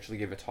department. We actually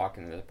gave a talk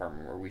in the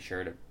department where we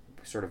shared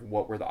sort of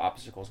what were the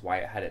obstacles, why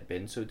had it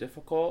been so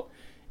difficult.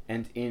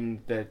 And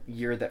in the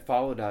year that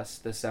followed us,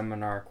 the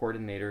seminar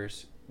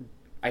coordinators,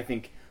 I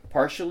think,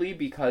 partially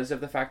because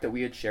of the fact that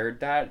we had shared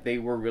that, they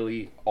were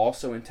really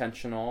also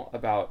intentional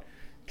about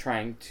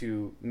trying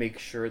to make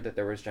sure that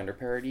there was gender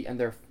parity, and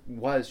there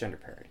was gender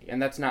parity.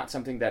 And that's not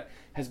something that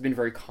has been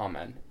very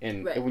common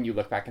when you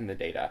look back in the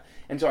data.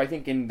 And so I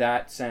think in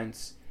that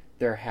sense,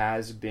 there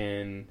has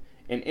been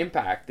an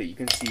impact that you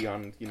can see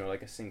on,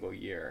 like a single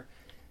year.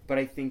 But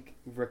I think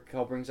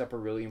Raquel brings up a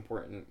really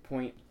important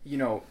point.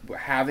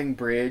 Having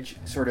Bridge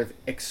sort of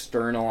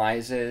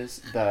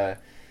externalizes the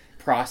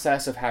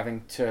process of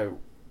having to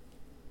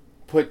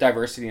put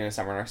diversity in a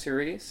seminar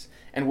series.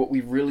 And what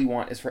we really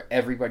want is for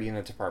everybody in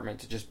the department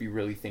to just be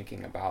really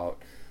thinking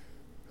about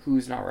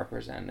who's not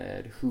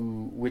represented,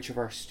 which of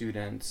our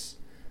students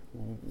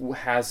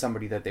has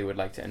somebody that they would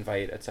like to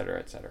invite, et cetera,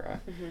 et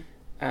cetera.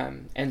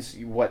 Mm-hmm. And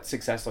what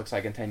success looks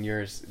like in 10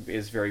 years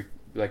is very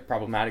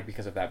problematic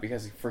because of that,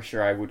 because for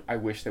sure I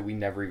wish that we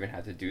never even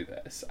had to do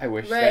this. I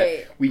wish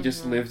that we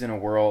just lived in a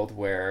world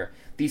where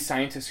these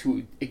scientists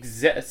who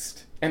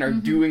exist and are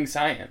doing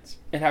science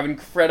and have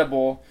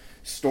incredible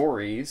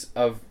stories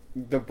of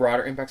the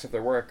broader impacts of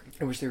their work,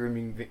 I wish they were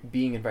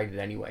being invited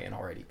anyway and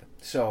already.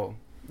 So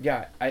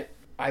yeah,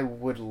 I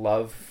would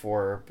love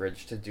for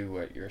Bridge to do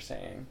what you're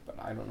saying, but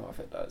I don't know if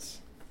it does,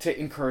 to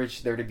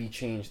encourage there to be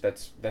change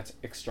that's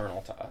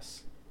external to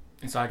us.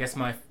 And so I guess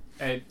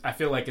I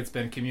feel like it's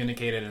been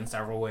communicated in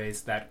several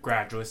ways that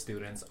graduate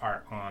students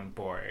are on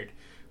board.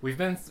 We've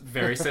been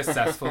very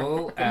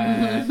successful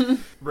at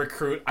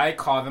I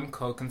call them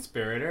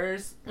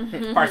co-conspirators,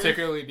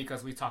 particularly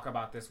because we talk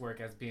about this work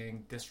as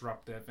being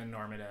disruptive and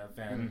normative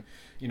and,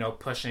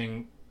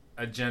 pushing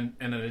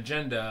an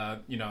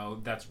agenda,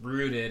 that's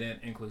rooted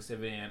in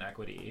inclusivity and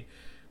equity.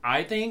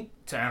 I think,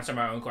 to answer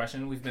my own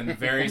question, we've been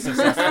very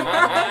successful.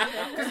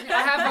 Because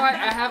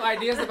I have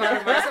ideas about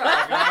it myself,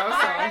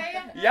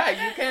 So. Yeah,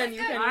 you can.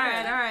 All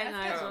right,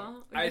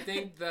 Nigel. I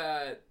think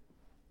that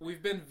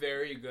we've been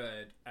very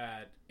good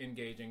at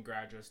engaging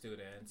graduate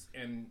students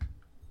and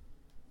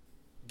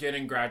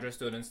getting graduate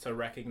students to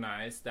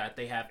recognize that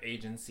they have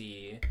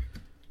agency,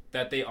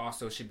 that they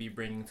also should be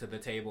bringing to the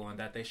table, and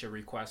that they should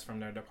request from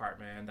their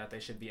department, and that they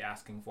should be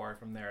asking for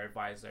from their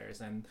advisors,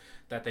 and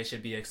that they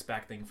should be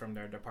expecting from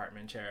their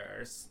department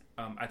chairs.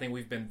 I think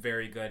we've been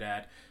very good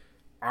at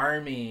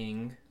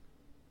arming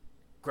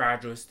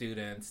graduate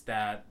students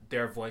that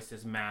their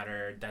voices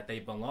matter, that they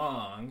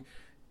belong,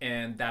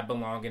 and that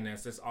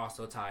belongingness is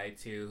also tied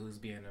to who's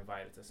being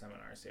invited to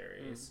seminar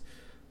series.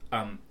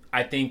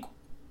 I think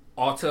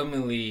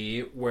ultimately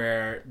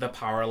where the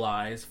power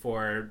lies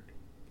for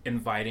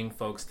inviting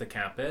folks to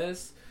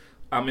campus,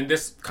 and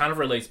this kind of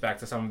relates back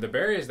to some of the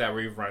barriers that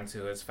we've run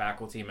to as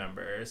faculty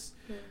members.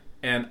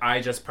 And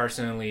I just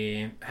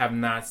personally have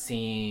not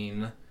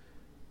seen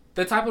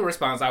the type of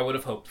response I would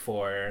have hoped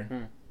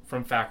for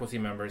from faculty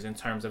members in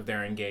terms of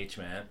their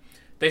engagement.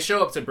 They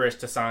show up to Bridge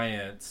to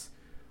Science,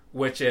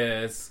 which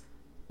is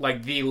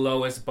the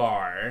lowest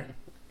bar.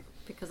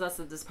 Because that's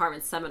the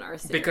department seminar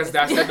series. Because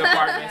that's the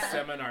department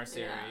seminar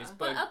series. Yeah.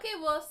 But okay,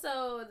 well,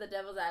 so the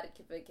devil's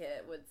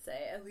advocate would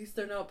say, at least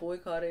they're not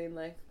boycotting,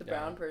 the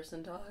brown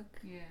person talk.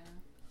 Yeah.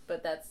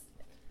 But that's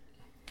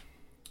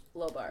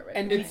low bar, right?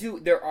 And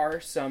there are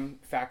some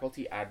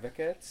faculty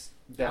advocates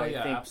that I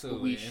think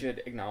absolutely. we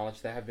should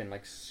acknowledge that have been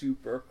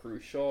super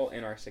crucial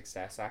in our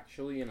success,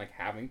 actually, and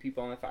having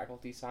people on the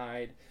faculty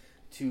side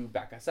to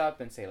back us up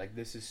and say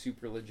this is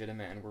super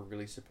legitimate and we're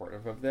really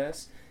supportive of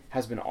this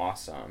has been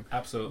awesome.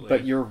 Absolutely.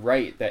 But you're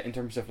right that in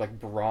terms of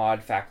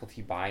broad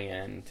faculty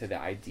buy-in to the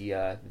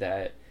idea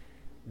that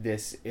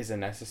this is a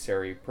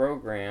necessary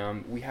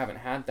program, we haven't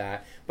had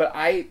that. But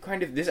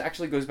this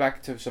actually goes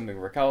back to something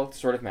Raquel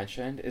sort of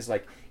mentioned, is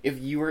if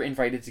you were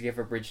invited to give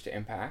a Bridge to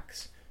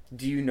Impacts,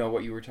 do you know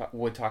what you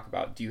would talk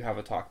about? Do you have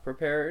a talk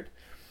prepared?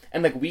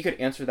 And we could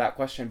answer that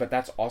question, but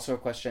that's also a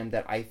question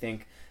that I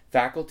think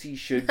faculty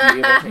should be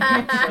able to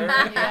answer.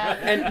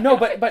 And no,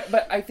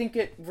 but I think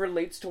it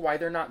relates to why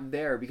they're not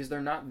there, because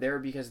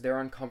they're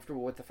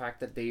uncomfortable with the fact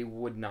that they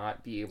would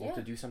not be able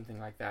to do something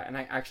like that. And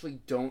I actually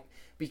don't,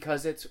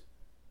 because it's,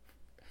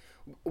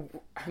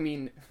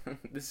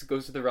 this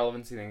goes to the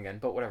relevancy thing again,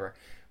 but whatever.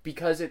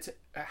 Because it's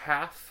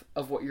half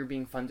of what you're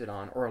being funded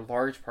on, or a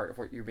large part of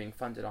what you're being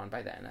funded on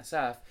by the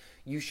NSF,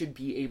 you should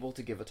be able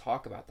to give a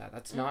talk about that.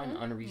 That's not an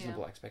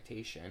unreasonable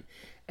expectation.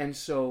 And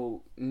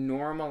so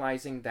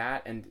normalizing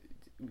that and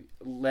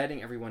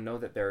letting everyone know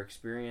that their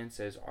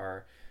experiences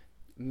are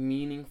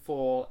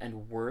meaningful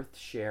and worth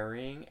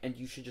sharing, and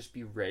you should just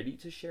be ready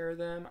to share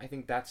them, I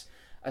think that's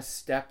a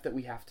step that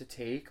we have to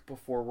take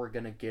before we're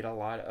going to get a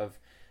lot of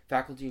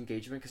faculty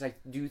engagement, because I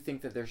do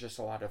think that there's just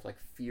a lot of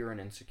fear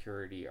and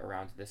insecurity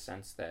around this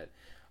sense that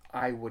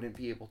I wouldn't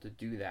be able to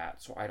do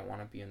that, so I don't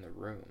want to be in the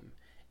room.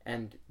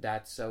 And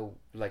that's so,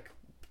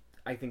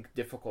 I think,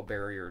 difficult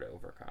barrier to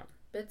overcome.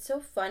 But it's so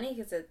funny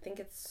because I think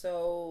it's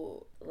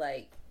so,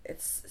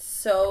 it's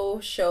so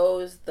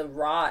shows the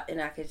rot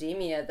in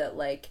academia that,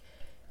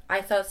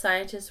 I thought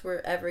scientists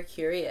were ever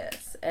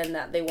curious and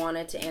that they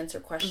wanted to answer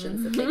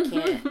questions that they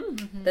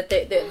can't, that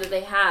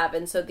they have.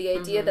 And so the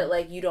idea that,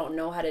 like, you don't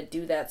know how to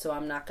do that, so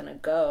I'm not going to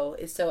go,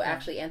 is so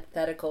actually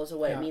antithetical to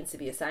what it means to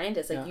be a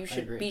scientist. Like, you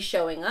should be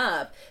showing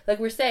up. Like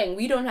we're saying,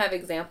 we don't have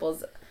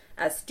examples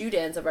as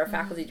students of our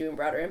faculty doing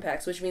broader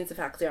impacts, which means the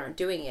faculty aren't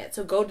doing it.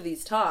 So go to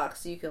these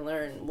talks so you can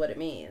learn what it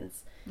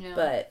means. Yeah.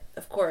 But,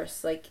 of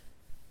course, like,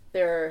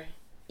 there are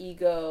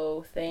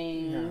ego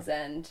things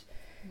and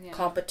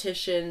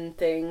competition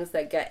things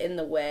that get in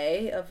the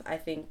way of, I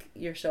think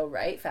you're so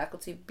right,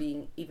 faculty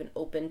being even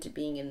open to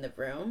being in the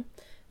room.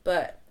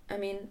 But, I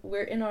mean,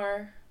 we're in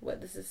our,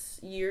 this is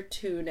year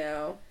 2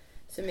 now.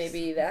 So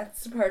maybe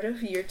that's part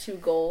of year 2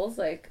 goals,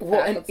 like.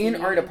 Well, and in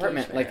our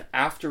department, like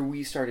after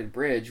we started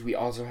Bridge, we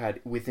also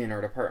had within our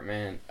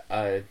department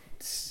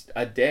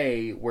a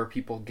day where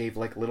people gave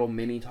like little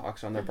mini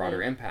talks on their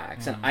broader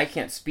impacts, and I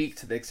can't speak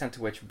to the extent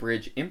to which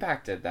Bridge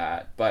impacted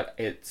that, but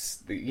it's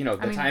the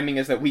timing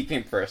is that we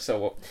came first.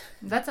 So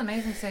that's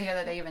amazing to hear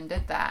that they even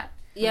did that.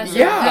 Yes, we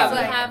have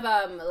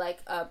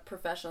like a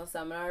professional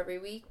seminar every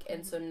week,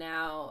 and so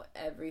now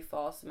every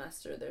fall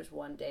semester there's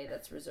one day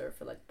that's reserved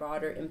for like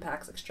broader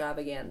impacts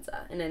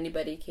extravaganza, and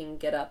anybody can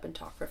get up and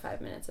talk for 5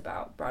 minutes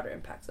about broader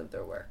impacts of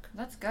their work.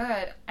 That's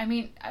good. I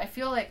mean, I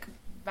feel like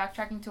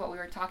backtracking to what we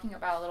were talking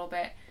about a little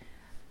bit,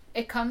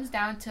 it comes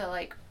down to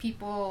like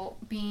people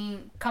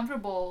being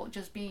comfortable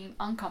just being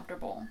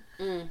uncomfortable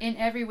in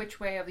every which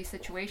way of these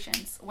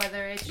situations,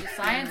 whether it's just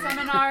science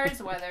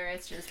seminars, whether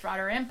it's just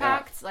broader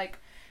impacts, like.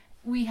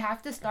 We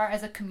have to start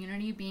as a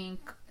community being,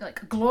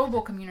 like, a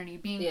global community,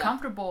 being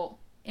comfortable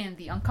in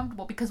the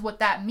uncomfortable. Because what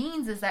that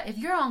means is that if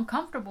you're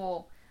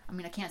uncomfortable, I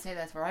mean, I can't say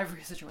that for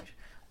every situation,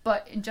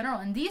 but in general,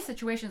 in these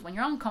situations, when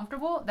you're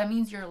uncomfortable, that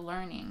means you're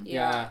learning.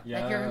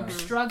 Like, you're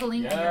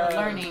struggling and you're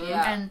learning.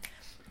 And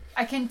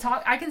I can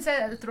say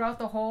that throughout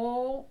the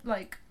whole,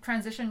 like,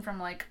 transition from,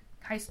 like,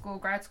 high school,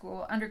 grad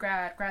school,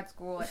 undergrad, grad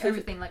school, like,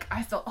 everything, like,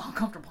 I felt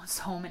uncomfortable in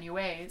so many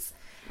ways.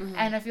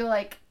 And I feel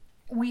like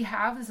we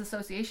have this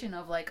association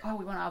of like, oh,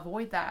 we want to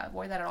avoid that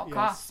at all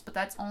costs, but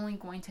that's only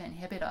going to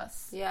inhibit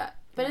us. Yeah,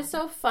 but it's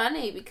so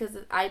funny because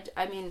I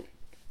mean,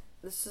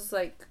 this is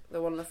like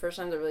one of the first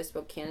times I really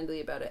spoke candidly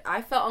about it.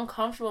 I felt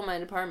uncomfortable in my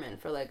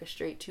department for like a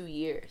straight 2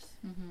 years.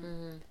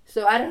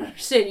 So I don't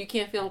understand. You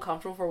can't feel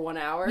uncomfortable for 1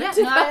 hour. Yeah,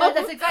 no,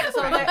 that's exactly.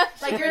 So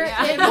like you're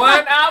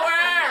 1 hour.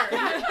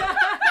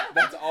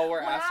 That's all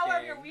we're asking. 1 hour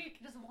of your week,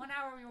 just 1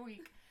 hour of your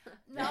week.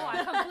 No,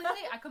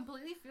 I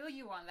completely feel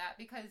you on that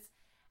because.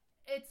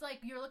 It's like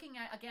you're looking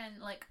at, again,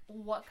 like,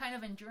 what kind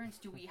of endurance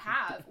do we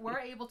have? We're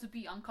able to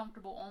be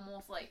uncomfortable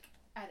almost, like,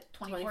 at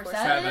 24/7?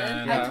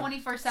 At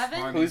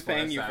 24/7? Who's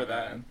paying you for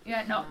that?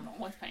 Yeah, no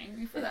one's paying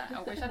me for that.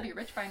 I wish I'd be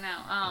rich by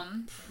now.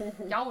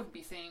 Y'all would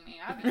be seeing me.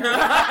 I'd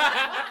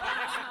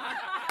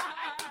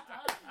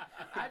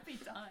be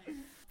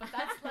done. But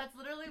that's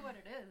literally what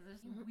it is.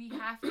 We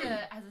have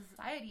to, as a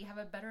society, have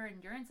a better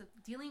endurance of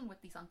dealing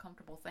with these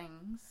uncomfortable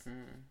things.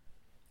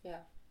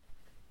 Yeah.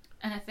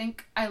 And I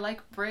think I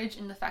like Bridge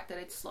in the fact that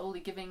it's slowly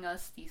giving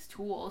us these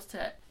tools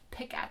to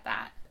pick at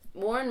that.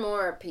 More and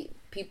more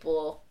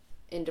people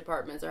in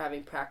departments are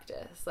having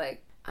practice.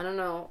 Like, I don't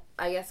know,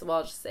 I guess, well,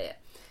 I'll just say it.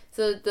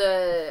 So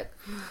the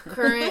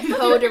current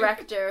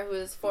co-director, who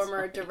is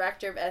former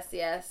director of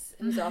SES,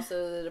 who's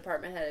also the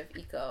department head of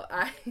ECO,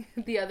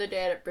 the other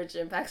day at Bridge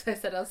to Impacts, I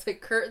was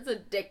like, Kurt's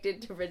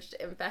addicted to Bridge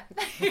to Impact.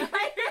 Because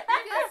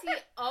he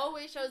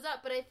always shows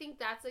up, but I think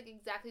that's like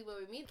exactly what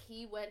we mean.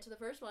 He went to the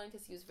first one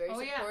because he was very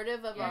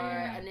supportive of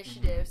our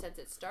initiative since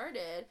it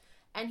started.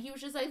 And he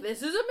was just like,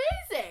 this is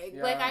amazing.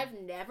 Like, I've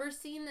never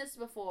seen this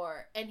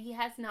before. And he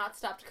has not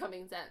stopped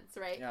coming since,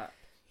 right? Yeah.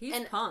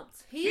 He's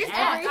pumped. He's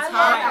every pumped.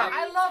 time.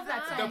 I love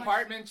that so much.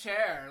 Department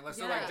chair.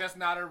 So like just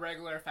not a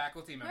regular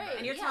faculty member. Right.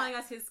 And you're telling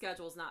us his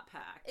schedule's not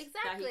packed.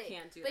 Exactly. That he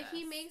can't do But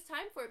he makes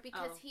time for it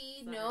because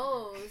he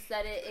knows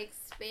that it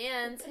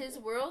expands his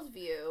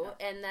worldview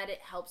and that it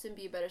helps him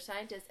be a better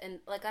scientist. And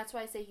like that's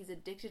why I say he's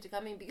addicted to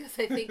coming, because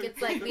I think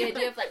it's like the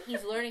idea of like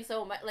he's learning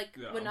so much. Like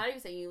what not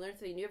even saying you learn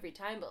something new every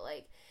time, but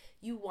like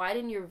you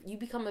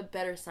become a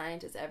better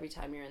scientist every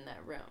time you're in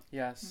that room.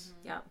 Yes.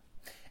 Mm-hmm. Yeah.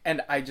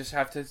 And I just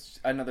have to,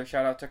 another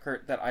shout out to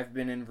Kurt, that I've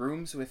been in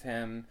rooms with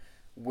him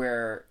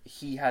where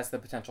he has the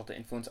potential to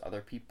influence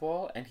other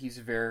people, and he's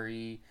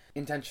very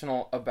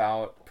intentional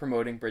about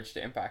promoting Bridge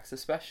to Impacts,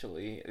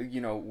 especially,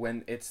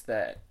 when it's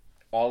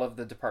all of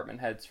the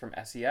department heads from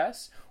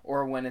SES,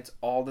 or when it's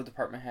all the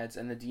department heads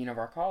and the dean of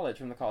our college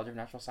from the College of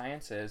Natural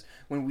Sciences.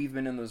 When we've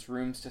been in those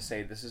rooms to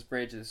say, this is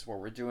Bridge, this is what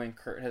we're doing,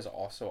 Kurt has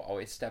also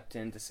always stepped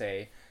in to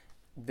say,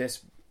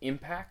 this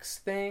impacts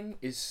thing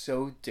is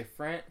so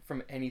different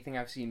from anything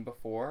I've seen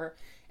before,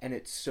 and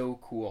it's so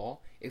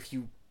cool. If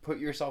you put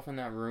yourself in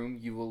that room,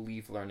 you will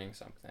leave learning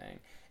something.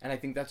 And I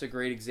think that's a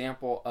great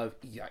example of,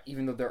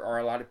 even though there are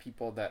a lot of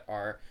people that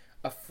are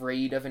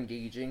afraid of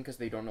engaging because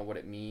they don't know what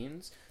it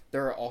means,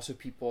 there are also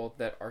people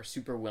that are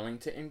super willing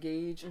to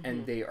engage,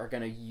 and they are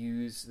going to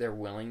use their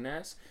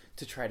willingness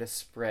to try to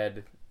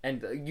spread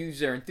and use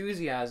their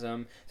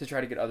enthusiasm to try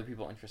to get other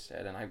people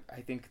interested. And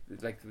I think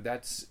like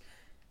that's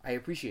I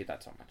appreciate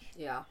that so much.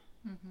 Yeah.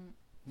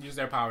 Use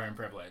their power and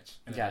privilege.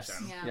 In Yes.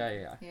 addition.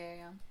 Yeah.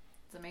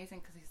 It's amazing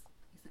because he's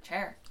the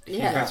chair. He's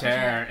the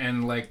chair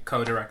and like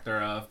co-director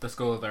of the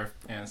School of Earth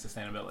and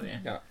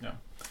Sustainability. Yeah.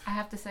 I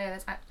have to say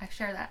this. I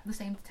share the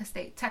same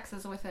state,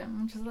 Texas, with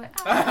him, which is like.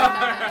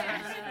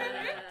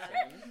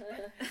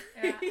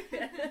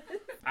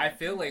 I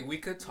feel like we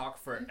could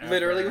talk forever.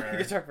 Literally, we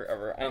could talk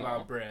forever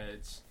about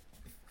Bridge,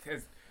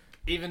 because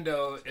even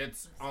though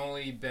it's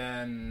only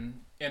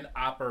been in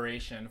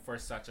operation for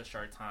such a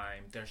short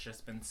time, there's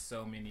just been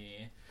so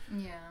many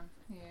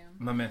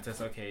momentous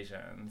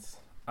occasions.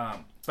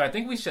 But I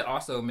think we should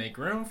also make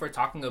room for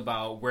talking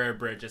about where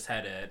Bridge is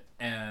headed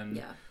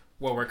and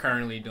what we're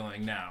currently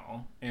doing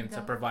now, and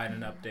to provide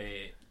an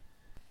update.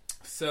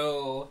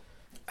 So,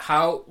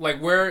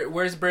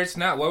 where's Bridge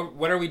now?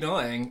 What are we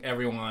doing,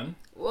 everyone?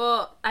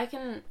 Well, I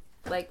can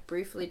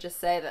briefly just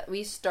say that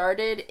we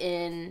started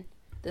in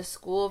the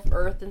School of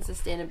Earth and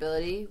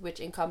Sustainability, which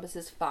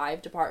encompasses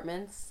 5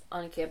 departments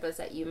on campus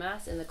at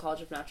UMass in the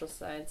College of Natural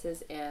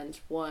Sciences and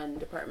 1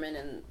 department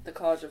in the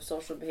College of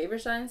Social and Behavior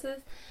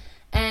Sciences.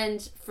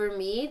 And for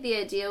me, the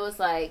idea was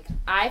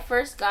I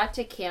first got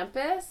to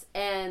campus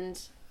and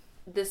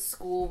this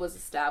school was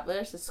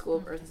established, the School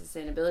of Earth and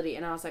Sustainability,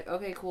 and I was like,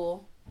 okay,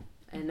 cool.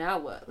 And now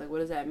what? What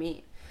does that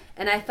mean?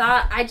 And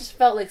I just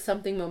felt like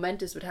something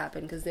momentous would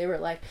happen because they were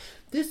like,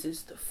 this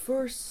is the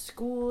first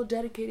school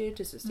dedicated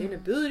to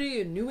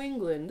sustainability in New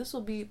England. This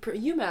will be,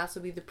 UMass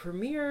will be the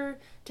premier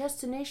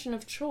destination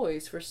of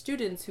choice for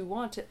students who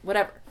want to,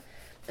 whatever.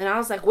 And I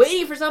was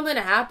waiting for something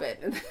to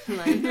happen. And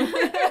then,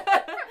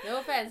 no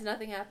offense,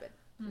 nothing happened.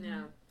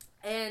 No.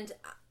 And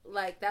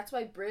that's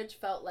why Bridge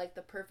felt like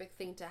the perfect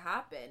thing to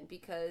happen,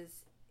 because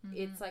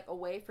it's a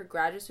way for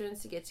graduate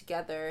students to get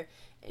together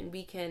and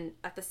we can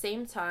at the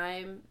same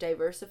time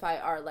diversify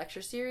our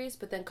lecture series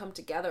but then come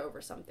together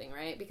over something,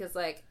 right? Because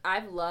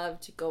I've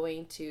loved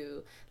going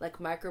to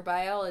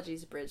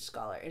microbiology's Bridge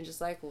Scholar and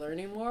just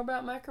learning more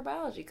about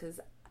microbiology, because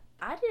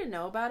I didn't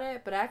know about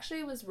it, but I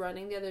actually was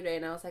running the other day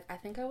and I was I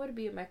think I would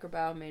be a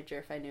microbiome major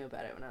if I knew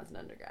about it when I was an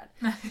undergrad.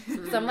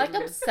 So I'm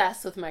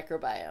obsessed with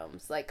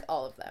microbiomes,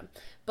 all of them.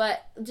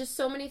 But just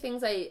so many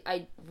things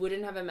I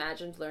wouldn't have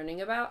imagined learning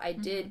about, I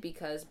did,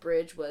 because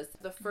Bridge was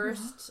the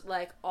first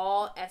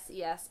all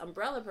SES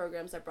umbrella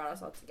programs that brought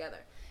us all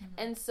together.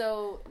 And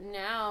so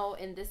now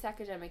in this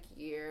academic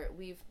year,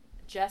 we've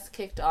just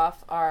kicked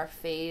off our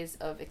phase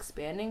of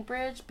expanding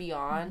Bridge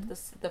beyond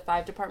the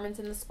 5 departments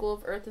in the School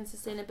of Earth and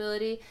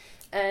Sustainability,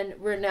 and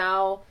we're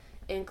now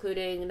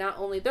including not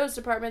only those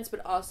departments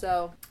but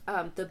also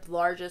the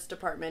largest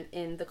department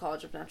in the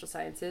College of Natural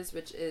Sciences,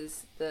 which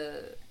is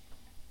the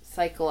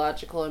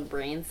Psychological and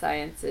Brain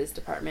Sciences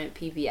Department,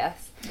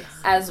 PBS,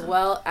 as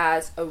well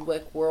as a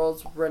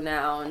world's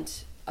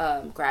renowned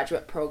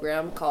graduate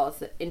program called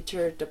the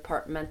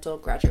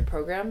Interdepartmental Graduate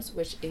Programs,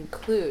 which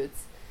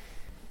includes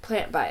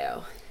plant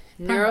bio,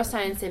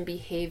 neuroscience and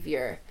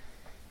behavior,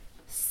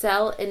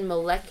 cell and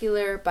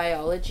molecular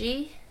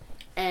biology,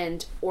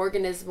 and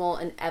organismal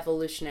and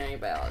evolutionary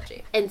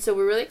biology. And so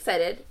we're really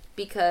excited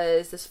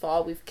because this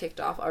fall we've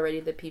kicked off already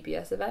the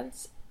PBS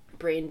events,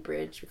 Brain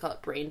Bridge, we call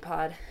it Brain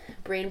Pod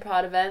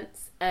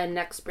events, and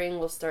next spring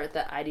we'll start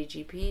the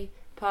IDGP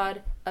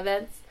Pod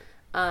events.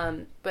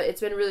 But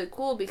it's been really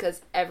cool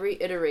because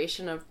every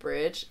iteration of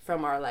Bridge,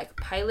 from our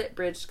pilot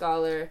Bridge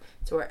Scholar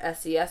to our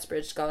SES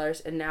Bridge Scholars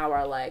and now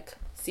our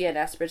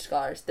CNS Bridge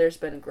Scholars, there's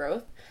been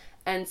growth.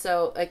 And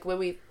so when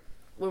we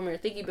were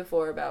thinking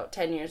before about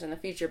 10 years in the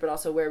future, but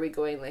also where are we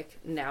going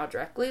now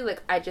directly,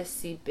 I just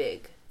see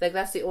big.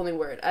 That's the only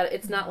word.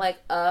 It's not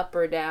up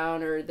or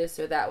down or this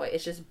or that way.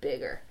 It's just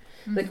bigger.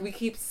 We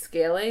keep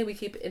scaling, we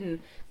keep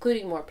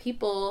including more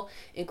people,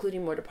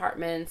 including more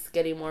departments,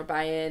 getting more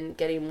buy-in,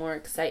 getting more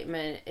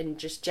excitement, and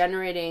just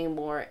generating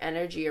more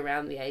energy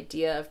around the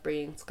idea of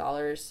bringing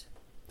scholars,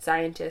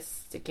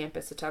 scientists to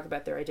campus to talk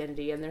about their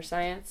identity and their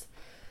science.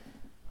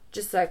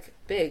 Just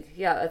big.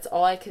 Yeah, that's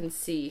all I can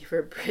see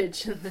for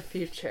Bridge in the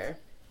future.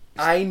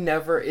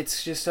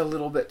 It's just a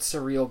little bit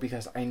surreal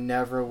because I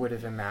never would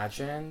have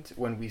imagined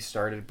when we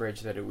started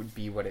Bridge that it would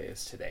be what it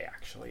is today,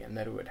 actually, and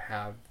that it would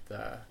have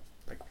the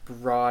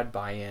broad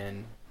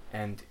buy-in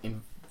and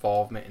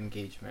involvement,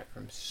 engagement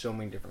from so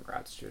many different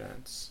grad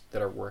students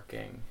that are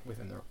working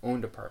within their own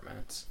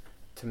departments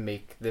to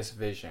make this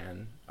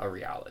vision a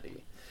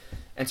reality.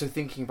 And so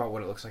thinking about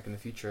what it looks like in the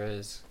future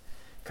is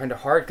kind of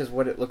hard, because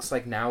what it looks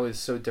like now is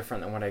so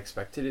different than what I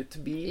expected it to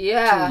be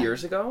 2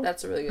 years ago.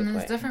 That's a really good point.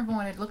 It's different from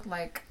what it looked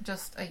like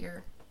just a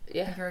year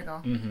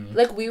ago.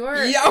 We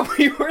were... Yeah,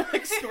 we were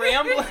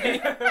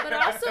scrambling. But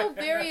also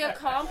very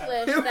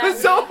accomplished. It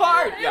was so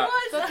hard. Yeah.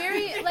 But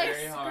very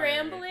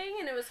scrambling,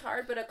 and it was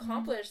hard, but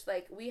accomplished.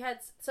 We had...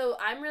 So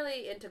I'm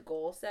really into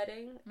goal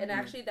setting, and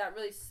actually that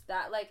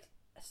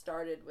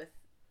started with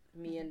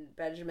me and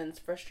Benjamin's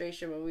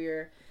frustration when we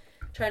were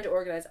trying to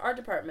organize our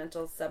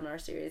departmental seminar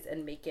series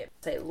and make it,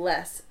 say,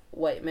 less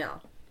white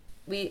male.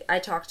 I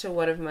talked to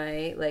one of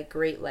my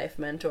great life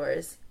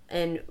mentors,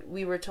 and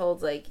we were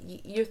told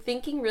you're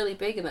thinking really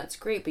big and that's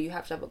great, but you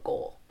have to have a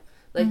goal.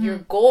 Your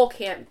goal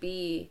can't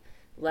be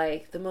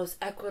like the most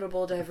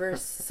equitable,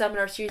 diverse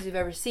seminar series you've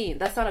ever seen.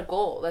 That's not a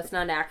goal. That's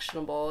not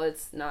actionable.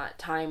 It's not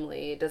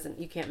timely.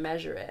 You can't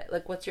measure it.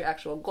 Like, what's your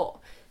actual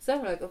goal? So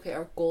then we're like, okay,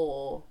 our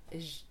goal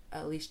is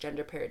at least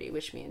gender parity,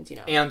 which means,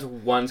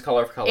 And one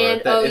Scholar of Color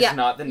and, that is yeah,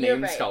 not the you're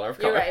named right. Scholar of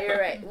Color. You're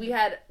right. We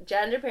had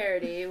gender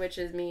parity, which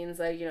means,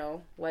 like,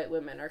 white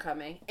women are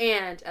coming,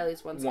 and at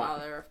least one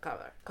Scholar of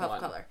Color.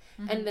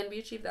 Mm-hmm. And then we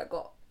achieved that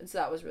goal. And so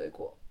that was really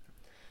cool.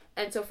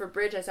 And so for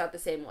Bridge, I saw it the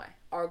same way.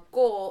 Our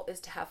goal is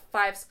to have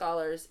 5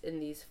 scholars in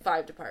these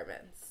 5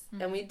 departments.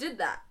 Mm-hmm. And we did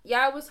that.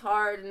 Yeah, it was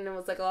hard and it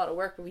was like a lot of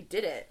work, but we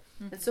did it.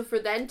 Mm-hmm. And so for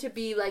them to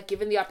be like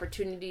given the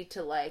opportunity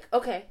to like,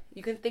 okay,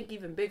 you can think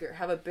even bigger,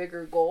 have a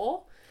bigger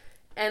goal.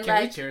 And can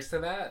like, we cheers to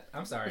that?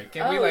 I'm sorry.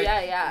 Can we like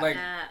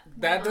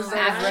that deserves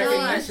actually,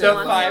 recognition.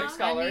 The 5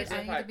 scholars.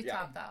 I need to be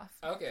topped off.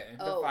 Okay.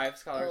 The 5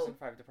 scholars in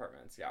 5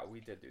 departments. Yeah,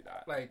 we did do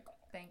that. Like,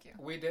 thank you.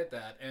 we did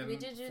that, and we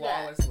did do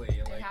flawlessly.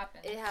 That. Like,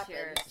 It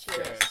happened.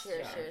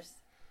 Cheers.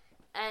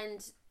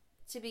 And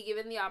to be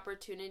given the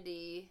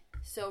opportunity.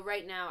 So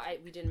right now,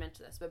 we didn't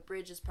mention this, but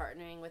Bridge is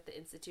partnering with the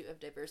Institute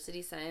of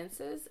Diversity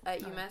Sciences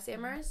at UMass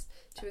Amherst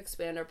to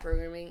expand our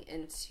programming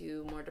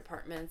into more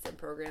departments and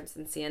programs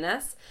in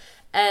CNS.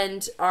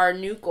 And our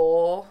new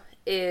goal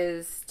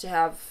is to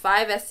have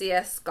 5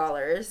 SCS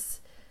scholars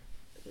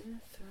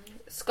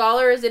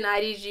in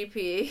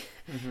IDGP,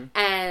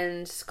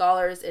 and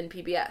scholars in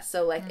PBS.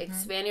 So, like,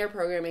 expanding your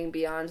programming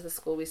beyond the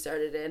school we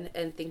started in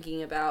and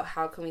thinking about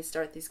how can we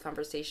start these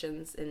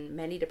conversations in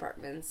many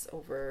departments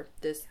over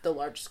the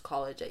largest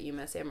college at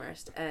UMass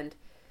Amherst. And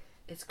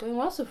it's going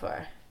well so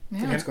far.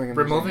 Yeah. It's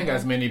removing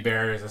as many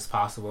barriers as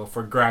possible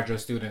for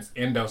graduate students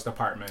in those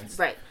departments.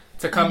 Right.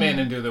 To come in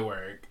and do the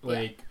work.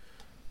 Like,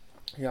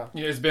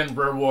 it's been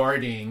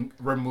rewarding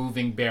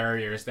removing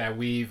barriers that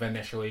we've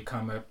initially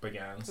come up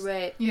against.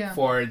 Right. Yeah.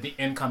 For the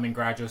incoming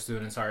graduate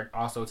students are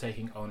also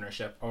taking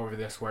ownership over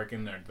this work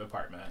in their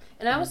department.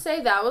 And I would say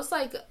that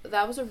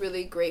was a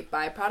really great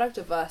byproduct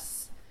of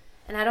us.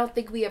 And I don't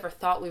think we ever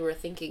thought we were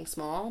thinking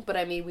small, but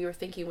I mean, we were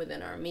thinking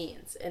within our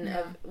means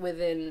and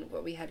within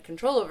what we had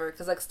control over.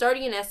 Because, like,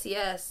 starting in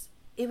SCS,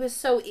 it was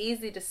so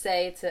easy to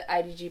say to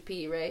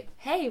IDGP, right?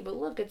 Hey, but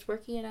look, it's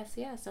working in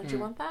SCS. Don't you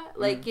want that?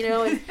 Like,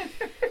 and,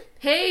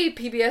 hey,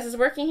 PBS is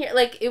working here.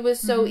 Like, it was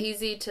so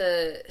easy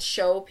to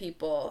show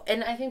people.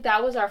 And I think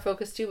that was our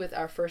focus, too, with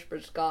our first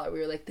Bridge Scholar.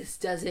 We were like, this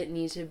doesn't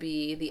need to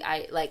be the,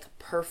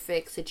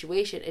 perfect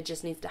situation. It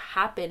just needs to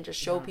happen to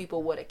show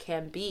people what it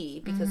can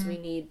be, because we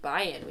need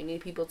buy-in. We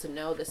need people to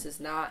know this is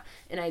not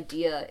an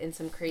idea in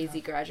some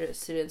crazy graduate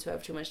students who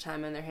have too much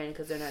time on their hand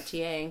because they're not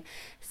TAing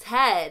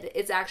head.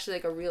 It's actually,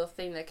 like, a real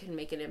thing that can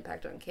make an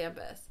impact on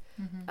campus.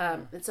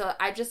 And so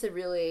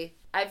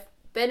I've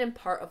been in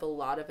part of a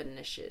lot of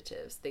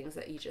initiatives, things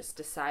that you just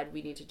decide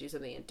we need to do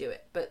something and do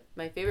it. But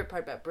my favorite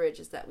part about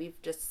Bridge is that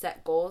we've just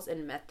set goals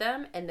and met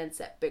them and then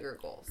set bigger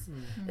goals.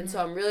 And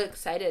so I'm really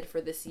excited for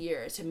this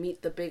year to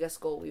meet the biggest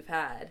goal we've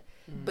had,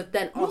 but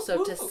then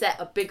also to set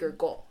a bigger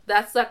goal.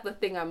 That's like the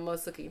thing I'm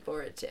most looking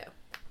forward to.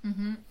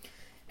 And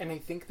I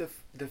think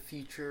the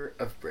future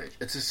of Bridge,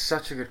 it's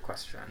such a good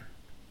question.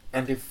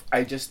 And if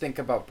I just think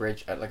about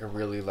Bridge at like a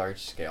really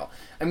large scale,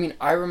 I mean,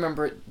 I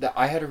remember that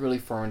I had a really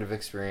formative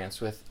experience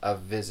with a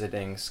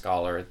visiting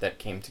scholar that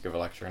came to give a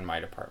lecture in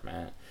my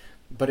department,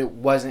 but it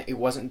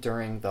wasn't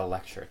during the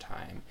lecture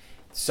time.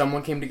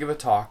 Someone came to give a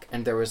talk,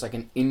 and there was like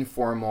an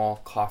informal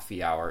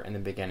coffee hour in the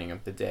beginning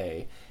of the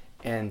day,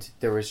 and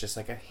there was just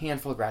like a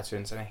handful of grad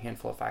students and a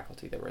handful of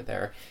faculty that were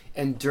there.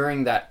 And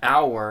during that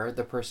hour,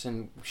 the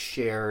person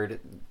shared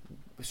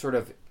sort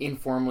of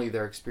informally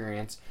their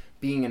experience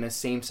being in a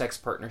same-sex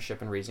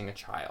partnership and raising a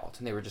child.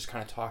 And they were just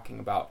kind of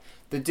talking about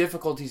the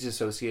difficulties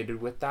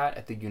associated with that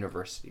at the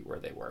university where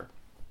they were.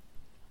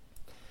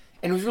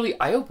 And it was really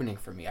eye-opening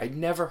for me. I'd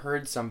never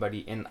heard somebody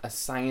in a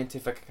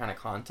scientific kind of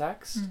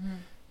context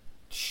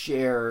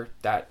share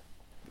that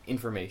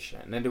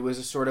information. And it was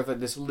a sort of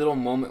this little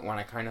moment when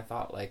I kind of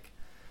thought, like,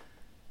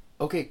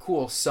 okay,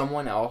 cool,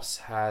 someone else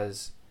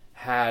has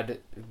had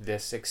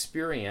this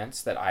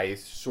experience that I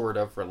sort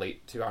of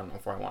relate to. I don't know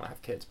if I want to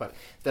have kids, but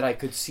that I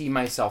could see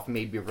myself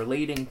maybe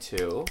relating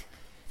to.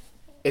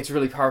 It's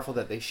really powerful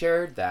that they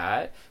shared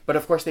that, but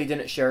of course they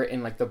didn't share it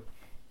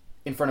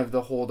in front of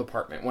the whole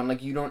department, when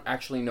like you don't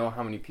actually know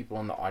how many people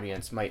in the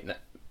audience might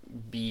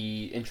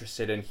be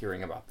interested in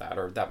hearing about that,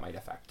 or that might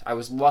affect. I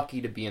was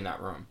lucky to be in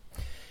that room.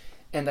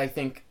 And I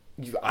think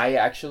I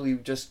actually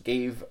just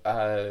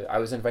I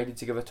was invited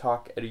to give a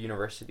talk at a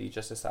university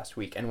just this last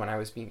week, and when I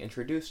was being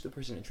introduced, the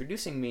person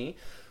introducing me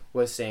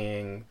was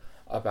saying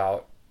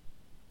about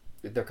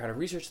the kind of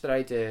research that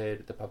I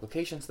did, the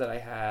publications that I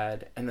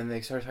had, and then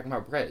they started talking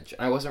about Bridge,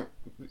 and I wasn't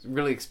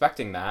really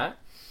expecting that.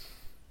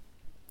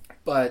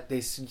 But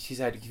she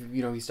said,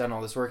 he's done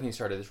all this work and he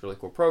started this really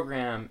cool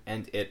program,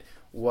 and it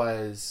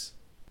was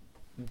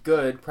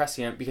good,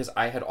 prescient, because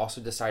I had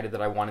also decided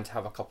that I wanted to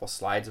have a couple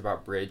slides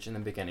about Bridge in the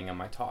beginning of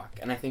my talk.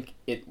 And I think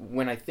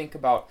when I think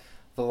about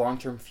the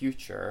long-term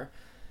future,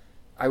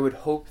 I would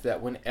hope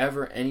that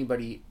whenever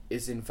anybody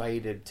is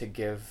invited to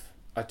give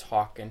a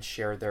talk and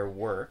share their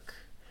work,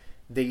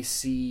 they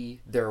see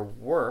their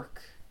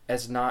work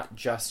as not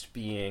just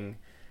being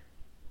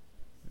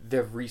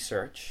the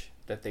research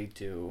that they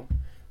do,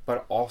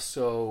 but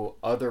also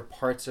other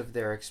parts of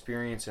their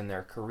experience in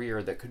their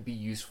career that could be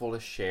useful to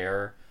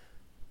share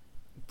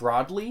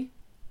broadly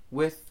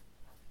with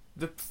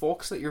the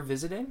folks that you're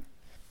visiting.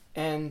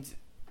 And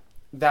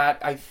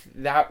that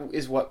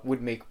is what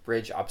would make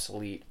Bridge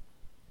obsolete.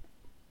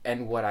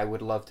 And what I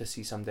would love to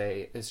see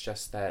someday is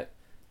just that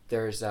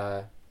there's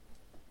a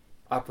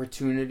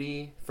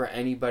opportunity for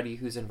anybody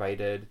who's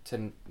invited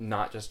to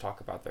not just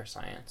talk about their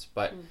science,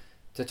 but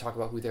to talk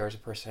about who they are as a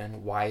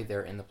person, why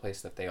they're in the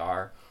place that they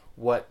are,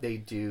 what they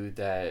do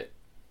that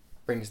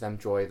brings them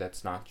joy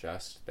that's not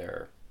just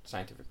their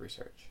scientific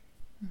research.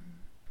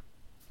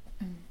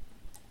 And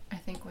I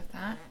think with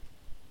that,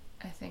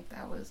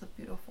 that was a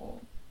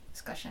beautiful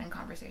discussion and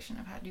conversation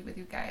I've had with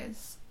you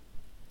guys.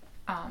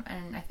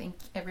 And I thank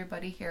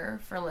everybody here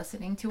for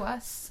listening to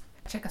us.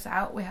 Check us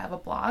out. We have a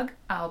blog.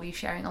 I'll be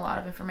sharing a lot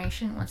of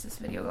information once this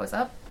video goes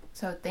up.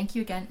 So thank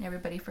you again,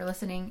 everybody, for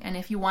listening. And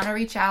if you want to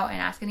reach out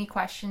and ask any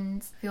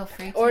questions, feel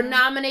free to. Or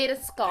nominate a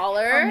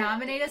scholar.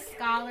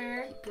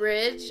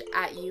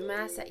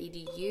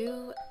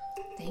 Bridge@umass.edu.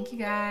 Thank you,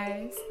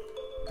 guys.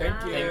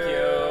 Thank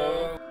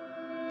you.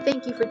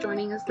 Thank you for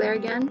joining us there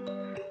again.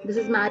 This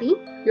is Maddie,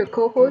 your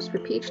co-host for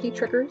PhD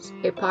Triggers,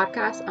 a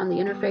podcast on the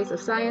interface of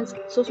science,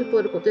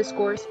 sociopolitical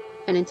discourse,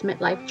 and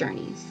intimate life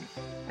journeys.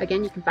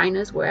 Again, you can find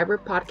us wherever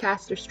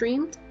podcasts are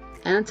streamed.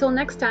 And until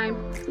next time,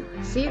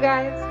 see you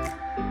guys!